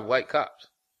were 5 white cops,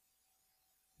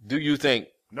 do you think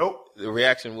Nope. the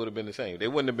reaction would have been the same? They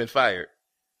wouldn't have been fired.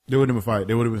 They wouldn't have been fired.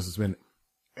 They would have been suspended.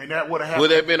 And that would have happened.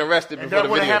 Would they have been arrested and before that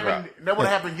the would video have happened. dropped? That would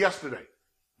have happened yesterday.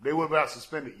 They would have been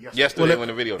suspended yesterday. Yesterday when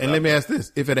the video dropped. And let me ask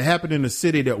this: if it had happened in a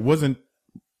city that wasn't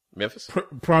Memphis?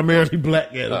 primarily black,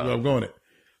 yeah, that's where I'm going at.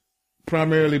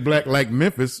 Primarily black, like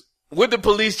Memphis, Would the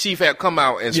police chief have come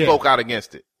out and Yeah. spoke out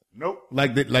against it? Nope.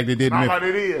 like they did in Not Memphis. like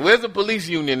it is. Where's the police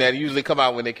union that usually come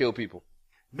out when they kill people?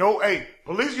 No, hey,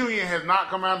 police union has not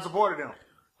come out and supported them.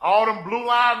 All them Blue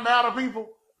Lives Matter people,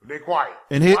 they quiet.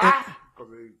 And here- why?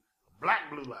 Because they black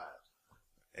blue lives.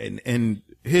 And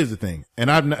here's the thing, and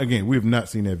we have not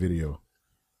seen that video,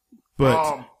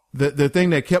 but the thing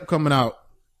that kept coming out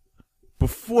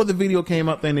before the video came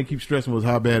out, thing they keep stressing was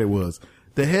how bad it was.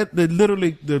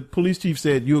 The police chief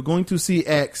said you're going to see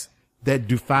acts that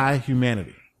defy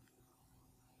humanity,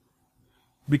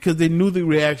 because they knew the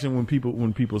reaction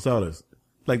when people saw this.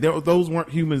 Like those weren't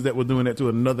humans that were doing that to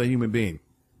another human being.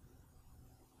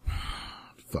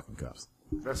 Fucking cops.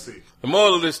 Let's see. The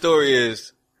moral of this story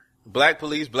is black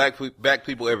police, black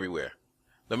people everywhere.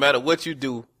 No matter what you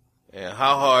do and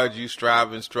how hard you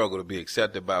strive and struggle to be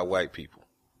accepted by white people.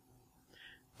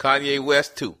 Kanye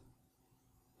West too.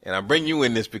 And I bring you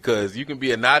in this because you can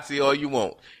be a Nazi all you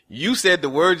want. You said the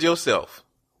words yourself.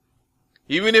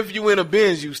 Even if you in a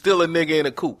Benz, you still a nigga in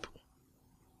a coupe.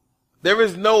 There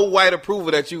is no white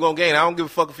approval that you're going to gain. I don't give a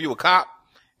fuck if you a cop.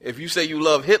 If you say you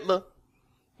love Hitler,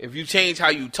 if you change how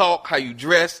you talk, how you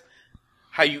dress,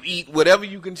 how you eat, whatever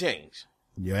you can change.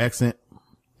 Your accent.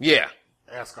 Yeah.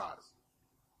 Ask us.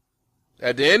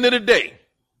 At the end of the day,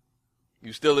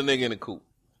 you still a nigga in a coop.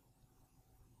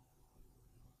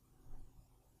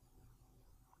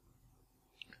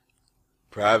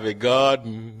 Private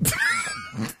garden.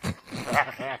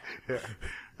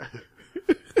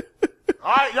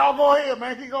 All right, y'all go ahead,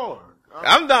 man. Keep going.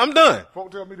 I'm done.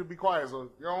 Folk tell me to be quiet, so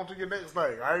you're on to your next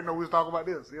thing. I didn't know we was talking about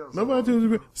this. Yeah, so. Nobody tells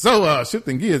you. So,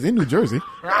 shifting gears in New Jersey.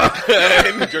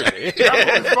 In New Jersey. That's what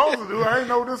we're supposed to do. I didn't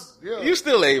know this. Yeah. You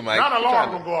still A, Mike. Not an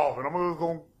alarm gonna go off, and I'm just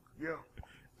gonna,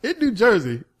 yeah. In New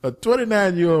Jersey, a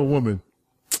 29-year-old woman.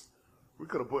 We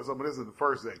could have put some of this in the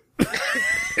first thing.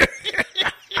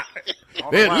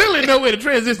 There's literally no way to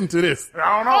transition to this.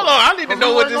 I don't know. Hold on, I need to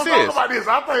know what this is. Talk about this.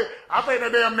 I think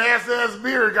that damn nasty ass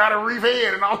beard got a reef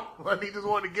head, and all. He just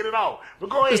wanted to get it off. But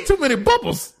go ahead. There's too many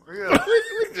bubbles. Yeah.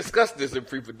 We discussed this in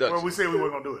pre-production. Well, we said we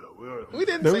weren't gonna do it though. We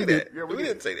didn't No, say we that. did. Yeah, we we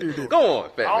didn't say did. that. Go on,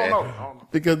 fat I man. don't know.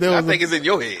 Because there I was think it's in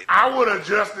your head. I would have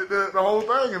adjusted the whole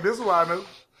thing, and this is why I knew.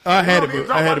 I had We it, don't need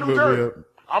but I had it, talk about but New Jersey.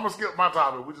 I'm gonna skip my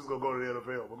topic. We're just gonna go to the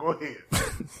NFL. But go ahead.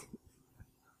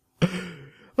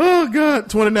 oh God,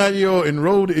 29-year-old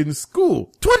enrolled in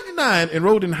school. 29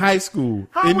 enrolled in high school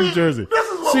in New Jersey. This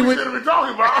is what we should have been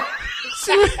talking about.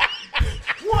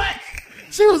 What?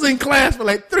 She was in class for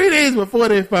like 3 days before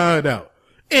they found out.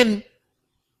 And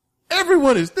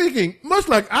everyone is thinking, much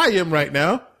like I am right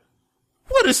now,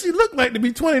 what does she look like to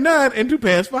be 29 and to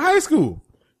pass for high school?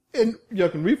 And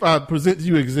Yuckin Refile presents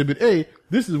you Exhibit A.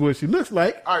 This is what she looks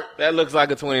like. All right. That looks like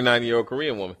a 29-year-old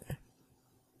Korean woman.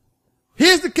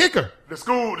 Here's the kicker. The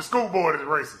school board is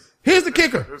racist. Here's the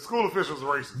kicker. The school officials are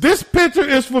racist. This picture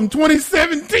is from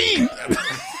 2017.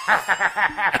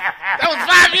 That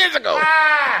was 5 years ago.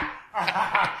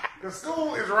 The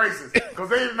school is racist because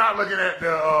they're not looking at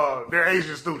their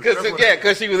Asian students.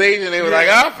 Because she was Asian, they were like,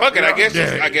 oh, fuck it. I guess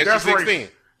that's she's 16. racist.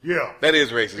 Yeah. That is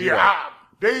racist. You're Yeah,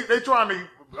 right. they trying to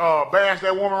bash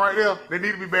that woman right there. They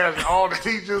need to be bashing all the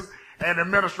teachers and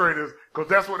administrators because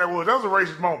that's what that was. That was a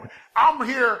racist moment. I'm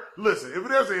here. Listen, if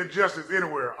there's an injustice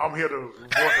anywhere, I'm here to voice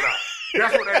it out.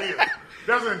 That's what that is.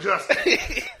 That's an injustice.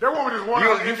 That woman just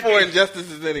wanted. You for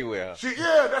injustices anywhere. Huh?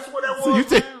 Yeah, that's what that was.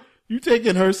 So you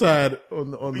taking her side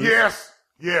on this?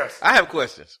 Yes. I have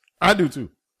questions. I do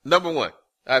too. Number one.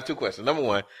 I have two questions. Number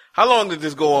one, how long did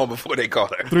this go on before they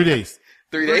called her? 3 days.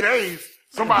 3 3 days? days.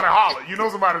 Somebody hollered. You know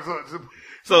somebody's.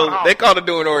 So they called her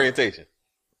doing orientation.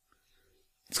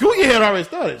 School year had already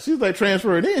started. She was like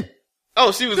transferring in.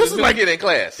 Oh, she was This a is new like- kid in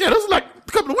class. Yeah, this was like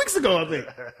a couple of weeks ago, I think.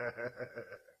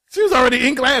 She was already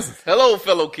in classes. Hello,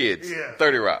 fellow kids. Yeah.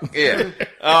 30 Rock. Yeah.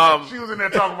 She was in there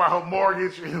talking about her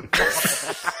mortgage. Boy,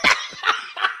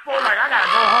 like, I gotta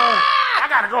go home. I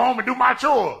gotta go home and do my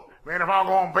chores. Man, if I don't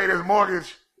go home and pay this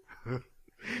mortgage,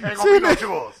 ain't gonna be no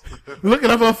chores. Looking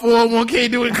up her 401k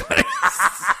doing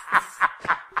class.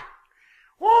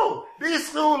 Woo! These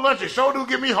school lunches sure do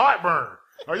give me heartburn.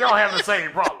 Or y'all having the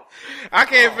same problem. I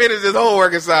can't finish this whole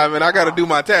work assignment. I got to do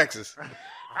my taxes.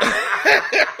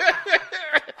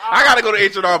 I got to go to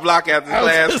H&R Block after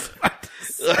class.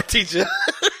 Teacher.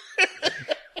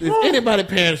 If anybody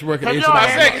parents work at Have H&R, y'all My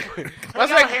had, second, have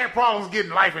y'all had problems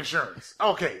getting life insurance?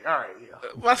 Okay, all right, yeah.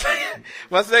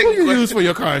 my second who you question. use for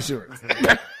your car insurance?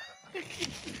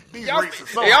 These Y'all, rates are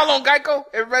so hey, y'all on Geico?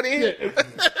 Everybody here?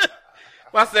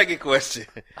 My second question.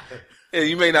 And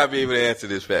you may not be able to answer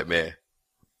this, fat man.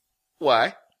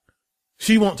 Why?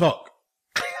 She won't talk.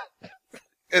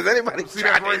 Has anybody See,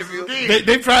 tried that's to racist interview? again.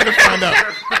 They've tried to find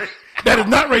out. That is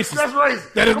not racist. That's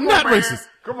racist. That is Come not on, man. racist.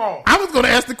 Come on. I was going to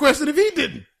ask the question if he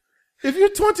didn't. If you're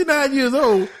 29 years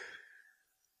old,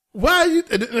 why are you,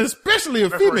 and especially a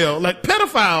female, like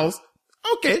pedophiles,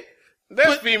 okay.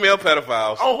 There's female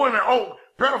pedophiles. Oh, wait a minute. Oh,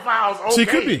 pedophiles. Okay. She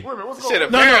could be. Wait a minute. What's Shit, going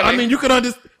on? No, I Apparently. mean, you could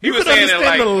understand. He You was could saying it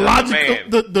understand like the a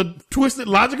logic, man. the twisted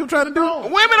logic of trying to do it.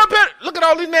 Women are look at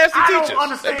all these nasty I teachers. don't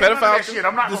understand They're none of that pedophiles. shit.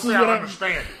 I'm not This going is to say what I I-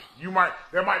 understand it.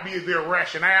 That might be their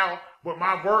rationale, but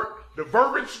the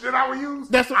verbiage that I would use,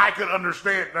 That's what- I could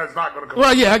understand that's not going to come.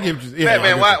 Well, yeah, I give you. Yeah, Hey,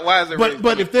 man, I get why is it But racist?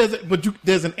 but if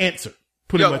there's an answer.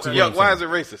 Pretty much. is what I'm Why is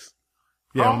saying. it racist?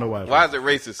 Yeah, I don't know why. Why is it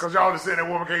racist? Because y'all just saying that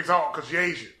woman can't talk because she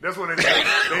Asian. That's what it is.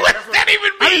 What does that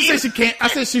even I didn't mean? say she can't. I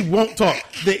said she won't talk.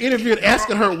 They interviewed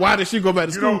asking her why did she go back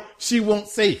to school. know- She won't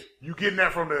say. You getting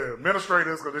that from the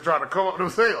administrators because they're trying to come up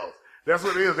themselves. That's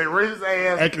what it is. They raise his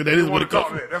ass. Actually, that They is what wanna it talk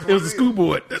comes to from. that. That's It what was the is. school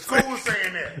board. The school was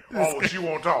saying that. Oh, she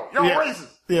won't talk. Y'all Yeah. racist.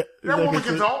 Yeah, That woman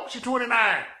exactly. can talk. She's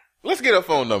 29. Let's get her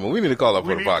phone number. We need to call her We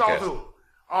for need the to talk podcast. to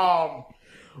her.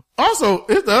 Also,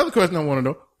 here's the other question I want to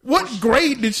know. What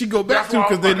grade did she go back That's to? what I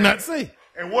Because was they did wondering. not say.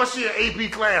 And what's your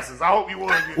AP classes? I hope you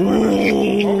was. Hope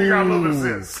Ooh. you got a little bit of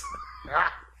sense.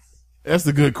 That's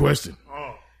a good question.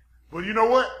 But you know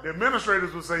what? The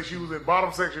administrators would say she was in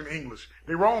bottom section English.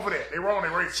 They wrong for that. They wrong. They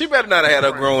racist. She better not have had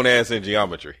her grown ass in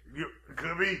geometry.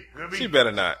 Could be. She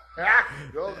better not.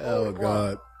 Oh,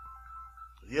 God.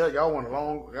 Yeah, y'all went a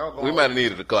long. Y'all going. We might have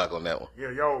needed a clock on that one.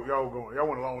 Yeah, y'all going. Y'all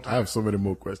went a long I time. have so many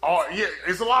more questions. Oh yeah,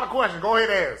 it's a lot of questions. Go ahead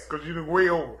and ask because you're way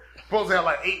over. Supposed to have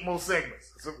like 8 more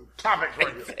segments. Some topics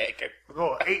right here.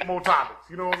 Go 8 more topics.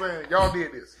 You know what I'm saying? Y'all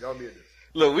did this.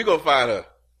 Look, we gonna find her.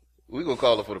 We gonna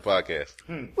call her for the podcast.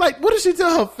 Like, what did she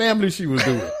tell her family she was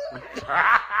doing?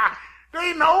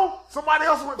 They know somebody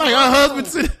else went. Like,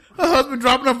 to her husband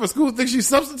dropping her for school, think she's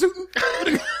substituting?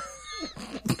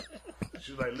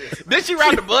 She's like, listen, Did she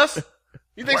ride the bus?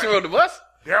 You think she rode the bus?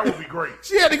 that would be great.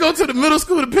 She had to go to the middle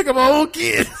school to pick up her own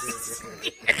kids.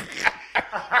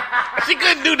 She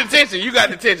couldn't do detention. You got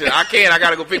detention. I can't. I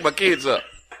gotta go pick my kids up.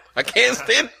 I can't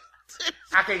stand.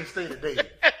 I can't stay today.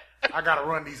 I gotta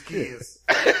run these kids.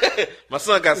 My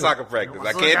son got soccer practice.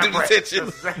 I can't do detention.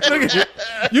 Look at you.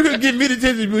 You can get me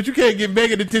detention, but you can't get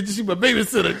Megan detention. She's my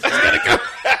babysitter. She's gotta go.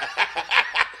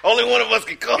 Only one of us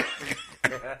can come.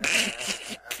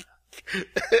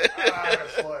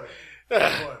 That's funny.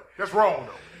 That's wrong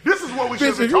though. This is what we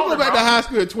should Bitch, be if you talking go back to about. high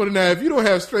school at 29, if you don't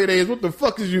have straight A's, what the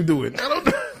fuck is you doing? I don't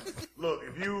know. Look,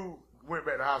 if you went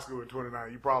back to high school at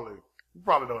 29, you probably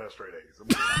don't have straight A's.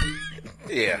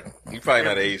 Yeah, you probably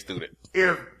not an A student.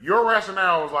 If your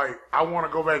rationale was like, I want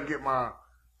to go back and get my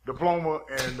diploma,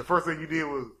 and the first thing you did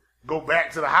was go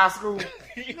back to the high school,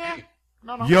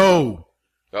 no. Yo,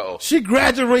 Uh-oh. she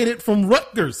graduated from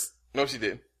Rutgers. No, she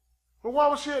didn't. But why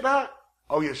was she at that?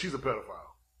 Oh yeah, she's a pedophile.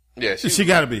 Yeah, She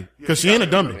gotta be. Cause she ain't a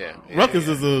dummy. Yeah. Rutgers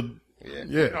is a, Yeah.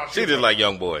 yeah. No, She just like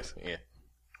young boys. Yeah.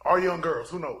 Or young girls,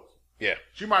 who knows? Yeah.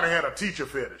 She might have had a teacher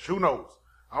fetish. Who knows?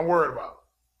 I'm worried about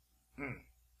it.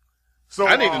 So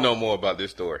I need to know more about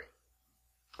this story.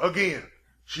 Again,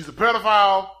 she's a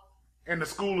pedophile, and the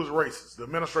school is racist. The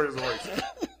administrators are racist.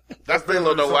 I still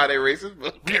don't know why they racist,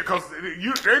 but Yeah, because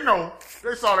they know.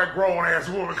 They saw that grown-ass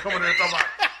woman coming in talking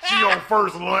about she on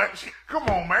first lunch. Come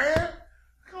on, man.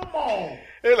 Come on.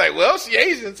 they're like, well, she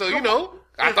Asian, so you know.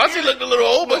 I thought she looked a little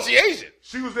old, but she Asian.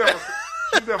 She was there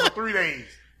for 3 days.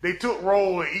 They took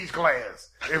roll in each class.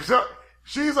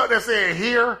 She's up there saying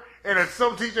here, and if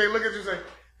some teacher look at you and say,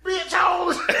 bitch, how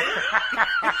old is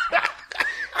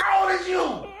how old is you?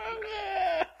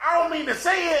 I don't mean to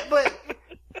say it, but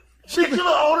bitch, you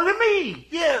look older than me.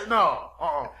 Yeah, no.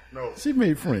 No. She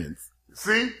made friends.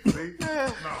 See? No.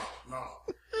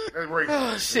 That's racist.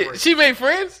 Oh, That's shit. racist. She made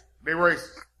friends They racist.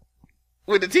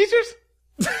 with the teachers?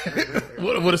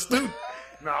 What a student.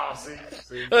 Nah, see.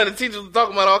 The teachers were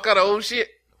talking about all kind of old shit.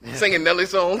 Singing Nelly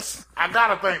songs. I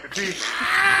gotta thank the teachers.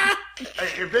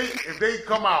 Hey, if they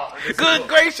come out and they say, Good look,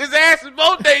 gracious asses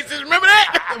both days. Remember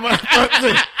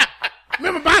that?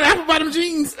 Remember buying apple bottom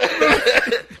jeans?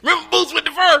 Remember boots with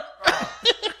the fur?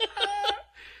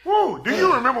 woo, do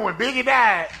you remember when Biggie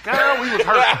died? Girl, we was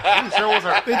hurt. We sure was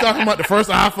hurt. They talking about the first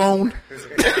iPhone.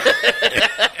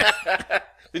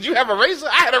 Did you have a razor?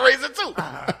 I had a razor too.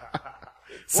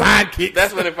 Sidekick.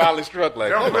 That's when it finally struck. Like,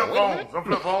 Them hold flip on, wait a minute. phones. Them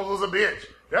flip phones was a bitch.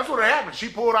 That's what happened. She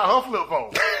pulled out her flip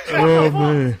phone. Oh,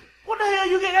 man. What the hell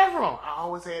you get that from? I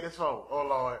always had this phone. Oh,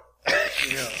 Lord.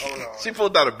 Yeah, oh, Lord. She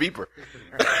pulled out a beeper.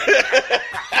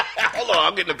 Hold on,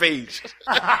 I'm getting a page.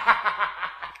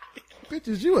 Bitch,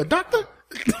 is you a doctor?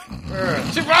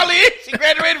 She probably is. She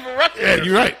graduated from Rutgers. Yeah,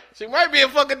 you're right. She might be a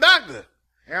fucking doctor.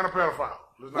 And a pedophile.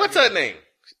 Let's not What's get- her name?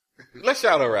 Let's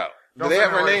shout her out. Do Don't they say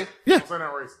have that her name? racist. Yeah. Don't say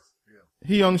that racist. Yeah.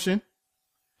 He Young Shin.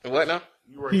 What now?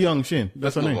 You racist. He Young Shin.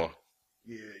 That's her Move name. on.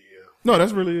 Yeah. No,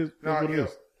 that's really is. Nah, That's what it yeah.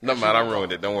 is. Never mind, I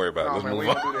ruined it. Don't worry about it. No, Let's man, we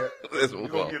move don't do on. that. Let's You're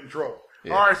move going to on. get in trouble.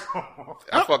 Yeah. All right, so...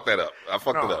 I fucked that up. I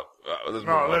fucked it No. up. Let's move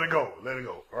No, on. let it go. Let it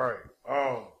go. All right.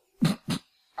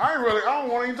 I don't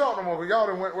want to even talk no more because y'all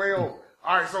done went way over.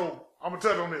 All right, so I'm going to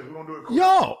touch on this. We're going to do it quick.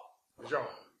 Y'all. It's y'all.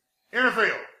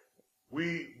 NFL.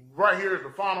 We, right here is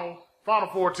the final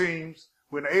 4 teams.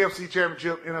 We're in the AFC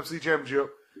Championship, NFC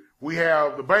Championship. We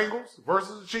have the Bengals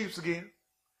versus the Chiefs again.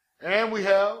 And we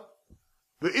have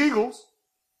the Eagles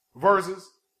versus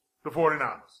the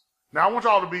 49ers. Now, I want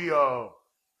y'all to be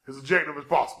as objective as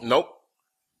possible. Nope.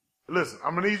 Listen,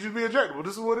 I'm going to need you to be objective.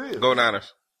 This is what it is. Go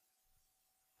Niners.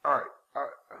 All right.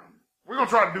 We're going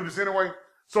to try to do this anyway.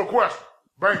 So, question.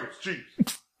 Bengals,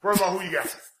 Chiefs. First of all, who you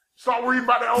got? Stop reading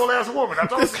about that old-ass woman. I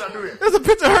told you not to do that. There's a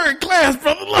picture of her in class,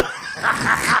 brother. Look.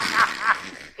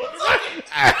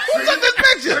 Who took this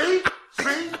picture?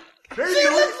 See? They She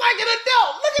do looks it. like an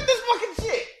adult. Look at this fucking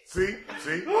shit. See?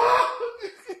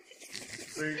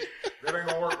 See, that ain't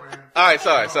gonna work, man. All right,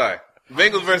 sorry.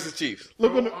 Bengals versus Chiefs.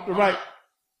 Look on the right.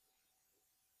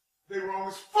 They wrong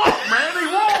as fuck, man. They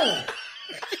wrong.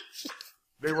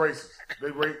 They racist. They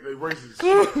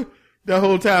racist. That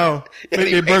whole town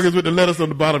make their burgers with the lettuce on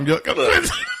the bottom. Yuck.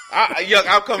 Yuck,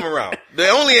 I'll come around. The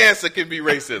only answer can be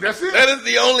racism. That's it. That is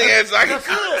the only answer I can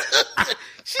come.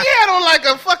 She had on like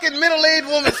a fucking middle-aged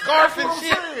woman scarf and That's shit.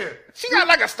 what I'm saying. She got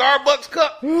like a Starbucks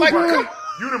cup. Like, come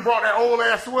You done brought that old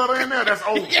ass sweater in there. That's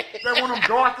old. Yeah. That one of them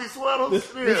Dorothy sweaters.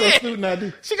 This Yeah. a student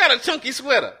ID. she got a chunky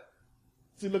sweater.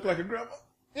 She look like a grandma.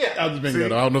 Yeah. I'll just make See?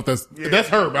 that up. I don't know if that's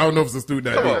her, but I don't know if it's a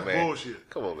student Come ID. on, That's man. bullshit.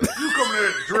 Come on, man. You coming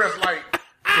in dressed like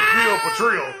Shaquille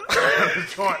Patrill.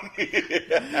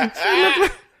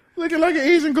 Looking like an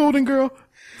Asian golden girl.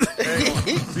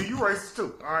 See, you racist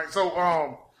too. All right,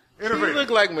 so She innovative. look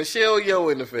like Michelle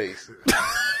Yeoh in the face.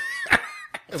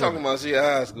 Talking about she a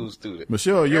high school student.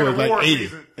 Michelle Yeah, Yeoh the is like war 80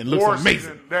 season- and looks war amazing.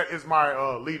 season, that is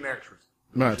my leading actress.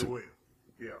 Mine She too. will.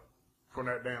 Yeah, from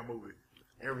that damn movie,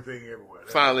 Everything Everywhere.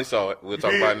 Finally saw it. We'll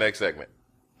talk did? about it next segment.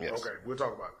 Yes. Okay, we'll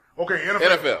talk about it. Okay,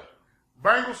 NFL. NFL.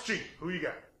 Bengals Chiefs. Who you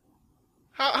got?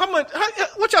 How much?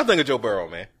 What y'all think of Joe Burrow,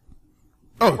 man?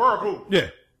 Oh, Burrow, cool. yeah.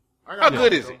 I How got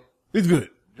good Joe. is he? He's good.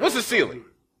 What's the ceiling?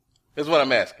 Is what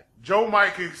I'm asking. Joe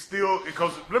Mike is still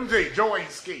because let me tell you, Joe ain't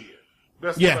scared.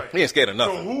 That's Yeah. the He thing. ain't scared of So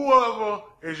nothing. whoever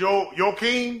is your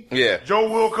king, Yeah. Joe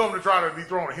will come to try to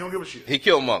dethrone him. He don't give a shit. He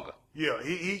Killmonger. Yeah,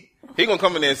 he He gonna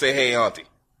come in there and say, "Hey, auntie."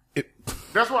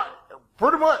 that's why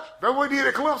pretty much that's what he did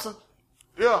at Clemson.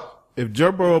 Yeah. If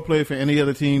Joe Burrow played for any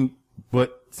other team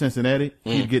but Cincinnati,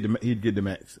 he'd get the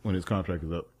max when his contract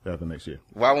is up after next year.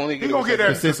 Why won't he get? He gonna get that.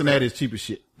 Because Cincinnati is cheap as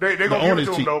shit. They The gonna give owner's it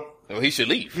to him cheap. though. Well, he should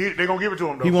leave. They gonna give it to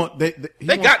him though. He want They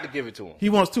wants, got to give it to him. He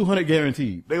wants 200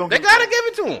 guaranteed They gonna They give got to give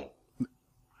it to him.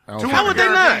 I don't it. think- How would they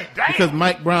not? Guaranteed. Damn. because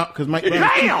Mike Brown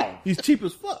Damn. he's cheap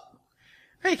as fuck.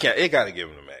 They can't. They got to give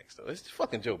him the max though. It's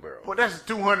fucking Joe Burrow. But that's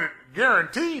 200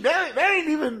 guaranteed. That ain't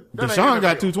even. that ain't Deshaun even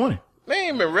got fair. 220 They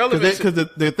ain't been relevant. because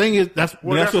the thing is that's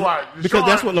Well, that's what why. because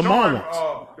that's what Lamar Deshaun,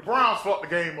 wants. The Browns fucked the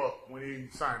game up when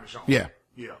he signed Deshaun. Yeah.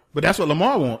 Yeah. But that's what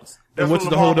Lamar wants. That's And what's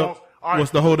what the Lamar hold up? wants. All right.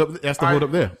 What's the hold up? That's the All hold right.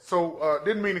 up there. So,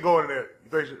 didn't mean to go into that. You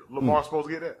think Lamar's supposed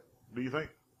to get that? Do you think?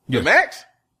 the max.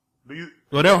 Do you?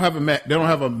 Well, they don't have a max. They don't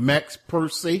have a max per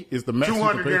se. It's the max. you can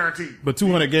 200 pay. guaranteed. But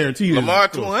 200 guaranteed. Lamar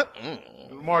is, 200.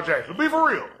 Lamar Jackson. Be for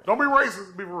real. Don't be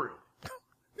racist. Be for real.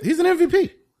 He's an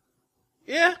MVP,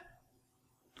 Yeah.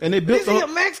 and they built. Is he a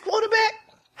max quarterback?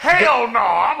 Hell no.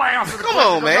 I'm going to answer the Come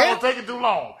question. on, man. I'm going to take it too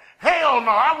long. Hell no.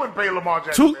 I wouldn't pay Lamar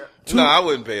Jackson that. No, I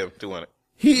wouldn't pay him 200.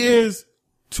 He is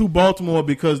to Baltimore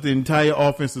because the entire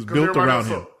offense is 'Cause built everybody around else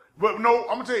him. suck. But no,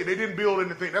 I'm going to tell you, they didn't build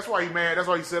anything. That's why he mad. That's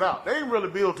why he sit out. They didn't really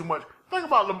build too much. Think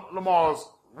about Lamar's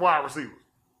wide receivers.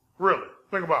 Really.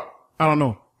 Think about it. I don't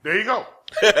know. There you go.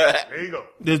 There you go.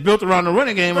 It's built around the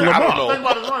running game and Think Lamar. don't know. think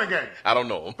about his running game. I don't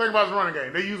know him. Think about his running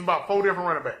game. They use about 4 different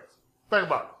running backs. Think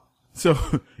about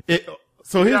it.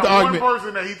 So here's Now, the one argument.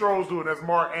 person that he throws to, and that's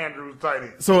Mark Andrews, tight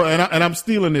end. So and I'm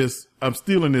stealing this. I'm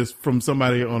stealing this from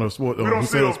somebody on a sport. We who don't said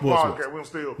steal on Sports Wars. podcast. We don't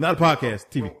steal. Not a podcast,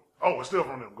 TV. Oh, it's still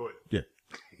from them. Go ahead.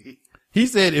 Yeah. He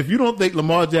said if you don't think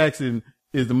Lamar Jackson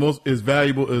is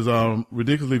valuable, is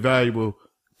ridiculously valuable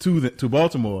to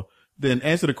Baltimore, then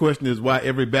answer the question is why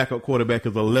every backup quarterback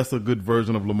is a lesser good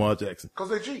version of Lamar Jackson. Because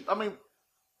they cheat. I mean,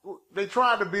 they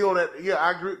tried to build that. Yeah,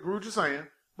 I agree with what you're saying,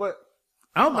 but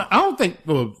I don't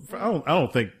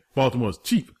think Baltimore's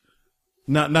cheap.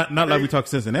 Not like we talk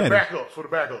Cincinnati. backups for the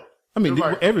backup. I mean, It's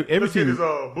like, every let's get team. this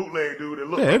bootleg dude that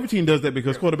looks Yeah, every team does that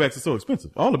because quarterbacks are so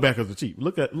expensive. All the backups are cheap.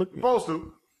 Look. supposed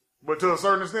to, but to a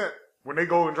certain extent, when they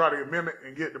go and try to mimic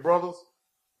and get the brothers,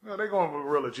 they're going with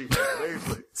really cheap.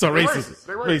 So They racist.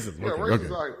 They Racist. Yeah, Okay, racist. okay.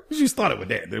 Like, You started with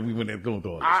that. Then we went and going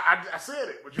through all this. I said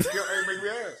it, but you still ain't make me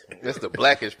ask. That's the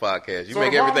Blackish podcast. You So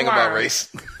make the everything bottom about line- race.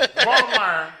 Bottom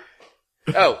line,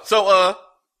 Oh, so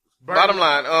bottom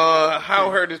line,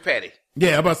 how hurt is Patty?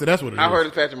 Yeah, I'm about to say that's what it is. How hurt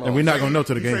is Patrick Mahomes? And we're not going to know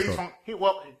till the he game said he's starts.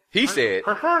 fine. He said,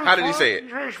 how did he say it?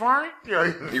 He's fine.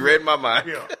 Yeah, He read my mind.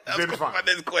 Yeah, I was he's going fine. about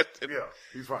this question. Yeah,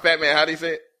 he's fine. Fat man, how did he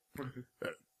say it?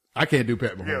 I can't do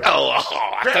Pat Mahomes. Yeah. Oh,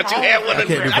 I thought you had one. I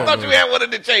can't do I thought Mahomes. you had one in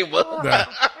the chamber. Nah.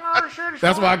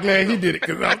 That's why I'm glad he did it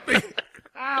because I'm thinking.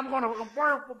 I'm going to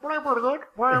play pretty good.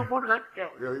 Play pretty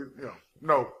good. Yeah.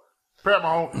 No, Pat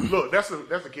Mahomes. Look, that's the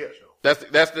catch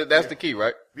though. That's the key,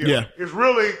 right? Yeah. It's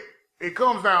really, it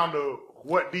comes down to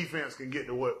what defense can get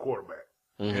to what quarterback.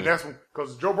 And that's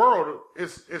because Joe Burrow,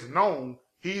 it's known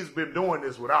he's been doing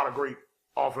this without a great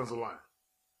offensive line.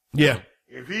 Yeah.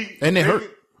 If he And they if hurt.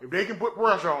 if they can put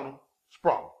pressure on him, it's a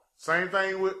problem. Same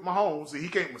thing with Mahomes. See, he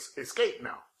can't escape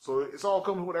now. So it's all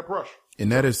coming with that pressure.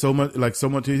 And that is so much.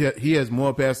 He has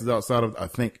more passes outside of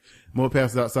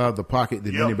the pocket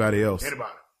than anybody else.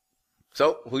 Anybody.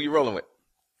 So who you rolling with?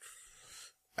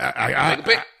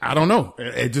 I don't know.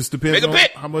 It just depends on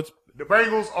how much. The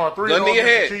Bengals are 3-0 Gun to your against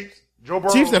head. the Chiefs. Joe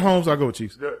Burrow. Chiefs at home, so I go with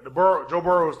Chiefs. Joe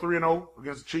Burrow is 3-0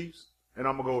 against the Chiefs, and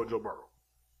I'm gonna go with Joe Burrow.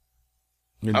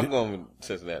 I'm going with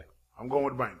Cincinnati. I'm going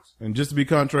with the Bengals. And just to be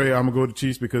contrary, I'm gonna go with the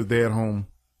Chiefs because they're at home,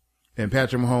 and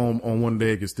Patrick Mahomes on one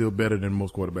leg is still better than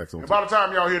most quarterbacks on. And by the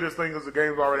time y'all hear this thing, because the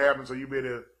game's already happened, so you be able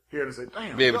to hear it and say,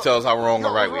 "Damn!" Be able to tell us how wrong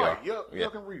or right we are. Yeah,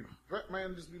 can read. That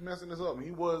man just be messing this up. And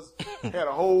had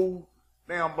a whole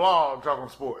damn blog talking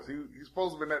sports. He's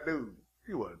supposed to be that dude.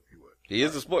 He wasn't. He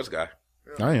is a sports guy.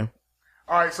 Yeah. I am.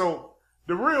 All right, so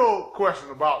the real question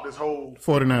about this whole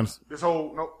 49ers.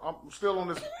 I'm still on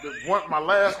this. My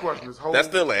last question is That's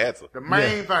still the answer. The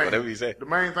main thing. Whatever you say. The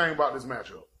main thing about this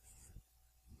matchup.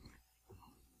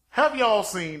 Have y'all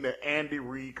seen the Andy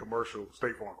Reid commercial,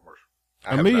 State Farm commercial?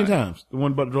 A million times. The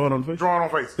one about drawing on the face? Drawing on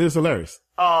faces. It's hilarious.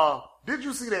 Did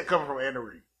you see that coming from Andy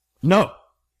Reid? No.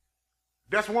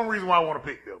 That's one reason why I want to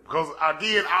pick them. Because,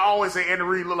 again, I always say Andy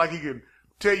Reid look like he can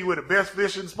tell you where the best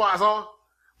fishing spots are.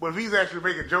 But if he's actually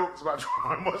making jokes about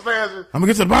drawing mustaches. I'm going to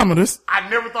get to the bottom of this. I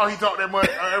never thought he talked that much.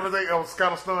 Everything I was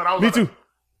kind of stunned. I was Me too.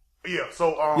 Yeah,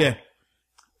 so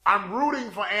I'm rooting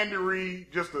for Andy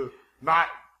Reid just to not,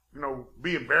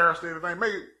 be embarrassed or anything.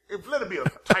 Let it be a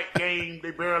tight game. They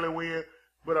barely win.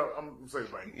 But I'm saying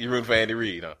bang. You rooting for Andy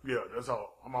Reid, huh? Yeah, that's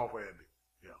all. I'm all for Andy.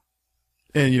 Yeah.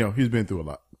 And, he's been through a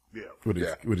lot. Yeah. With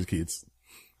his kids.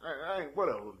 I ain't,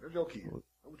 whatever. That's your kid. That's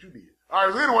what you did. All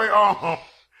right, so anyway,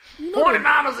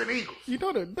 49ers and Eagles. You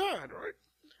know they died, right?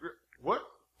 What?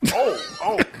 Oh,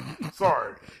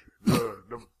 sorry.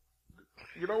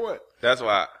 You know what? That's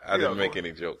why I didn't make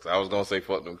any jokes. I was going to say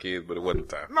fuck them kids, but it wasn't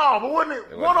time. No, but wasn't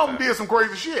it? One of them did some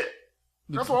crazy shit.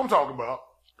 That's what I'm talking about.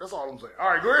 That's all I'm saying. All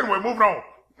right, go anyway, moving on.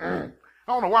 I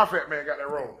don't know why Fat Man got that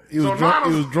wrong. He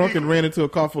was drunk and ran into a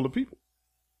car full of people.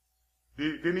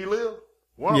 Didn't he live?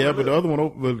 Yeah, but the other one, all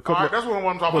right, that's what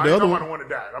I'm talking about. I ain't talking about the one that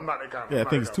died. I'm not that kind of. Yeah, I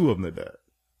think it's two of them that died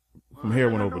from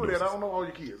heroin overdose. I don't know all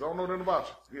your kids. I don't know nothing about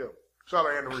you. Yeah, shout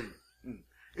out Andy Reid.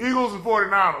 Eagles and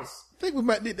 49ers. I think we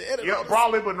might need to edit. Yeah,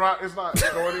 probably, but not. It's not.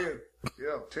 Go in.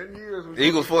 Yeah, 10 years.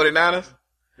 Eagles 49ers.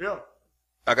 Yeah.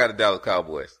 I got the Dallas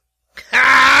Cowboys.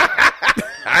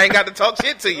 I ain't got to talk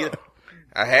shit to you.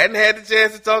 I hadn't had the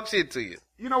chance to talk shit to you.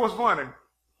 You know what's funny?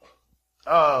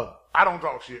 I don't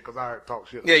talk shit because I talk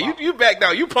shit. Yeah, you backed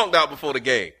out. You punked out before the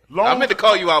game. I meant to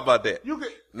call you out about that.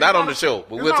 Not on the show,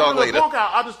 but we'll talk later.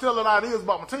 I just tell it how it is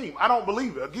about my team. I don't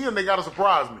believe it. Again, they got to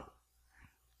surprise me.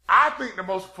 I think the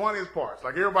most funniest parts,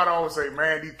 like everybody always say,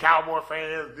 man, these Cowboy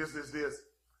fans, this.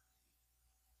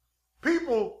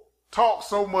 People talk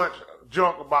so much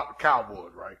junk about the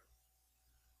Cowboys, right?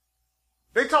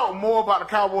 They talk more about the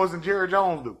Cowboys than Jerry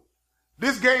Jones do.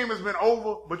 This game has been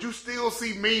over, but you still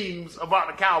see memes about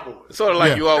the Cowboys. Sort of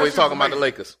like you always talking about the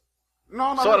Lakers.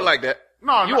 No. Sort of like that.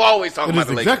 No, you always talking about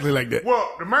the Lakers. Exactly like that.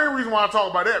 Well, the main reason why I talk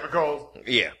about that because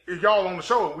if y'all on the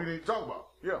show and we need to talk about it.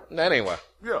 Yeah. That ain't why.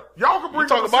 Yeah. Y'all can bring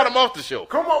talk about them off the show.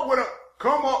 Come up with a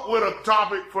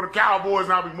topic for the Cowboys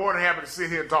and I'll be more than happy to sit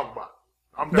here and talk about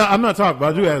it. I'm not talking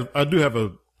about it. I do have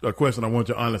a question I want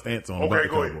your honest answer on about the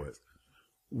Cowboys. Ahead.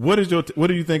 What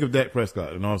do you think of Dak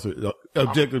Prescott? And also,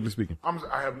 objectively speaking,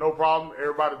 I have no problem.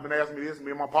 Everybody's been asking me this. Me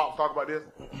and my pops talk about this.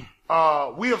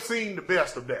 We have seen the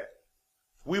best of Dak.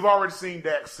 We've already seen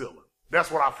Dak ceiling. That's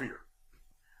what I fear.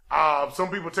 Some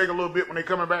people take a little bit when they're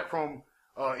coming back from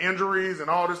injuries and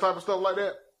all this type of stuff like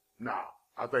that. No,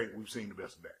 I think we've seen the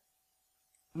best of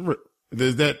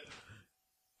Dak.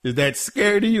 Is that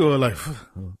scary to you or like is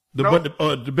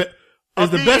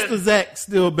the best of Zach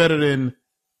still better than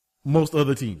most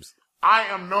other teams? I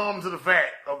am numb to the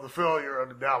fact of the failure of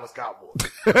the Dallas Cowboys.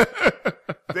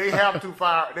 They have to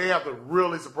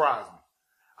really surprise me.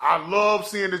 I love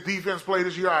seeing this defense play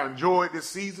this year. I enjoyed this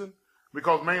season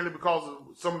mainly because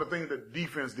of some of the things that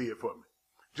defense did for me.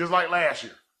 Just like last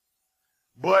year.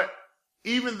 But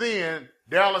even then,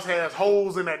 Dallas has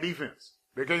holes in that defense.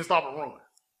 They can't stop a run.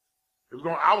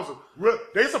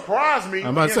 They surprised me. I'm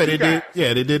about to say they did.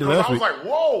 Yeah, they did it last week. I was like,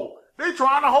 whoa, they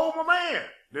trying to hold my man.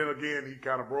 Then again, he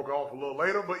kind of broke off a little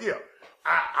later. But yeah,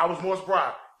 I was more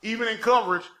surprised. Even in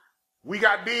coverage, we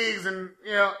got Diggs and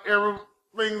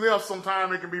everything else.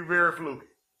 Sometimes it can be very fluky.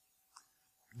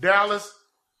 Dallas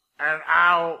and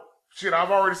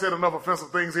I've already said enough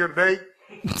offensive things here today.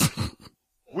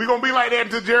 We're going to be like that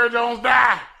until Jerry Jones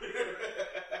die.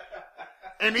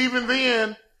 And even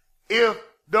then, if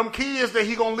them kids that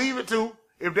he going to leave it to,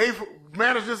 if they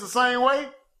manage this the same way,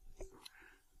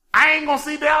 I ain't going to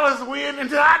see Dallas win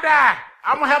until I die.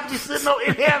 I'm gonna have to be sitting up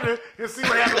in heaven and see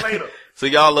what happens later. So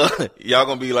y'all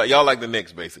gonna be like y'all like the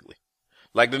Knicks basically.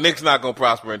 Like the Knicks not gonna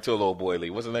prosper until old boy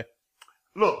leave. What's his name?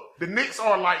 Look, the Knicks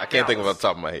are like I can't think of it Dallas. off the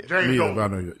top of my head. James Me either, Dolan. but I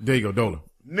know you. There you go, Dolan.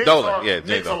 Knicks Dolan, are, yeah, James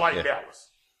Knicks are Dolan, like yeah. Dallas.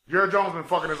 Jerry Jones been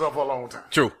fucking this up for a long time.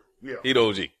 True. Yeah. He the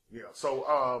OG. Yeah.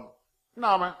 So,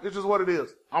 nah, man, it's just what it is.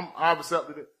 I've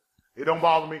accepted it. It don't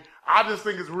bother me. I just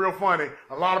think it's real funny.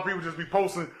 A lot of people just be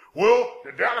posting, well,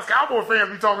 the Dallas Cowboy fans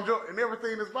be talking junk and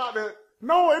everything is about that.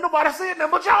 No, ain't nobody saying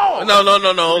that but y'all.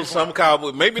 No. Some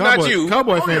Cowboy, maybe not you.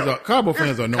 Cowboy Oh, fans yeah. are Cowboy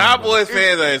fans are known. Cowboys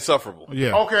fans are insufferable.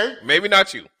 Yeah. Okay. Maybe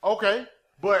not you. Okay.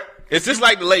 But It's just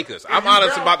like the Lakers. I'm you honest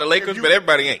balance- about the Lakers, if you- but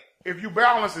everybody ain't. if you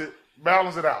balance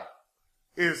it out,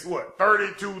 it's what,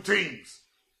 32 teams.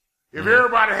 If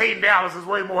everybody hating Dallas, there's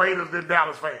way more haters than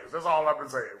Dallas fans. That's all I've been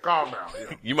saying. Calm down.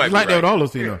 Yeah. You might It's be like that right. with all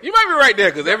those teams. though. You might be right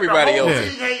there because everybody the whole else.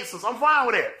 league hates us. I'm fine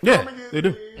with that. Yeah, You know what I mean? they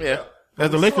do. Yeah.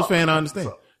 As a Lakers fan, I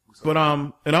understand. But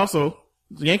and also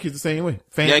the Yankees the same way.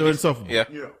 Fans are Yankees. insufferable. Yeah.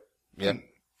 Yeah. Yeah.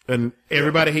 And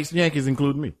everybody hates the Yankees,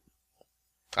 including me.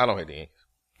 I don't hate the Yankees.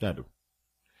 I do.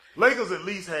 Lakers at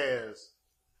least has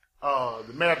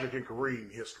the Magic and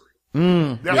Kareem history.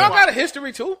 Mm. That's Y'all why- got a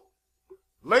history too.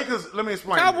 Lakers, let me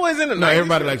explain. Cowboys in the 90s. No,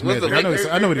 everybody likes Was the Magic. Lakers-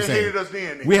 I know what he's They hated saying. us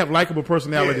then. We have likable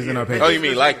personalities in our they- past. Oh, you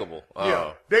mean likable?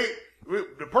 Yeah.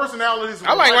 The personalities.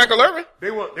 I like Michael Irvin.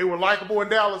 They were likable in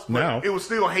Dallas, but Now. it was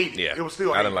still hated. Yeah. It was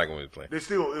still I hated. didn't like when he was playing. It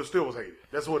still was hated.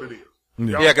 That's what it is.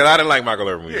 Yeah. Yeah, because I didn't like Michael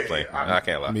Irvin when he was Yeah, playing. yeah, I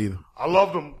can't lie. Me either. I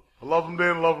loved him. I loved him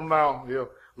then, loved him now. Yeah.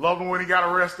 Loved him when he got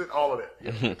arrested, all of that.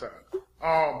 Yeah, good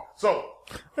time. So,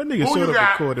 That nigga who showed you up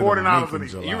got? recorded 49ers in and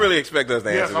Eagles. You really expect us to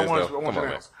Yes, answer I this, want though? you Come to on,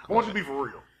 man. answer. I want you to be for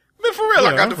real. But for real, I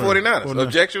Yeah, got I'm the for 49ers. 49ers.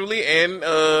 Objectively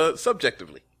and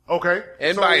subjectively. Okay.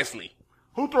 And So, biasly.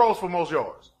 Who throws for most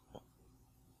yards?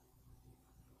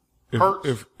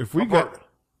 Hurts If we or got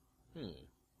Purdy?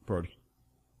 Purdy.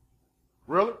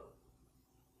 Really?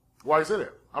 Why you say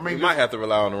that? I mean, We might have to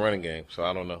rely on the running game, so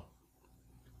I don't know.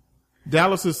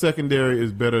 Dallas's secondary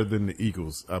is better than the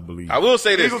Eagles, I believe. I will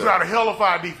say the this, Eagles though. got a hell of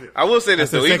a defense. I will say this,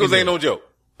 I said though. Eagles ain't secondary. no joke.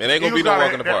 It ain't going to be Eagles no got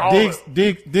walk in the that park.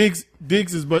 all-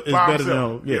 Diggs is By better than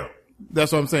himself. yeah. Yeah.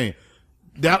 That's what I'm saying.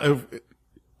 If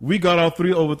we got off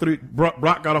 3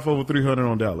 Brock got off over 300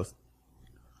 on Dallas.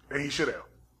 And he should have.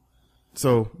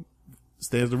 So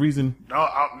stands the reason. No,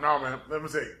 man. Let me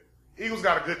tell you. Eagles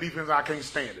got a good defense. I can't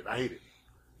stand it. I hate it.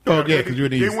 Oh yeah, because you're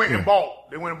the They East. went Yeah. and bought.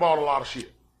 They went and bought a lot of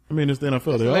shit. I mean, it's the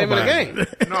NFL. They all Name of the buy game.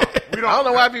 it. No, we don't. I don't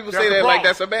know why people That's say the that like problem.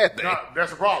 that's a bad thing. No,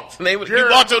 that's the problem. name of- Jerry you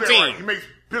bought do your that team. right. He makes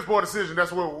piss poor decisions.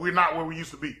 That's where we're not where we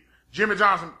used to be. Jimmy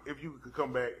Johnson, if you could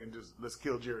come back and just let's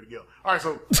kill Jerry together. All right,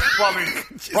 so probably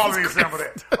need a sample of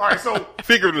that. All right, so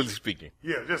Figuratively speaking.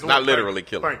 yeah, just Not literally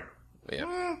killing. Thank you.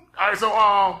 Yeah. All right,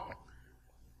 so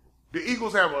the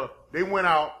Eagles they went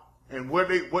out and what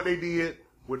they did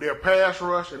with their pass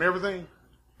rush and everything,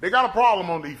 they got a problem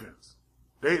on defense.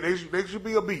 They should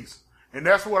be a beast, and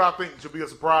that's what I think should be a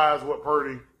surprise. What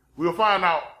Purdy, we'll find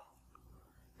out.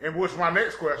 And which my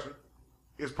next question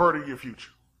is: Purdy your future?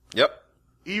 Yep.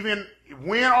 Even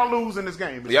win or lose in this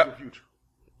game, it's Yep. your future.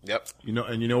 Yep.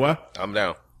 You know why? I'm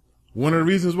down. One of the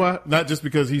reasons why, not just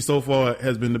because he so far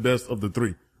has been the best of the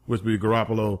three, which be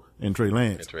Garoppolo and Trey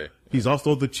Lance. And Trey. He's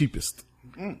also the cheapest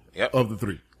Yep. of the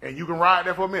three. And you can ride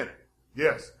that for a minute.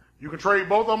 Yes, you can trade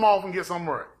both of them off and get something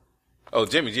right. Oh,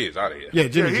 Jimmy G is out of here. Yeah,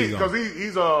 Jimmy G. because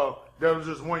he's that was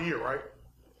just 1 year, right?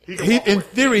 He can He walk in away.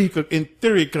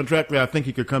 theory contractually, I think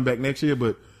he could come back next year,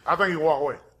 but I think he can walk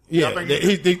away. yeah, I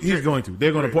think he's going to.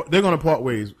 They're going to part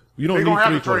ways. You don't They're need gonna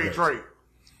have three to quarterbacks. trade.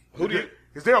 Who do you?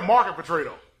 Is there a market for trade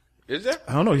though? Is there?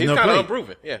 I don't know. He's He's never kind of played.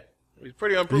 unproven. Yeah. He's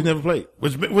pretty He's unproven. never played,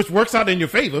 which works out in your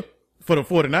favor for the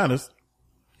 49ers.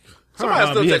 Somebody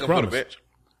still he take has him for the promise. bench.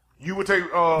 You would take,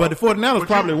 But the 49ers but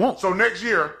probably won't. So next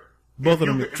year, Both if of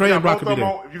them, you- if Trey you and got Brock both could be of them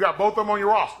there. on- if you got both of them on your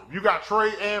roster, if you got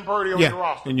Trey and Purdy on Yeah, your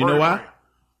roster, and you know Purdy why?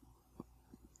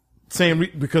 playing.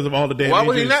 Because of all the damn Why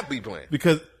would he injuries. not be playing?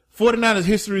 Because 49ers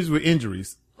histories with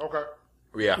injuries. Okay.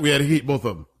 Yeah. We had to hit both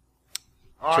of them.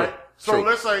 All True. right. So True.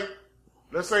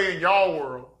 let's say in y'all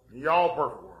world, in y'all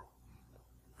perfect world,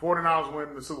 49ers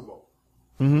win the Super Bowl.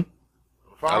 Mm-hmm.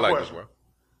 I Final like question. this one.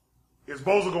 Is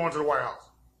Bosa going to the White House?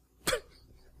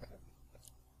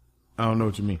 I don't know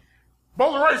what you mean.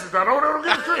 Bosa racist. I know they don't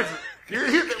get the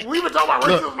trenches. We've been talking about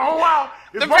racism the whole while.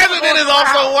 Is The Bosa president going to is the White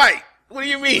also House? white. What do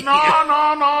you mean? No,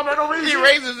 they don't mean He shit.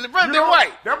 racist. The president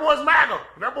white. That boy's MAGA.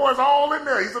 That boy's all in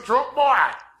there. He's a Trump boy.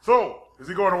 So, is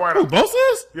he going to White Who, House?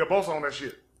 Bosa is? Yeah, Bosa on that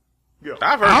shit. Yeah.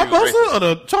 I've heard Our he was Bosa racist. or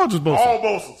the Chargers Bosa? All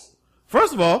Bosas.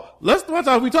 First of all, let's watch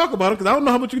how we talk about it because I don't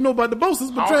know how much you know about the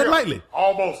Bosas, but I don't tread care. lightly.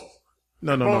 All Bosas.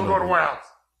 No. Bosa going to White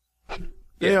House.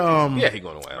 They, Yeah, he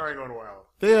going to White I House. ain't going to White House.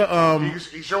 They're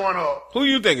He's showing up. Who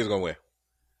you think is gonna win?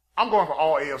 I'm going for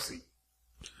all AFC.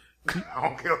 I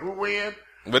don't care who wins.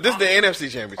 But this is the NFC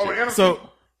Championship. Oh, the NFC. So-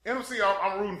 NFC,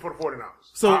 I'm rooting for the 49ers.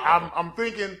 So- I'm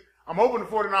thinking, I'm hoping the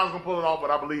 49ers gonna pull it off,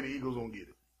 but I believe the Eagles gonna get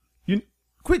it.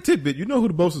 Quick tidbit. You know who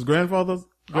the Bosa's grandfather is?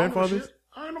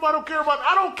 I ain't nobody don't care about.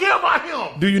 I don't care about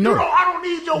him. Do you know? I don't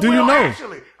need your. Do you know?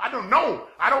 Actually, I don't know.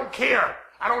 I don't care.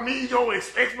 I don't need your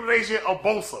explanation of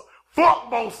Bosa.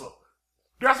 Fuck Bosa.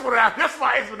 That's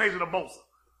my explanation of Bosa.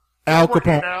 Al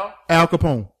Working Capone. now. Al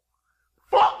Capone.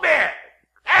 Fuck that.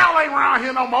 Al ain't around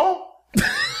here no more.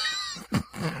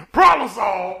 Problem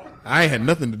solved. I ain't had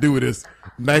nothing to do with this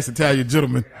nice Italian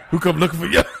gentleman who come looking for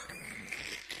you.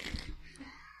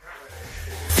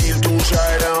 If don't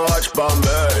try it and watch by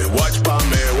me, watch by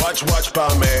me, watch by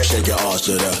me. Shake your ass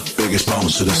to the biggest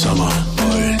bounce of the summer.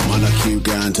 Oi, man, I keep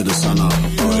going to the sun up.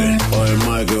 Oi,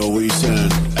 my girl, we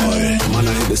send. Oi, man,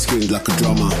 I hit the skins like a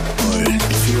drummer. Oi,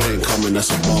 if you ain't coming, that's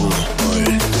a bummer. Oi,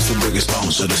 this the biggest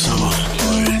bounce of the summer.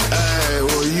 Oi, hey,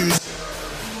 well you.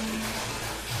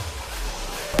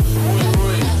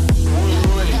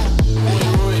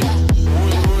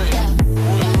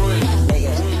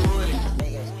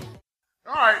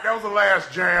 All right, that was the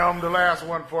last jam, the last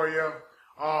one for you.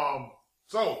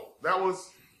 So that was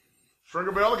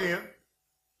Stringer Bell again.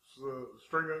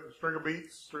 Stringer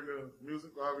beats, stringer music,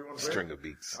 however you want to say. String of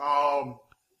beats.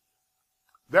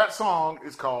 That song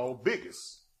is called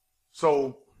Biggest.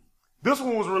 So this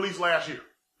one was released last year.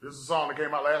 This is a song that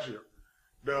came out last year.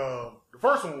 The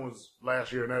first one was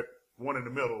last year, and that one in the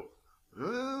middle,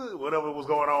 whatever was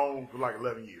going on for like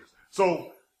 11 years.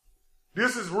 So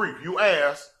this is Reef. You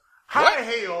asked, how What? the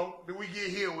hell did we get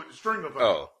here with the stringer thing?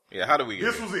 Oh, yeah. How do we get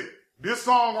This here? was it. This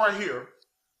song right here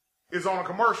is on a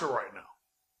commercial right now.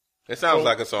 It sounds so-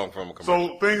 like a song from a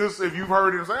commercial. So thing is, if you've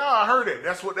heard it, say, "Oh, I heard it."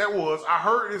 That's what that was. I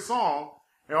heard this song,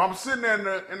 and I'm sitting there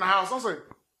in the house. I'm saying,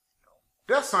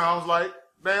 "That sounds like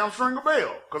damn Stringer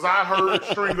Bell," because I heard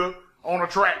Stringer on a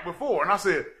track before, and I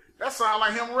said, "That sounds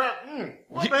like him rap."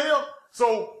 What the hell?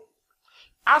 So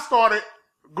I started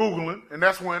Googling, and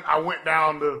that's when I went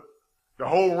down the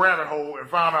whole rabbit hole and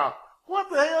found out what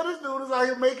the hell this dude is out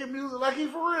here making music like he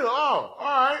for real. Oh, all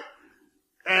right.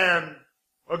 And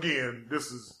again,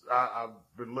 this is I've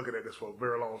been looking at this for a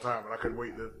very long time, and I couldn't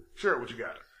wait to share it with you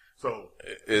guys. So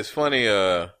It's funny.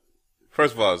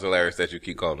 First of all, it's hilarious that you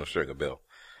keep calling him Stringer Bell.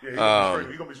 yeah,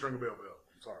 he's gonna be Stringer Bell.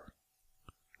 I'm sorry.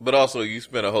 But also, you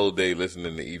spent a whole day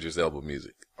listening to Idris Elba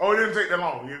music. Oh, it didn't take that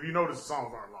long. You notice the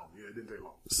songs aren't long. Yeah, it didn't take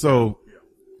long. So, Yeah.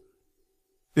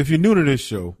 if you're new to this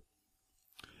show,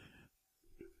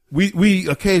 we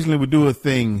occasionally would do a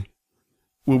thing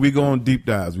where we go on deep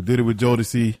dives. We did it with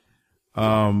Jodeci.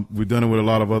 We've done it with a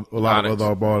lot of other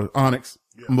artists.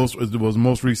 Onyx, was the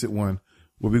most recent one,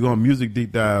 where we go on music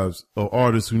deep dives of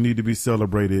artists who need to be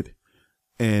celebrated,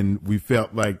 and we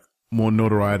felt like more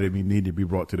notoriety needed to be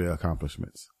brought to their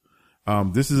accomplishments.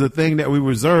 This is a thing that we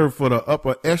reserve for the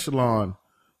upper echelon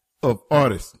of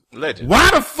artists. Legend.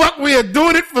 Why the fuck we are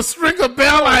doing it for Stringer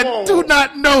Bell? I do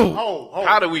not know. Oh,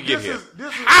 How did we get here? This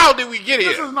is, How did we get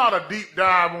This here? is not a deep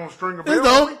dive on Stringer It's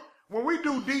Bell. no- When we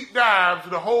do deep dives,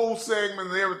 the whole segment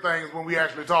and everything is when we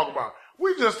actually talk about it.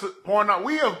 We just point out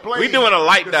we have played. We doing a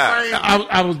light the dive. same-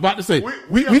 I was about to say,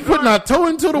 we have putting done- our toe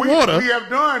into the water. We have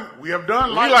done We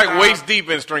light like dives. waist deep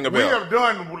in Stringer We Bell. have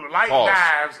done light Pause.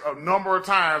 dives a number of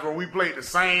times where we played the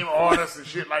same artists and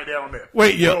shit like that on there.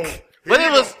 Wait, yo. here But you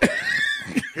it was go.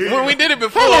 Here you when we go. did it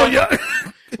before. Hold on, yo.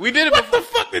 We did it What before. the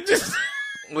fuck did you say?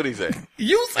 What did he say?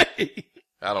 You say?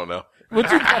 I don't know.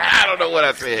 I don't know what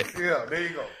I said. Yeah, there you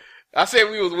go. I said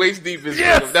we was waist deep in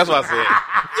Yes. Stringer. That's what I said.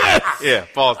 Yes. Yeah,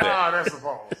 pause that. Ah, that's a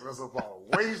pause. That's a pause.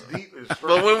 Waist deep is straight.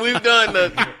 But when we've done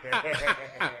the,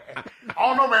 I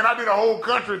don't know, man. I did a whole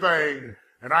country thing,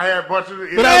 and I had a bunch of.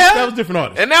 But that was different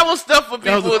artists. and that was stuff for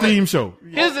That was people. a theme show.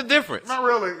 Here's the difference. Not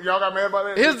really. Y'all got mad about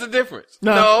that? Here's the difference.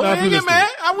 No, No, not we didn't for get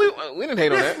this mad. We didn't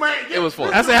hate on This that. man- It was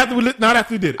fun. I said not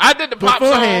after we did it. I did the pop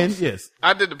Beforehand, songs. yes.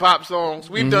 I did the pop songs.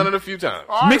 We've done it a few times.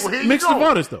 All right, Mix- well, here you mix go. of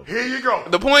artists, though. Here you go.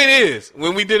 The point is,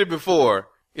 when we did it before,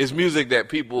 it's music that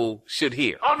people should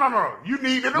hear. Oh no! You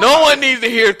need to know. No one needs to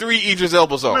hear 3 Idris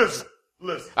Elba songs.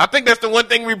 Listen. I think that's the one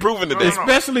thing we've proven today. No.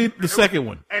 Especially the second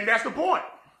one. And that's the point.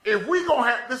 If we gonna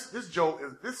have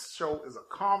this show is a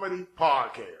comedy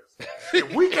podcast.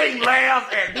 If we can't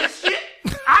laugh at this shit,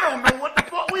 I don't know what the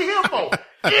fuck we here for.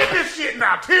 End this shit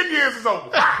now. 10 years is over.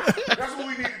 Bye. That's what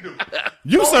we need to do.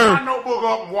 You, Throw sir. my notebook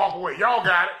up and walk away. Y'all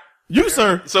got it. You,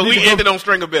 sir. So need we to go- ended on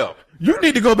Stringer Bell. You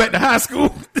need to go back to high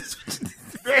school.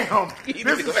 Damn. need This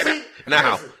to is go back see,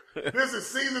 now. listen, This is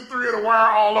season 3 of The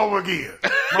Wire all over again.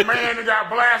 My man that got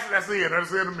blasted, that's it. That's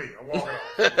the end of me. I'm walking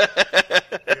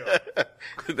off. Yeah.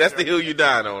 That's the hill you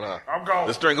dying on, huh? I'm gone.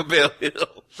 The Stringer Bell Hill.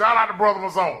 Shout out to Brother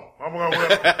Mazone. I'm going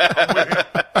with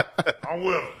him. I'm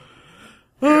with him.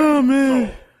 Oh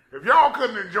man. So, if y'all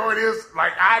couldn't enjoy this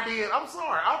like I did, I'm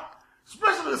sorry.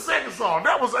 Especially the second song.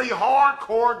 That was a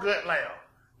hardcore gut laugh.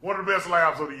 One of the best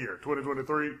laughs of the year.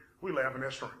 2023. We laughing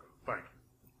at Stringer. Thank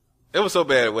you. It was so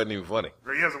bad it wasn't even funny.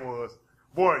 Yes, it was.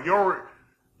 Boy,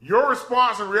 your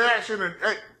response and reaction, and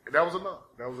hey, that was enough.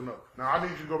 That was enough. Now, I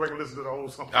need you to go back and listen to the whole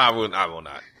song. I will not.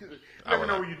 Let me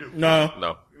know what you do. No.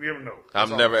 No. You never know.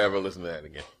 I'm never ever listening to that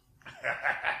again.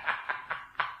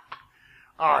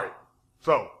 All right.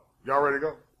 So, y'all ready to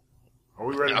go? Are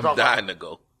we ready to I'm talk dying about it? to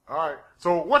go. All right.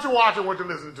 So, what you watching, what you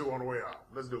listening to on the way out?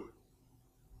 Let's do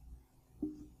it.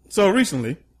 So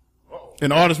recently,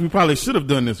 an artist we probably should have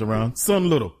done this around, Son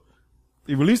Little.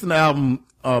 He released an album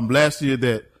last year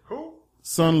that Who?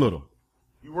 Son Little.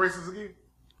 You racist again?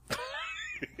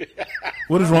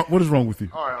 What is wrong? What is wrong with you?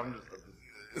 All right. I'm just.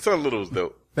 It's a little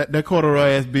dope. That corduroy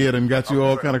ass beard and got you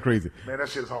all kind of crazy. Man, that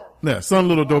shit's horrible. Yeah, Son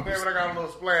Little dope. Damn it, I got a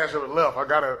little splash of it left. I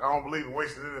don't believe in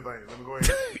wasting anything. Let me go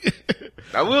ahead.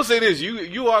 I will say this: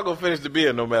 you are gonna finish the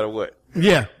beer no matter what.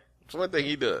 Yeah. It's one thing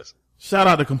he does. Shout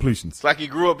out to Completions. It's like he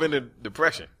grew up in the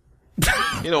Depression.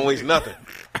 He don't waste nothing.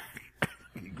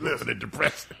 Listen,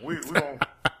 depressed. We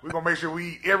gonna make sure we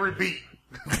eat every beet,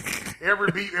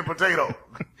 every beet and potato.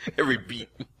 Every beat.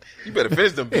 You better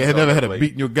finish them beats. Hey, I never had a plate.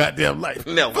 beat in your goddamn life.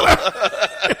 Never.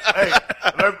 Hey,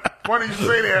 funny you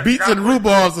say that. Beats and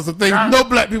rhubarbs are some things no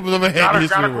black people ever had in Got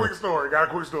history. a quick story. Got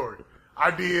a quick story. I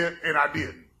did and I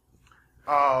didn't.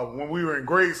 When we were in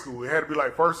grade school, it had to be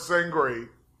like first or second grade.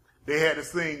 They had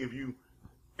this thing if you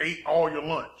ate all your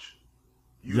lunch.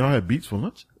 Y'all had beats for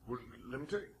lunch? Let me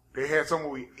tell you. They had something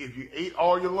where if you ate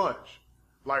all your lunch,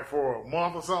 like for a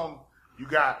month or something, you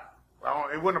got,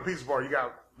 it wasn't a pizza party.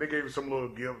 They gave you some little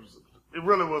gifts. It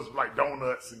really was like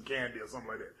donuts and candy or something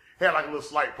like that. Had like a little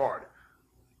slight party.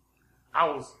 I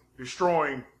was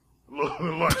destroying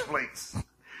little lunch plates.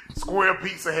 Square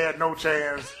pizza had no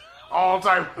chance. All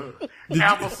type of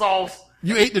applesauce.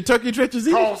 You ate the turkey trenches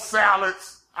either? Tossed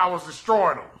salads. I was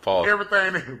destroying them. Pause.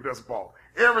 Everything. That's a pause.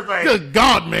 Everything. Good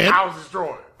God, man. I was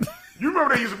destroying. You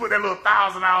remember they used to put that little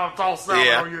 $1,000 tossed salad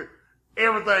Yeah. on you?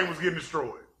 Everything was getting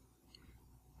destroyed.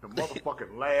 The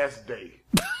motherfucking last day.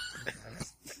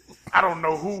 I don't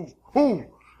know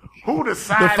who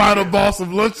decided. The final this. boss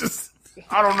of lunches.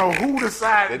 I don't know who They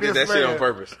decided did this that shit on man,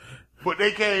 purpose. but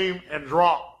they came and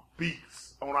dropped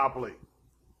beets on our plate.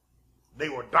 They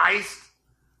were diced,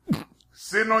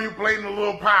 sitting on your plate in a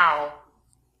little pile.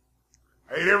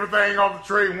 Ate everything off the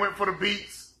tray and went for the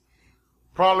beets.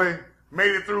 Probably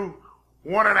made it through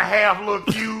 1.5 little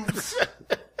cubes.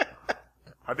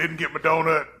 I didn't get my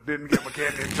donut, didn't get my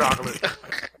candy and chocolate.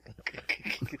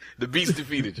 The beats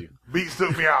defeated you. Beets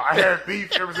took me out. I had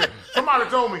beef ever since. Somebody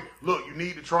told me, look, you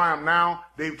need to try them now.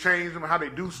 They've changed them, how they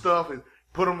do stuff, and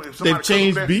put them. If somebody They've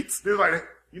changed comes beets? They're like,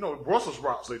 Brussels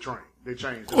sprouts. They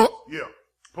changed. Them. Oh. Yeah,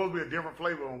 supposed to be a different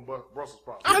flavor on Brussels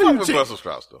sprouts. I do you fuck with change- Brussels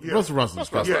sprouts though. Yeah. Russell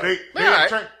Sprouts. Yeah,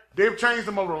 Alright. they've changed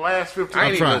them over the last 15 I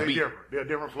ain't years. even They're no beet. different. They're a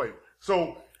different flavor.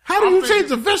 So How do I'm you thinking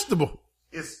change a vegetable?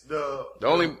 It's the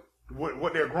only-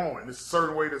 what they're growing. It's a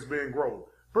certain way that's being grown.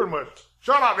 Pretty much.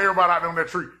 Shout out to everybody out there on that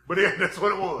tree. But yeah, that's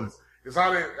what it was. It's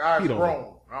how it's don't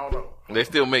grown. I don't know. They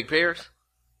still make pears?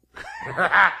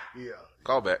 Yeah.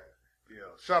 Call back. Yeah.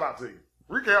 Shout out to you.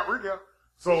 Recap.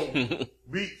 So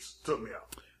beets took me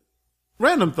out.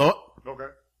 Random thought. Okay.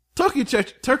 Turkey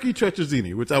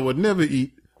Tetrazzini, which I would never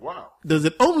eat. Wow. Does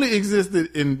it only exist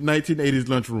in 1980s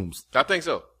lunchrooms? I think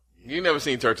so. You never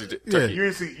seen turkey Yeah. You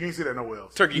ain't see that nowhere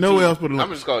else. turkey Nowhere tea. else but a lunch.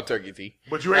 I'm just call it turkey tea.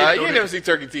 But you ate it, You though, ain't never seen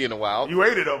turkey tea in a while. You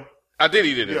ate it though. I did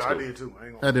eat it in Yeah, school. I did too. I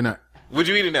ain't gonna. I did not. Would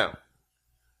you eat it now?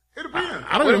 It depends.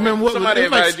 I don't remember what Somebody it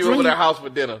was like invited you over string- their house for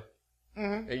dinner,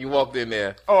 and you walked in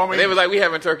there. Oh, I mean- and they was like, "We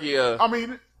having turkey." I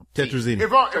mean, Tetrazzini.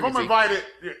 if I'm tea. invited,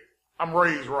 yeah, I'm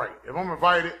raised right. If I'm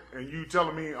invited and you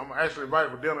telling me I'm actually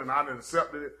invited for dinner and I didn't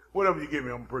accept it, whatever you give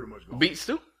me, I'm pretty much going. beets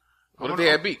too. What if they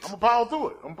had beets? I'm gonna power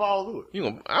through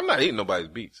it. I'm not eating nobody's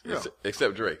beets Yeah.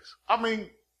 except Drake's. I mean,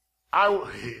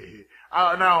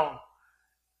 now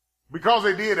because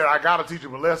they did it, I gotta teach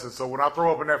them a lesson. So when I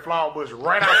throw up in that flower bush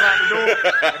right outside the door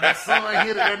and that sun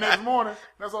hit it that next morning,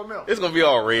 that's on them. It's gonna be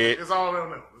all red. It's all on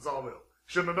them. It's all them.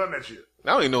 Shouldn't have done that shit. I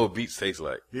don't even know what beets taste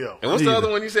like. Yeah. And what's the Neither.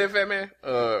 other one you said, Fat Man?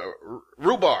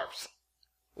 Rhubarbs.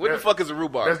 What the That- fuck is a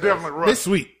rhubarb? That's definitely They're Russian.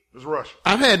 sweet. It's Russian.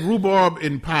 I've had rhubarb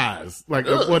in pies. Like,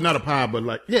 well, not a pie, but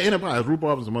like, yeah, in a pie.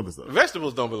 Rhubarb and some other stuff.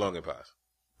 Vegetables don't belong in pies.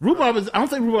 Rhubarb is, I don't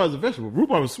think rhubarb is a vegetable.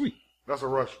 Rhubarb is sweet. That's a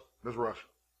Russian. That's Russian.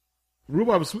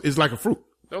 Rhubarb is like a fruit.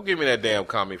 Don't give me that damn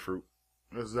commie fruit.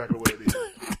 That's exactly what it is.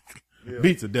 Yeah.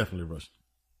 Beets are definitely Russian.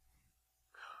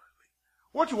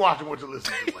 What you watching? What you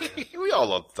listening to, man? We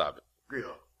all off the topic. Yeah.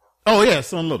 Oh yeah,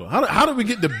 Son Little. How did we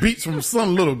get the beats from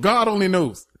Son Little? God only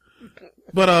knows.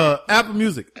 But Apple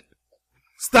Music,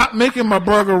 stop making my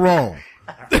burger wrong.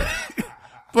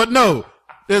 But no,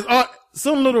 there's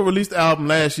Son Little released an album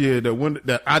last year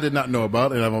that I did not know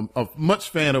about, and I'm a much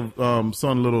fan of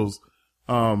Son Little's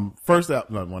first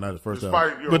album. Not his first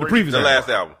album, but the previous, last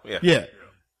album. Yeah.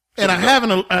 And I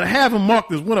have him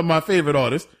marked as one of my favorite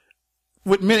artists.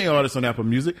 With many artists on Apple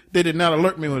Music, they did not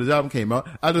alert me when his album came out.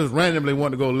 I just randomly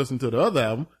wanted to go listen to the other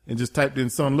album and just typed in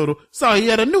Son Little. Saw he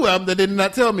had a new album that they did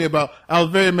not tell me about. I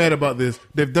was very mad about this.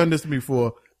 They've done this to me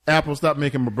before. Apple, stop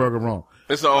making my burger wrong.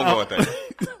 It's an ongoing thing.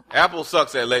 Apple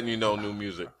sucks at letting you know new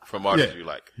music from artists you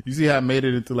like. You see how I made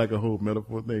it into like a whole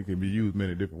metaphor thing? It can be used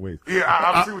many different ways. Yeah,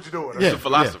 I see what you're doing. It's a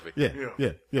philosophy. Yeah.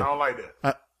 I don't like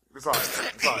that. It's all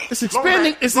right. It's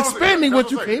expanding. It's expanding what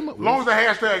you came up with. As long as the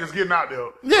hashtag is getting out there.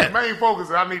 Yeah. The main focus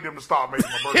is I need them to stop making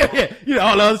my burger. Yeah. You know,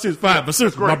 all the other shit's fine, but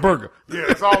seriously, my burger. Yeah,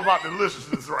 it's all about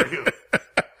deliciousness right here.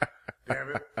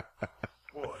 Damn it.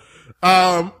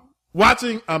 Boy.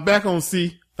 Watching, I'm back on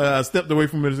C. I stepped away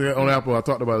from it on Apple. I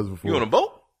talked about this before. You on a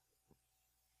boat?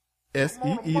 SEE,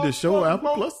 the show,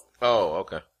 Apple Plus. Oh,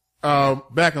 okay.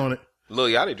 Back on it. Lil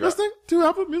Yachty dropped. Listening to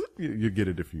Apple Music. You get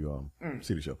it if you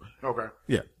see the show. Okay.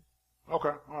 Yeah.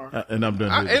 Okay. All right. And I'm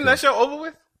done. Isn't that show over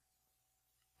with?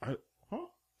 Huh?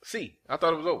 See, I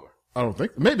thought it was over. I don't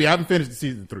think. Maybe I haven't finished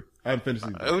season 3. I haven't finished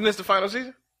season 3. Isn't this the final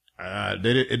season?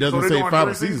 It doesn't So say they're doing final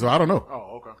 3 season, seasons? so I don't know.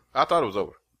 Oh, okay. I thought it was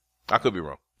over. I could be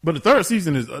wrong. But the third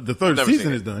season is Never season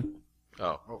seen is it. done.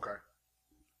 Oh. Okay.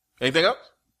 Anything else?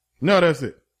 No, that's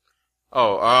it.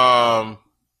 Oh, I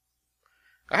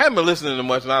haven't been listening to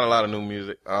much, not a lot of new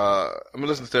music. I've been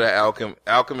listening to the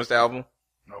Alchemist album.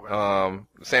 Okay.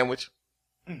 Sandwich.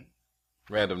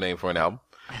 Random name for an album.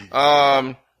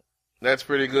 That's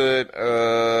pretty good.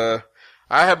 I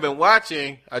have been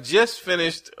watching, I just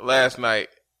finished last night,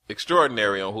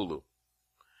 Extraordinary on Hulu.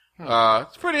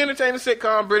 It's a pretty entertaining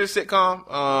sitcom, British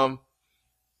sitcom.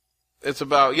 It's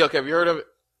about, Yuck, have you heard of it?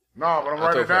 No, but I'm I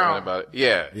writing told it down. Franklin about it.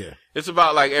 Yeah. Yeah. It's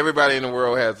about like everybody in the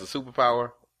world has a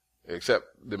superpower except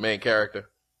the main character.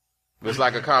 It's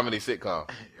like a comedy sitcom.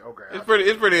 Okay. It's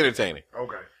pretty entertaining.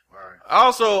 Okay. All right. I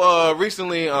also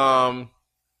recently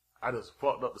I just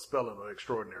fucked up the spelling of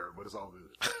extraordinary, but it's all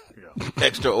good. Yeah.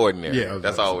 Extraordinary. Yeah, I was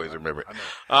That's about to always remember.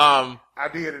 I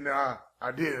did, and I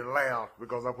did laugh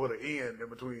because I put an N in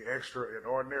between extra and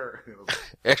ordinary.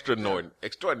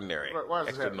 Extraordinary. Why is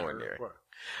this happening? Extraordinary. What?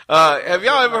 Have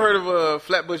y'all ever heard of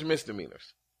Flatbush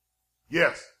Misdemeanors?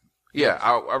 Yes. Yeah,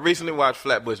 I recently watched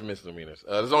Flatbush Misdemeanors.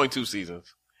 There's only 2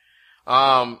 seasons.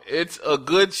 It's a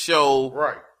good show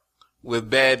Right. with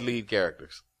bad lead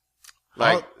characters.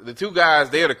 Like, the 2 guys,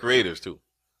 they're the creators too.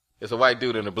 It's a white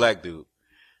dude and a black dude.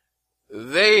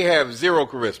 They have zero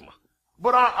charisma.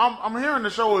 But I'm hearing the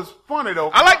show is funny though.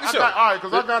 I like the show. All right,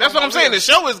 because I got. That's what I'm saying. The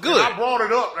show is good. And I brought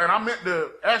it up, and I meant to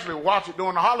actually watch it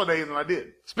during the holidays, and I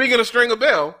did. Speaking of Stringer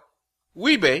Bell,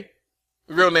 Weebay,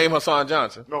 real name Hassan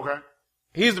Johnson, Okay.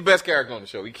 he's the best character on the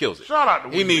show. He kills it. Shout out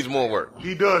to He Weebay. needs more work.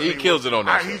 He does. He need kills work. it on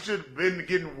that He show. should have been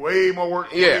getting way more work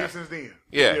Yeah. since then.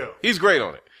 Yeah, he's great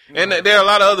on it. And there are a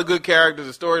lot of other good characters.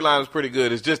 The storyline is pretty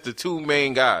good. It's just the 2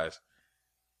 main guys.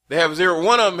 They have zero.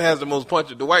 One of them has the most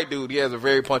punchable. The white dude, he has a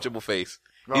very punchable face.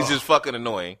 He's just fucking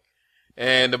annoying.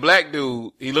 And the black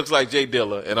dude, he looks like Jay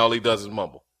Dilla, and all he does is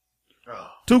mumble.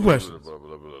 2 questions. Blah,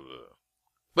 blah, blah, blah.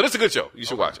 But it's a good show. You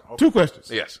should watch it. 2 questions.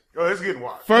 Yes. Oh, it's getting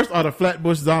wild. First, are the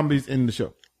Flatbush zombies in the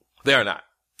show? They are not.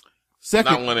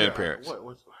 Second, Not one in appearance.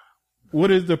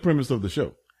 what is the premise of the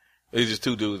show? It's just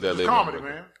 2 dudes that live Comedy, in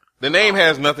man. The name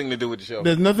has nothing to do with the show.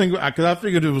 There's nothing, because I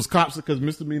figured it was cops because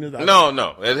misdemeanors.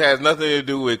 No. It has nothing to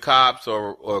do with cops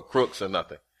or crooks or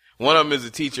nothing. One of them is a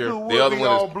teacher. Dude, The other be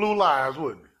one all is blue lies,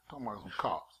 wouldn't it? Talking about some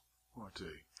cops. I tell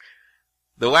you,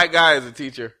 the white guy is a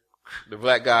teacher. The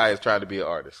black guy is trying to be an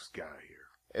artist. this guy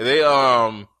here. They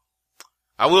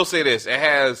I will say this. It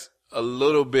has a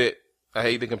little bit. I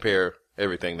hate to compare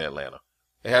everything to Atlanta.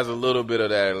 It has a little bit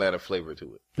of that Atlanta flavor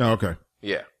to it. Oh, okay.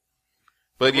 Yeah.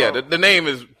 But yeah, the name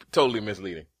is totally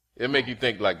misleading. It make you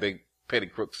think like they petty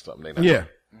crooks or something. They not. Yeah.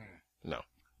 No.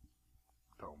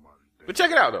 Talking about it. But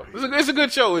check it out though. It's a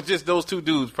good show. It's just those 2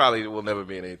 dudes probably will never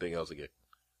be in anything else again.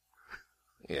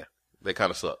 Yeah. They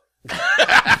kind of suck.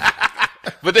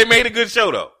 But they made a good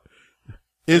show though.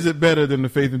 Is it better than the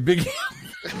Faith and Biggie?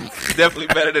 Definitely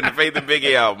better than the Faith and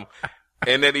Biggie album.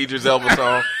 And that Idris Elba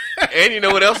song. And you know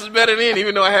what else is better than,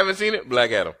 even though I haven't seen it? Black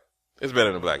Adam. It's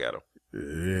better than Black Adam.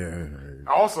 Yeah.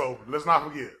 Also, let's not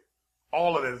forget,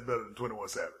 all of that is better than 21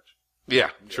 Savage. Yeah,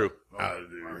 true.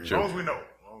 As long as we know.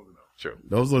 True.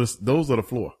 Those are the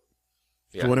floor.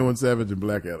 Yeah. 21 Savage and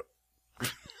Black Adam.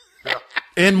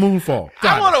 And Moonfall.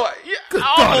 I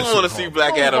almost want to see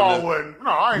Black Adam.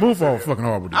 I ain't Moonfall was fucking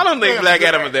horrible. Dude. I don't think Black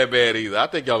Adam is that bad either. I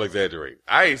think y'all exaggerate.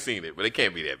 I ain't seen it, but it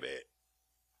can't be that bad.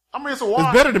 I mean, it's a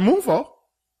watch. It's better than Moonfall.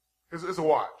 It's a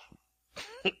watch.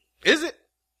 Is it?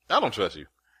 I don't trust you.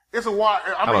 It's a watch.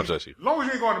 I don't trust you. As long as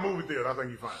you ain't going to the movie theater, I think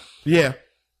you're fine. Yeah.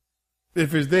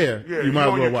 If it's there, Yeah, you might as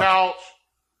on well your watch couch.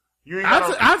 You ain't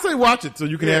gotta, I'd say watch it so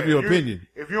you can have your opinion.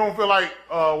 If you don't feel like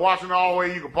watching it all the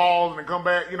way, you can pause and then come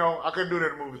back. I couldn't do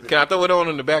that in the movie theater. Can I throw it on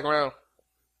in the background?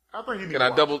 I think you need Can to I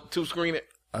watch double two screen it?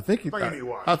 I think you need to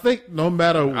watch I think no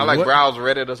matter I like what, browse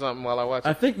Reddit or something while I watch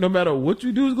I it. think no matter what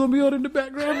you do is going to be on in the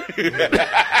background.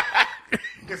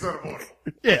 It's unavoidable.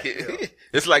 Yeah.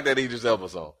 It's like that Idris Elba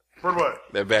song. Pretty much.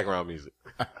 That background music.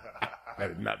 That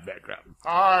is not background.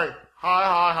 All right.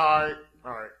 Hi.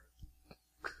 All right.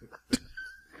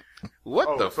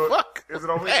 What the so fuck? Is it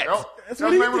over That? here? Oh, that's the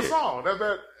what he name of the did. song. That's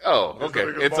that. Oh, That's okay.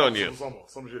 the nigga It's on boss you. or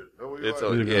Some shit. That's what he It's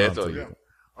like. on you. Yeah, it's on Yeah. you.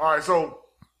 All right, so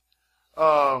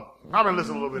I've been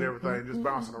listening a little bit of everything, just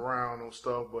bouncing around on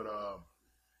stuff, but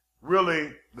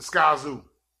really the Sky Zoo.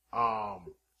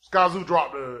 Sky Zoo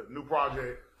dropped a new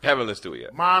project, Haven't listened to it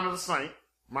yet. Mind of a Saint,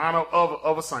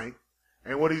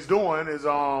 and what he's doing is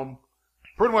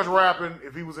pretty much rapping.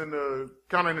 If he was in the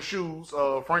shoes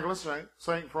of Franklin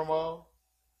Saint from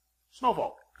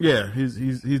Snowfall. Yeah,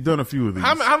 he's done a few of these.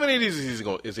 How many of these is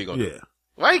he gonna do? Yeah.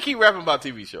 Why you keep rapping about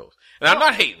TV shows? And I'm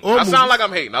not hating. Or I sound like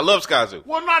I'm hating. I love Sky Zoo.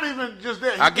 Well, not even just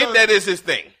that. I get that is his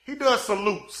thing. He does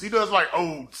salutes. He does like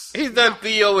odes. He's done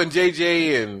Theo and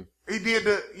JJ and He did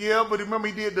but remember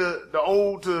he did the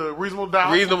ode to Reasonable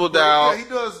Doubt. Reasonable Doubt. Yeah, he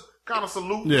does kind of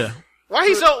salutes. Yeah. why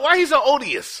he so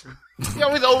odious? He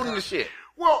always owning the shit.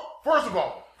 Well, first of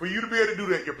all, for you to be able to do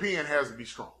that, your pen has to be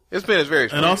strong. His pen is very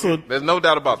strong. And also, there's no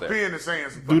doubt about that. Pen is saying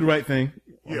something. do the right thing.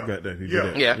 Yeah. I got that. He did Yeah.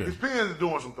 that. Yeah. His pen is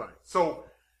doing some things. So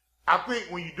I think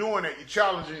when you're doing that, you're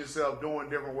challenging yourself doing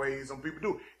different ways. Some people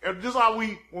do. And just how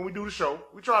when we do the show,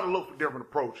 we try to look for different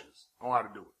approaches on how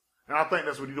to do it. And I think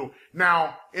that's what he's doing.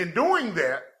 Now, in doing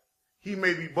that, he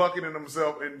may be bucketing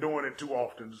himself and doing it too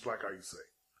often, just like how you say.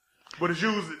 But it's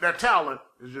usually, that talent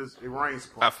is just, it reigns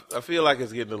upon. I feel like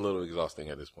it's getting a little exhausting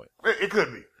at this point. It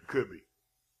could be. It could be.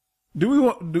 Do we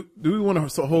want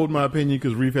to hold my opinion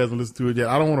because Reef hasn't listened to it yet?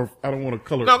 I don't want to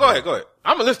color. No, go ahead.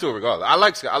 I'm gonna listen to it regardless. I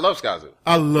love Sky Zoo.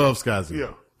 I love Sky Zoo.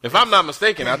 Yeah. If I'm not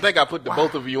mistaken, I think I put the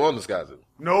both of you on the Sky Zoo.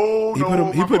 No,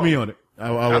 He put me on it.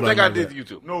 I think I did you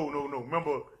too. No.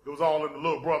 Remember, it was all in the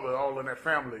little brother, all in that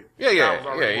family. Yeah.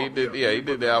 He He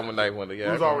did the album night one.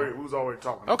 Yeah. We was already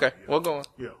talking. Okay, about it, well, go on.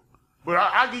 Yeah. But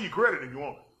I'll give you credit if you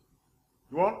want it.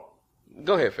 You want it?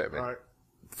 Go ahead, Fat Man. All right.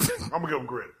 I'm going to give him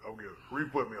credit.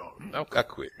 Reef put me on. I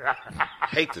quit. I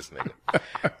hate this nigga.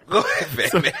 Go ahead,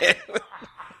 Fat Man.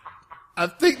 I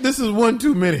think this is one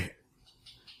too many.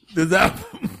 This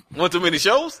album. One too many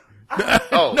shows?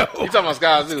 Oh, No. you talking about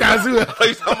Sky Zoo? Sky Zoo. Oh,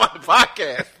 you talking about the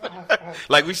podcast?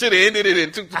 Like we should have ended it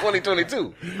in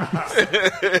 2022.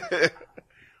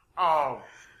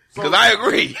 Because I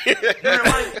agree.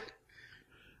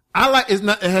 I like it's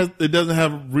not. It doesn't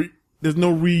have. There's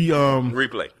no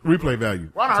replay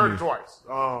value. Well, I heard it twice.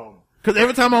 Because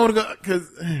every time I want to go, because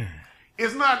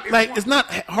It's not. it's not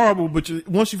horrible, but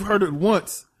once you've heard it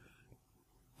once,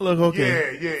 look,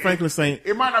 okay, Yeah. Franklin Saint.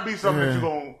 It might not be something that you're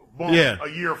going to bump Yeah. a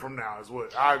year from now, is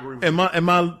what I agree with. And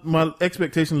my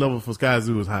expectation level for Sky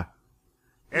Zoo is high.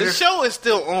 And The it's- show is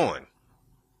still on.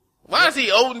 Why is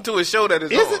he owed to a show that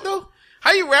is on? Is it though?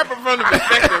 How you rapping from the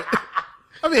perspective?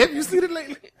 I mean, have you seen it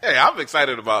lately? Hey, I'm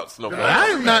excited about Snowfall. I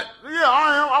am not. Yeah,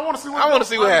 I am. I want to see what. I wanna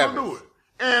see what how they happens. do it.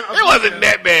 And It wasn't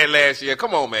that bad last year.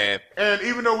 Come on, man. And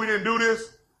even though we didn't do this,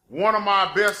 one of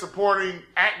my best supporting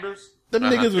actors Them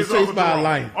niggas was is chased Uncle by a Jerome.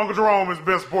 lion. Uncle Jerome is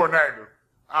best supporting actor.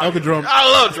 Uncle Jerome. I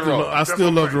love Jerome. I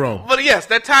still love Jerome. But yes,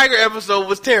 that Tiger episode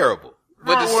was terrible.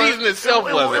 But the No, it was- season itself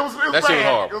it wasn't. was That shit was bad.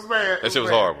 horrible. It was bad. That shit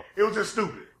was bad. horrible. It was just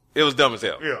stupid. It was dumb as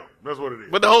hell. Yeah, that's what it is.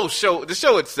 But the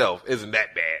show itself isn't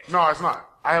that bad. No, it's not.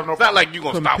 I have no. It's not like you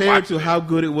gonna stop Compared watching to it. how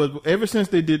good it was, ever since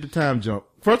they did the time jump.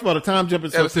 First of all, the time jump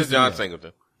is Ever so since John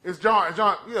Singleton. It's John.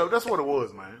 Yeah, that's what it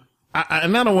was, man.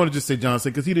 And I don't want to just say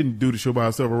Johnson because he didn't do the show by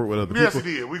himself or work with other Yes, people.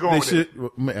 he did. We going with should,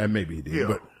 well, maybe he did, Yeah.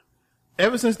 but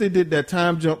ever since they did that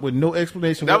time jump with no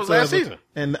explanation, That was last whatsoever, season.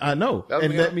 and I know, That was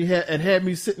and the had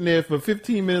me sitting there for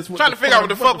 15 minutes Trying to figure out what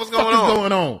the fuck was going on. is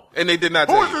going on. And they did not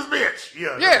Who tell is you. this bitch?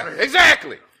 Yeah, Yeah, that's-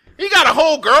 exactly. He got a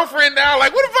whole girlfriend now.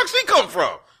 Like, where the fuck she come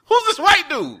from? Who's this white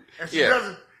dude? And she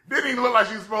didn't even look like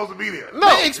she was supposed to be there. No.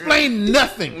 They explained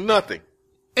nothing. Nothing.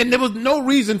 and there was no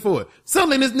reason for it.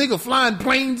 Suddenly, this nigga flying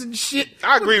planes and shit.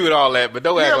 I agree with all that, but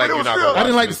don't act Yeah, like but it you're was not still- going to I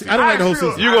didn't like. I didn't like the whole still-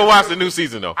 season. You're going to watch the new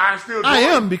season, though. I still. I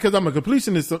enjoyed am because I'm a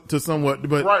completionist to somewhat,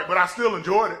 but Right, but I still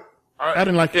enjoyed it. I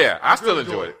didn't like. Yeah, I still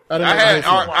enjoyed enjoyed it. it. I didn't like the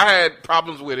whole season. I had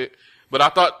problems with it, but I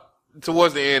thought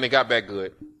towards the end it got back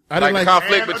good. I didn't the like-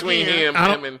 conflict And between again,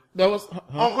 him and That was.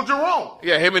 Uncle Jerome.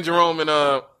 him and Jerome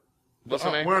and what's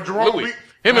her name? Well, Jerome Louis. beat-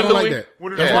 Him I and don't Louis. like that. What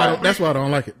did That's, they why. do? That's why I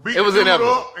don't like it. Beat It was the dude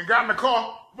inevitable. up and got in the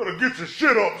car. Better get your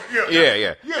shit up.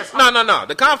 Yeah. Yes. No.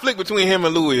 The conflict between him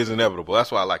and Louis is inevitable.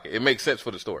 That's why I like it. It makes sense for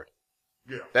the story.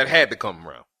 Yeah. That had to come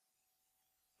around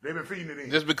They've been feeding it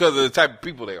in. just because of the type of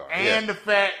people they are. And the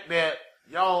fact that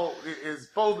y'all is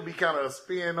supposed to be kind of a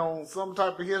spin on some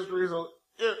type of history, so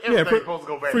everything's supposed to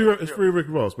go bad. It's free Rick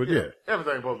Ross, but yeah.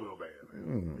 Everything's supposed to go bad.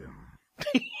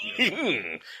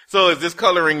 Man. So is this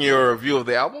coloring your view of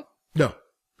the album? No.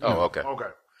 Oh, okay. Okay.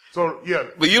 So, yeah,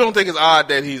 But you don't think it's odd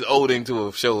that he's owing to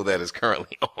a show that is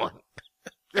currently on,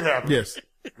 it happens. Yes.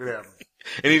 It happens.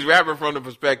 and he's rapping from the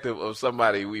perspective of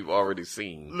somebody we've already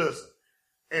seen. Listen,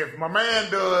 if my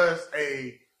man does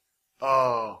a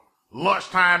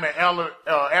lunchtime at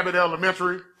Abbott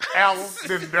Elementary album,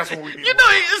 then that's what we need. You know,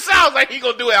 it sounds like he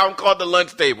gonna do an album called The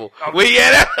Lunch Table. Where he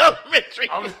at elementary.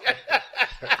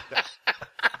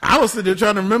 I was sitting there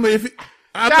trying to remember if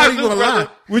I Shout thought out he to was gonna lie.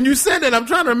 brother. When you said that, I'm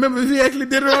trying to remember if he actually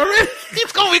did it already.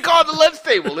 It's gonna be called The Lunch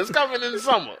Table. It's coming in the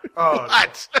summer.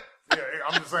 What? Yeah,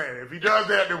 I'm just saying, if he does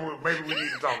that, then maybe we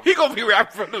need to talk. He gonna be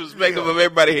rapping from the perspective of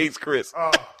everybody hates Chris.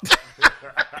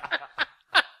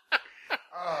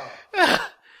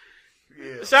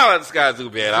 Yeah. Shout out to Sky Zoo,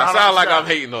 man. I Shout out sound to like Sky. I'm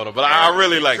hating on him, but I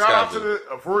really like Shout Sky out to Zoo.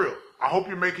 for real. I hope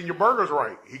you're making your burgers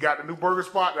right. He got the new burger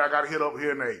spot that I got to hit up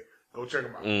here in the A. Go check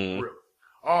him out. Mm-hmm. For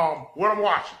real. What I'm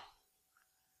watching.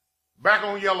 Back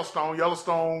on Yellowstone.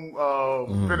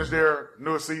 Yellowstone finished their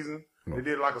newest season. They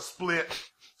did like a split.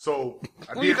 So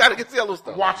I Well, you gotta get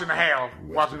Yellowstone. watching the half,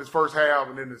 watching this first half,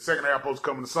 and then the second half supposed to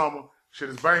come in the summer. Shit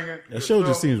is banging. That show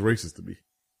just seems racist to me.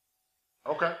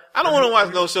 Okay. I don't want to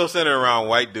watch no show centered around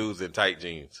white dudes in tight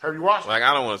jeans. Have you watched it? Like,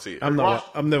 I don't want to see it. I'm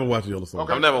watched- never watching Yellowstone.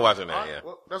 Okay. I'm never watching that, All right, yeah.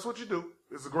 well, that's what you do.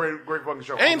 It's a great fucking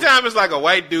show. Anytime it's like a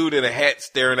white dude in a hat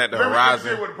staring at the Let me horizon.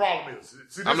 tell you what the problem is. See,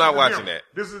 this I'm is not the watching difference.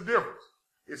 that. This is the difference.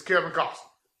 It's Kevin Costner.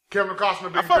 Kevin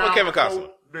Costner been I fuck with down Kevin for- Costner.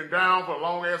 Been down for a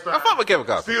long ass time. I fuck with Kevin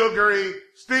Costner. Still great.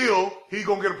 Still, he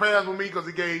gonna get a pass with me because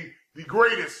he gave the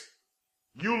greatest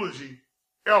eulogy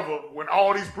ever when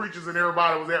all these preachers and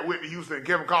everybody was at Whitney Houston. And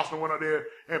Kevin Costner went up there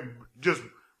and just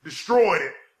destroyed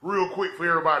it real quick for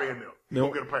everybody in there. He No.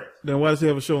 gonna get a pass. Then why does he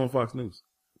have a show on Fox News?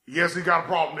 Yes, he got a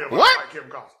problem there. but What? I like Kevin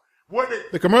Costner. What they,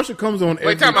 The commercial comes on every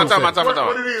Wait, time 2 out. seconds.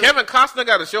 What it is- Kevin Costner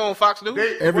got a show on Fox News?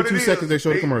 Every what 2 it seconds they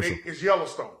show the commercial. It's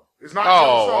Yellowstone. It's not Oh,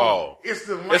 Yellowstone. oh. It's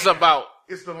the land. It's about,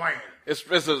 It's the land. it's a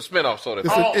spinoff, so to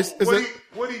It's speak. a- it's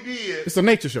what he did. It's a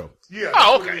nature show. Yeah.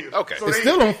 Oh, that's what okay, it is. okay. So It's they,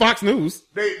 still on Fox News.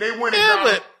 They went Yeah, and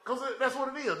but- because that's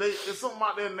what it is. It's something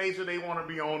out there in nature. They want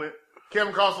to be on it.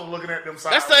 Kevin Costner looking at them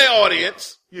sides. That's their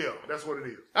audience. Yeah, that's what it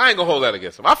is. I ain't gonna hold that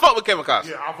against him. I fuck with Kevin Costner.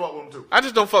 Yeah, I fuck with him too. I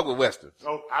just don't fuck with Westerns.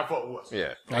 Oh, I fuck with us.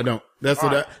 Yeah. I don't. That's All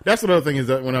what. right. That's what other thing is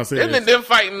that when I say Isn't it them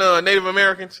fighting Native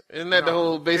Americans? Isn't that the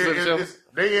whole basis of the show?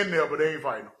 They in there, but they ain't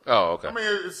fighting them. Oh, okay. I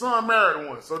mean, his son married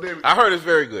one, so they. I heard it's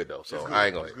very good though, so good. I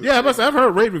ain't gonna. It's good. Yeah, but I've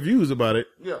heard rave reviews about it.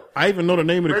 Yeah. I even know the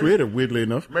name of the Maybe- creator. Weirdly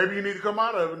enough, Maybe you need to come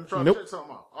out of it and try Nope. to check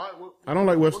something out. All right. Well, I don't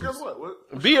like well, westerns. guess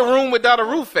what? Be a room without a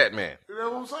roof, fat man. That's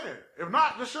what I'm saying. If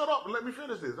not, just shut up and let me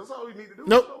finish this. That's all you need to do.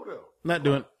 Nope. Just over there. Not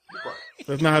doing. Be quiet.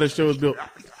 That's not how this show is built.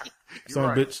 You're Son of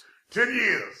a right. bitch. 10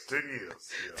 years. 10 years.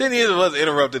 Yeah. 10 years of us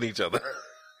interrupting each other.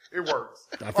 It works.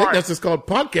 I think that's just called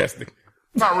podcasting.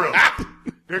 Not really.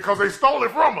 Because they stole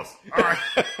it from us. All right.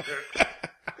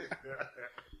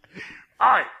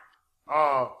 All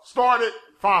right. Started,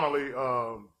 finally.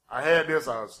 I had this.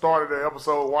 I started the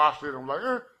episode, watched it. I'm like,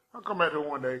 I'll come back to it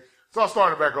one day. So I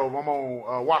started back over. I'm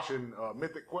on watching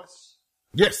Mythic Quest.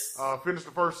 Yes. Finished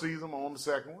the first season. I'm on the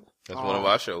second one. That's one of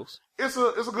our shows. It's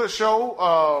a good show.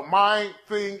 My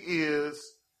thing is,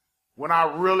 when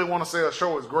I really want to say a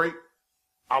show is great,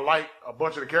 I like a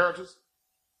bunch of the characters.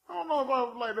 I don't know if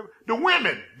I like them.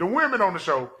 The women on the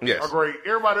show Yes. are great.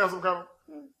 Everybody else I'm kind of,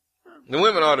 The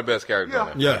women are the best characters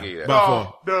on Yeah. there. I'll give you that. By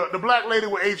far. the black lady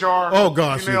with HR. Oh,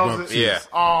 God, she she's nails bumped. it.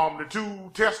 Yeah. The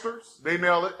two testers, they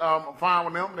nail it. I'm fine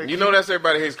with them. They You cute. know that's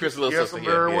everybody hates Chris' little Yes, sister. I'm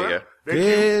very well. Yeah. They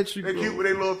Yeah, cute. she They cool. cute with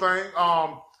their little thing.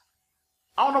 I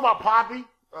don't know about Poppy.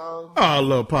 Oh, I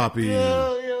love Poppy.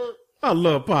 Yeah. I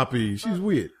love Poppy. She's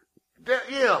weird.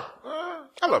 Yeah.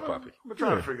 I love Poppy. I'm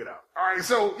trying to figure it out. All right,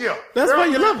 so yeah, That's why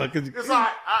you Everything- love her. 'Cause It's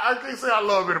not. I can't say I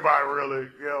love anybody really.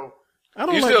 You know, I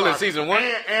don't You like still in season 1?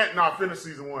 And no, I finished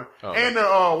season 1. Oh. And the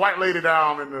white lady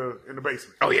down in the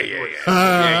basement. Oh, yeah. Yeah,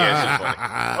 she's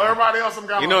funny. Everybody else, I'm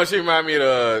kind You know what she remind me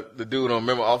of the dude on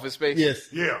Remember Office Space? Yes.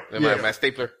 Yeah. My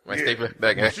stapler. My stapler.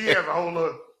 That guy. She has a whole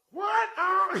what?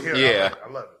 Yeah. I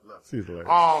love it. She's hilarious.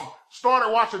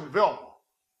 Started watching Velma.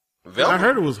 Velma? I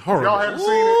heard it was horrible. Y'all haven't seen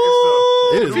it?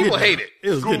 It's It is People getting- hate it. It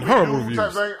was getting Scooby-Doo horrible type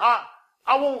reviews. thing.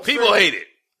 I won't People say hate it.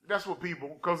 That's what people,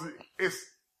 because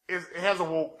it has a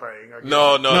woke thing. I guess.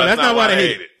 No, No, that's not why they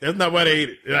hate it. That's not why they hate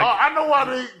it. Like, I know why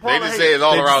they They probably just hate say it's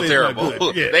all They just around say it's not terrible.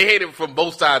 good. Yeah. They hate it from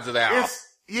both sides of the house.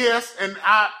 Yes, and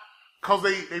because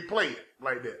they play it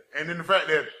like that. And then the fact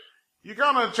that you're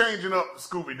kind of changing up the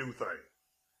Scooby-Doo thing.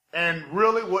 And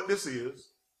really what this is,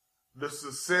 the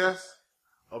success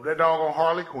of that doggone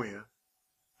Harley Quinn,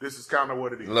 this is kind of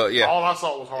what it is. Look, yeah. All I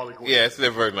saw was Harley Quinn. Yeah, it's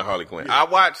their version of Harley Quinn.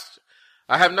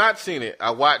 I have not seen it.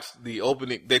 I watched the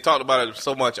opening. They talked about it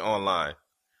so much online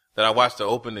that I watched the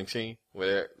opening scene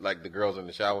where like the girls in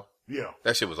the shower. Yeah.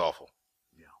 That shit was awful.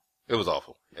 Yeah. It was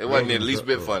awful. It wasn't the least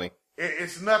bit funny.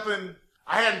 It's nothing.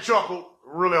 I hadn't chuckled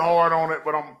really hard on it,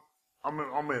 but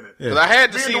I'm in it. Because I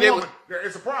had to Me and see the that. woman,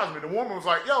 it surprised me. The woman was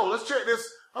like, "Yo, let's check this."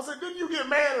 I said, "Didn't you get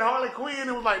mad at Harley Quinn?"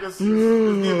 It was like this.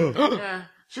 Yeah.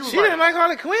 She was She didn't like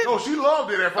Harley Quinn? No, she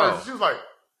loved it at first. Oh. She was like,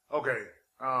 "Okay."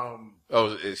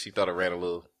 Oh, she thought it ran a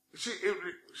little. She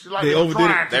like They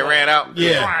overdid it. They ran out?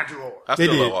 Yeah. Trying too hard. I they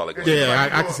still did. love Harley Quinn. Yeah,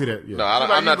 I can see that. Yeah. No, She's like,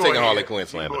 I'm not you go taking ahead. Harley Quinn You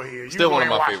slander. go ahead. You Still go one of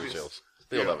ahead my and favorite watch this. shows.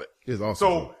 Still Yeah. love it. It's awesome.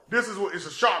 So this is what it's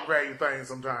a shock value thing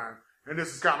sometimes, and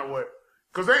this is kind of what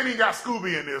because they ain't even got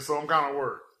Scooby in this, so I'm kind of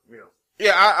worried. Yeah.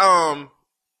 Yeah,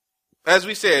 as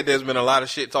we said, there's been a lot of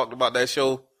shit talked about that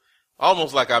show.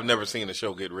 Almost like I've never seen a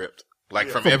show get ripped. Like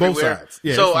from From both everywhere. sides.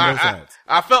 Yeah, so from both sides.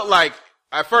 I felt like,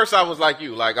 at first I was like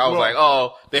you. Like, I was Well- like,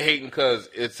 oh, they hating because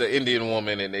it's an Indian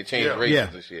woman and they changed Yeah. races Yeah.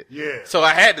 and shit. Yeah. So I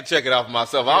had to check it out for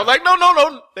myself. I was like,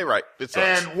 no, they right. It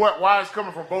sucks. And why it's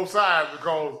coming from both sides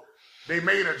because they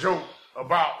made a joke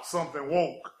about something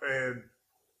woke and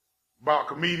about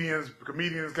comedians.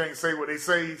 Comedians can't say what they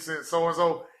say since so and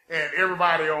so, and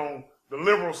everybody on the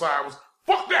liberal side was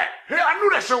fuck that. Hell, I knew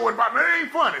that show wasn't about. It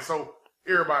ain't funny, so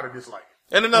everybody disliked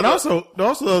it. And And another, also the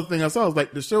other thing I saw is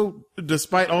like the show,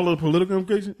 despite all of the political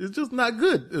implications, it's just not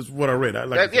good. Is what I read.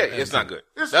 it's not good.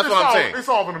 It's That's what I'm saying. It's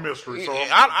solving a mystery. So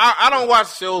I don't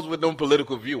watch shows with no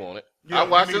political view on it. Yeah, I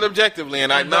watch me it neither. objectively,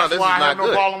 and And this that's is why I not have no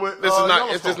good. problem with, This is not. It's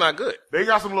Yellowstone. just not good. they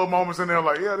got some little moments in there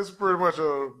like, yeah, this is pretty much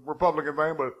a Republican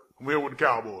thing, but I'm here with the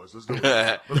Cowboys. Let's do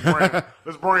it.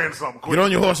 Let's brand something quick. Get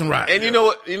on your horse and ride. And you know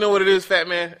what? You know what it is, Fat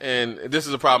Man. And this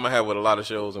is a problem I have with a lot of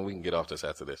shows, and we can get off this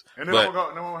after this. And then But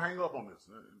I'm gonna hang up on this.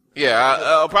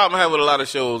 yeah, a problem I have with a lot of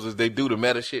shows is they do the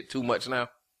meta shit too much now.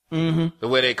 Mm-hmm. The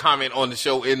way they comment on the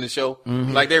show in the show,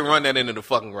 like they run that into the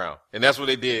fucking ground, and that's what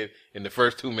they did in the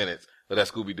first 2 minutes of that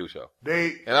Scooby-Doo show.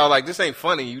 They And I was like, this ain't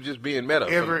funny. You just being meta.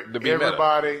 to be meta.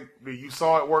 everybody, you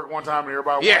saw it work one time, and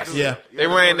everybody. Yes. watched it. Yeah. They that's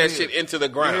ran what that it shit is. into the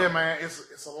ground. Yeah, man,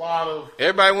 it's a lot of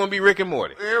Everybody want to be Rick and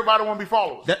Morty. everybody want to be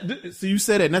followers. So you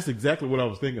said that, and that's exactly what I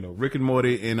was thinking of. Rick and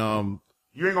Morty and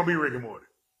You ain't gonna be Rick and Morty.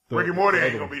 The- Rick and Morty the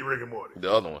ain't other gonna be Rick and Morty.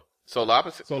 The other one. Solar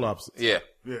Opposite? Solar Opposites. Yeah.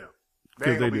 Yeah, 'Cause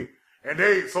ain't gonna they be. do.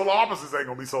 And solar opposites ain't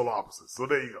gonna be solar opposites. So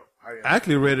there you go. I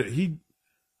actually read it.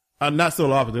 Not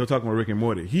Solar Opposites. They were talking about Rick and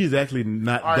Morty. He's actually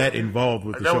not All right, that involved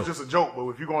with the that show. was just a joke, but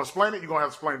if you're gonna explain it, you're gonna have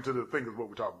to explain it to the thinkers what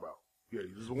we're talking about. Yeah,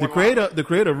 this is one The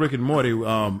creator of Rick and Morty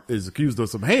is accused of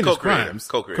some heinous Co-creator. crimes.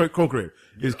 Co-creator. Co-creator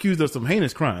is accused of some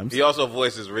heinous crimes. He also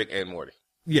voices Rick and Morty.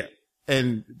 Yeah,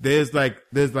 and there's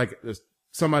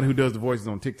somebody who does the voices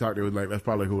on TikTok. They was like, that's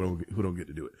probably who don't get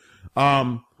to do it.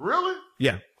 Really?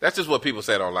 Yeah. That's just what people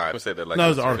said online. People said that like No, it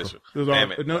was it's an article. official. It was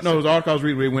Damn it it. was an article I was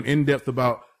reading where it went in depth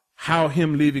about how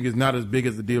him leaving is not as big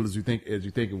as the deal as you think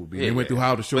it would be. They went through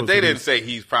how the show. But they didn't say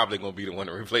he's probably going to be the one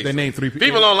to replace They him. named 3 people.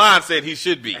 People online said he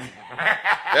should be.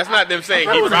 That's not them saying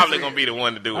I thought it he's was probably a- going to be the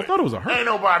one to do I it. thought it was a hurt. Ain't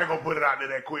nobody gonna put it out there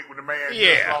that quick when the man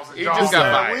Yeah, just lost his he job just got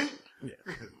last fired. week.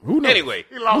 Who knows? Anyway,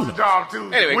 He lost his job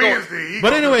Tuesday, Anyway, go- Wednesday. He But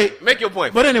gonna- anyway, make your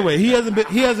point. But anyway, he hasn't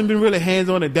been really hands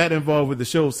on and that involved with the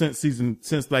show since season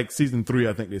 3,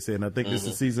 I think they said. And I think this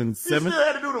is season he 7. still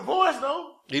had to do the voice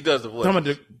though. he does the voice. Talking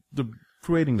about the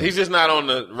creating them. He's just not on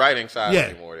the writing side Yeah.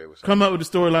 anymore. They were saying. Come up with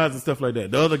the storylines and stuff like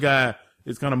that. The other guy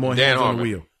is kind of more Dan hands on the Harmon.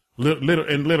 wheel.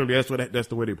 Literally, that's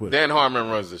the way they put it. Dan Harmon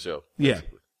runs the show. Yeah.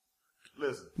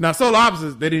 Listen, Now, Solar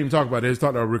Opposites, they didn't even talk about it. They just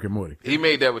talked about Rick and Morty. He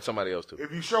made that with somebody else too.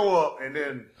 if you show up and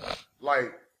then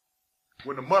like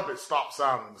when the Muppets stop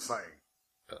sounding the same,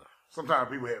 sometimes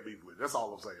people have beef with. That's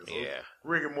all I'm saying. So Yeah.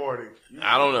 Rick and Morty.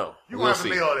 I don't know. You We'll gonna have see.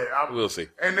 to nail that. We'll see.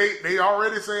 And they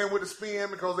already saying with the spin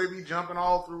because they be jumping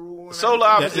all through. And Solar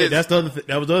everything. Opposites. That's the other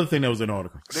that was the other thing that was in the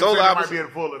article. They Solar said they might Opposites. be able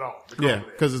to pull it off. because Yeah, of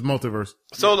that. because it's multiverse.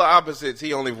 Solar Opposites,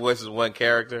 he only voices one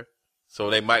character, so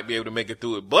they might be able to make it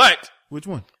through it. But Which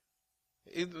one?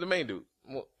 he's the main dude.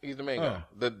 Well, he's the main guy,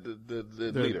 the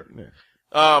leader.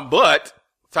 Yeah. But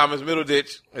Thomas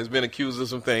Middleditch has been accused of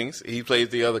some things. He plays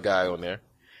the other guy on there.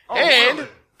 Oh, And really?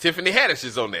 Tiffany Haddish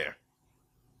is on there,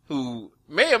 who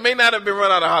may or may not have been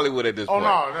run out of Hollywood at this Oh point.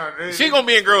 no, She gonna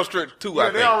be in Girls Trip 2, I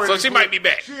they think. already So she put- might be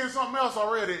back. She in something else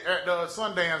already at the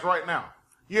Sundance right now.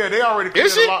 Yeah, they already cleared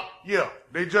Is she? a lot. Yeah,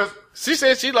 they just She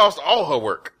said she lost all her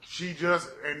work.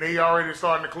 and they already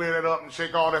starting to clear that up and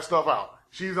shake all that stuff out.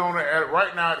 She's on it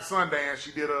right now at the Sundance.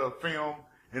 She did a film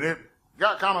and it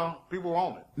got kind of people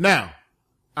on it. Now,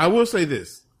 I will say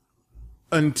this: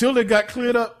 until it got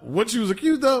cleared up, what she was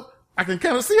accused of, I can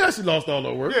kind of see how she lost all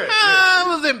her work. Yeah, It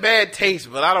was in bad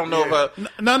taste, but I don't know Yeah. if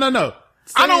No.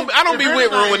 I don't be if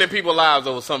with anything- ruining people's lives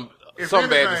over some bad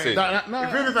anything- decision.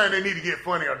 If anything, they need to get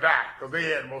Funny or Die because they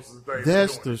had most of the things.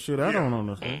 That's doing. the shit I don't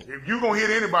understand. If you gonna hit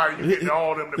anybody, you hit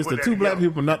all them. To It's put the that two black together.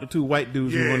 people, not the two white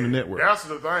dudes who run the network. That's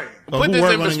the thing. Or Put who this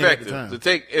were in running it at the perspective. time. To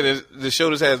take the show,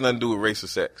 this has nothing to do with race or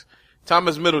sex.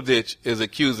 Thomas Middleditch is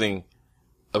accusing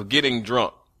of getting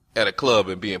drunk at a club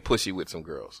and being pushy with some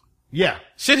girls. Yeah,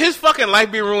 Should his fucking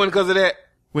life be ruined because of that?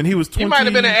 when he was 20, He might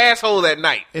have been an asshole that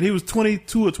night. and he was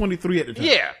 22 or 23 at the time.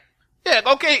 Yeah. Yeah,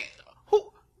 okay.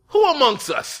 Who amongst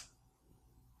us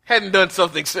hadn't done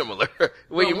something similar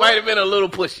where you might have been a little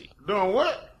pushy? Doing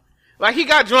what? Like he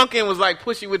got drunk and was like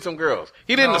pushy with some girls.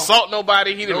 He didn't No. assault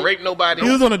nobody. He didn't Nope. rape nobody. He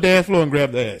was on the dance floor and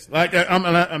grabbed the ass. Like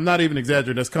I'm not even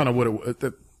exaggerating. That's kind of what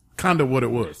it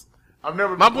was. I've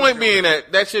never. My been point pushy being on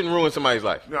that shouldn't ruin somebody's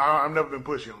life. No, I've never been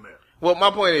pushy on that. Well,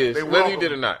 my point is, They whether you welcome-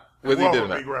 did or not, They whether you did or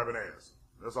welcome me not, grabbing ass.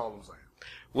 That's all I'm saying.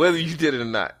 whether you did it or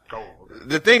not, Go. Okay.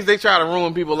 the things they try to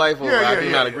ruin people's life over, Yeah, I yeah, do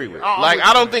yeah, not yeah, agree yeah. with. I'm Like, with I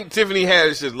you, don't man. think Tiffany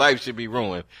Haddish's life should be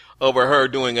ruined over her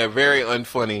doing a very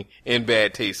unfunny, in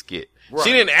bad taste skit. Right.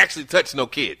 She didn't actually touch no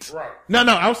kids. Right. No,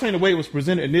 I was saying the way it was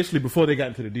presented initially before they got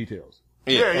into the details.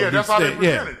 Yeah, yeah. That's how they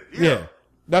presented it. yeah.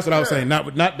 That's what I was Yeah. saying.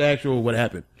 Not the actual what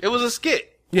happened. It was a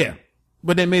skit. Yeah,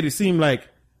 but they made it seem like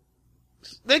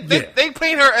They Yeah.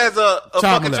 paint her as a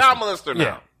fucking molester. child molester now.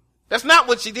 Yeah. That's not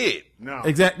what she did. No,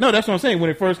 exact. No, that's what I'm saying. When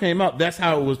it first came out, that's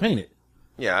how it was painted.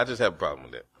 Yeah, I just have a problem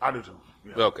with that. I do too.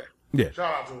 Yeah. Okay. Yeah,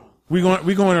 Shout out to him.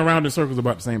 we going around in circles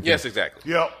about the same thing. Yes,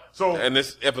 exactly. Yep. So, And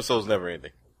this episode's never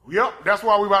ending. yep. That's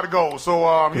why we about to go. So,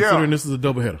 Considering yeah. this is a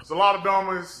doubleheader. There's a lot of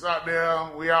dummies out there.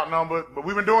 We outnumbered, but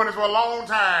we've been doing this for a long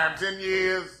time. 10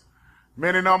 years,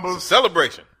 many numbers.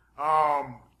 Celebration.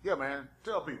 Yeah, man.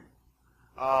 Tell people.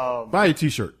 Buy a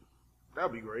T-shirt.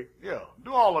 That'd be great. Yeah.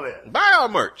 Do all of that. Buy our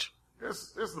merch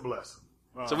It's the blessing.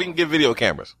 so we can get video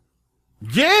cameras.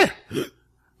 Yeah,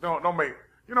 Don't make,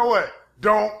 you know what?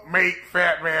 Don't make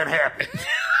Fat Man happy.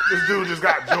 This dude just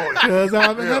got joy. because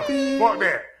I'm Yeah. happy. Fuck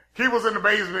that. Keep us in the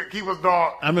basement. Keep us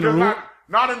dark. I'm in the Just room.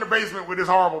 Not in the basement with this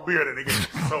horrible beer that they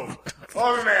gave us. So,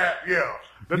 other than that, yeah.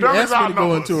 The You dummies asked me to go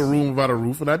outnumber into a us. room without a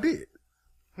roof, and I did.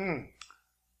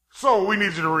 So, we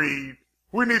need you to read.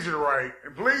 We need you to write.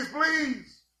 And please,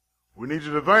 please, we need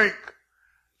you to think.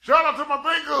 Shout out to my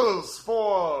thinkers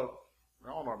for, I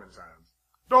don't know how many times.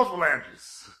 Those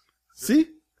phalanges. See,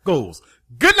 goals.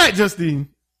 Good night, Justine.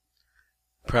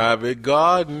 Private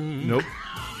garden. Nope.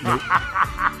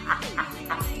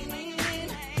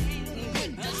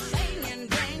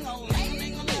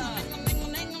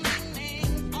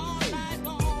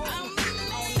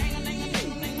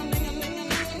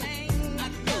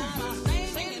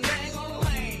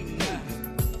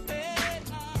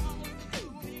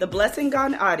 The Blessing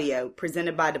Gone Audio,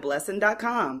 presented by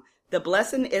TheBlessing.com. The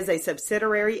Blessing is a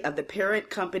subsidiary of the parent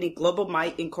company Global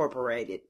Might Incorporated.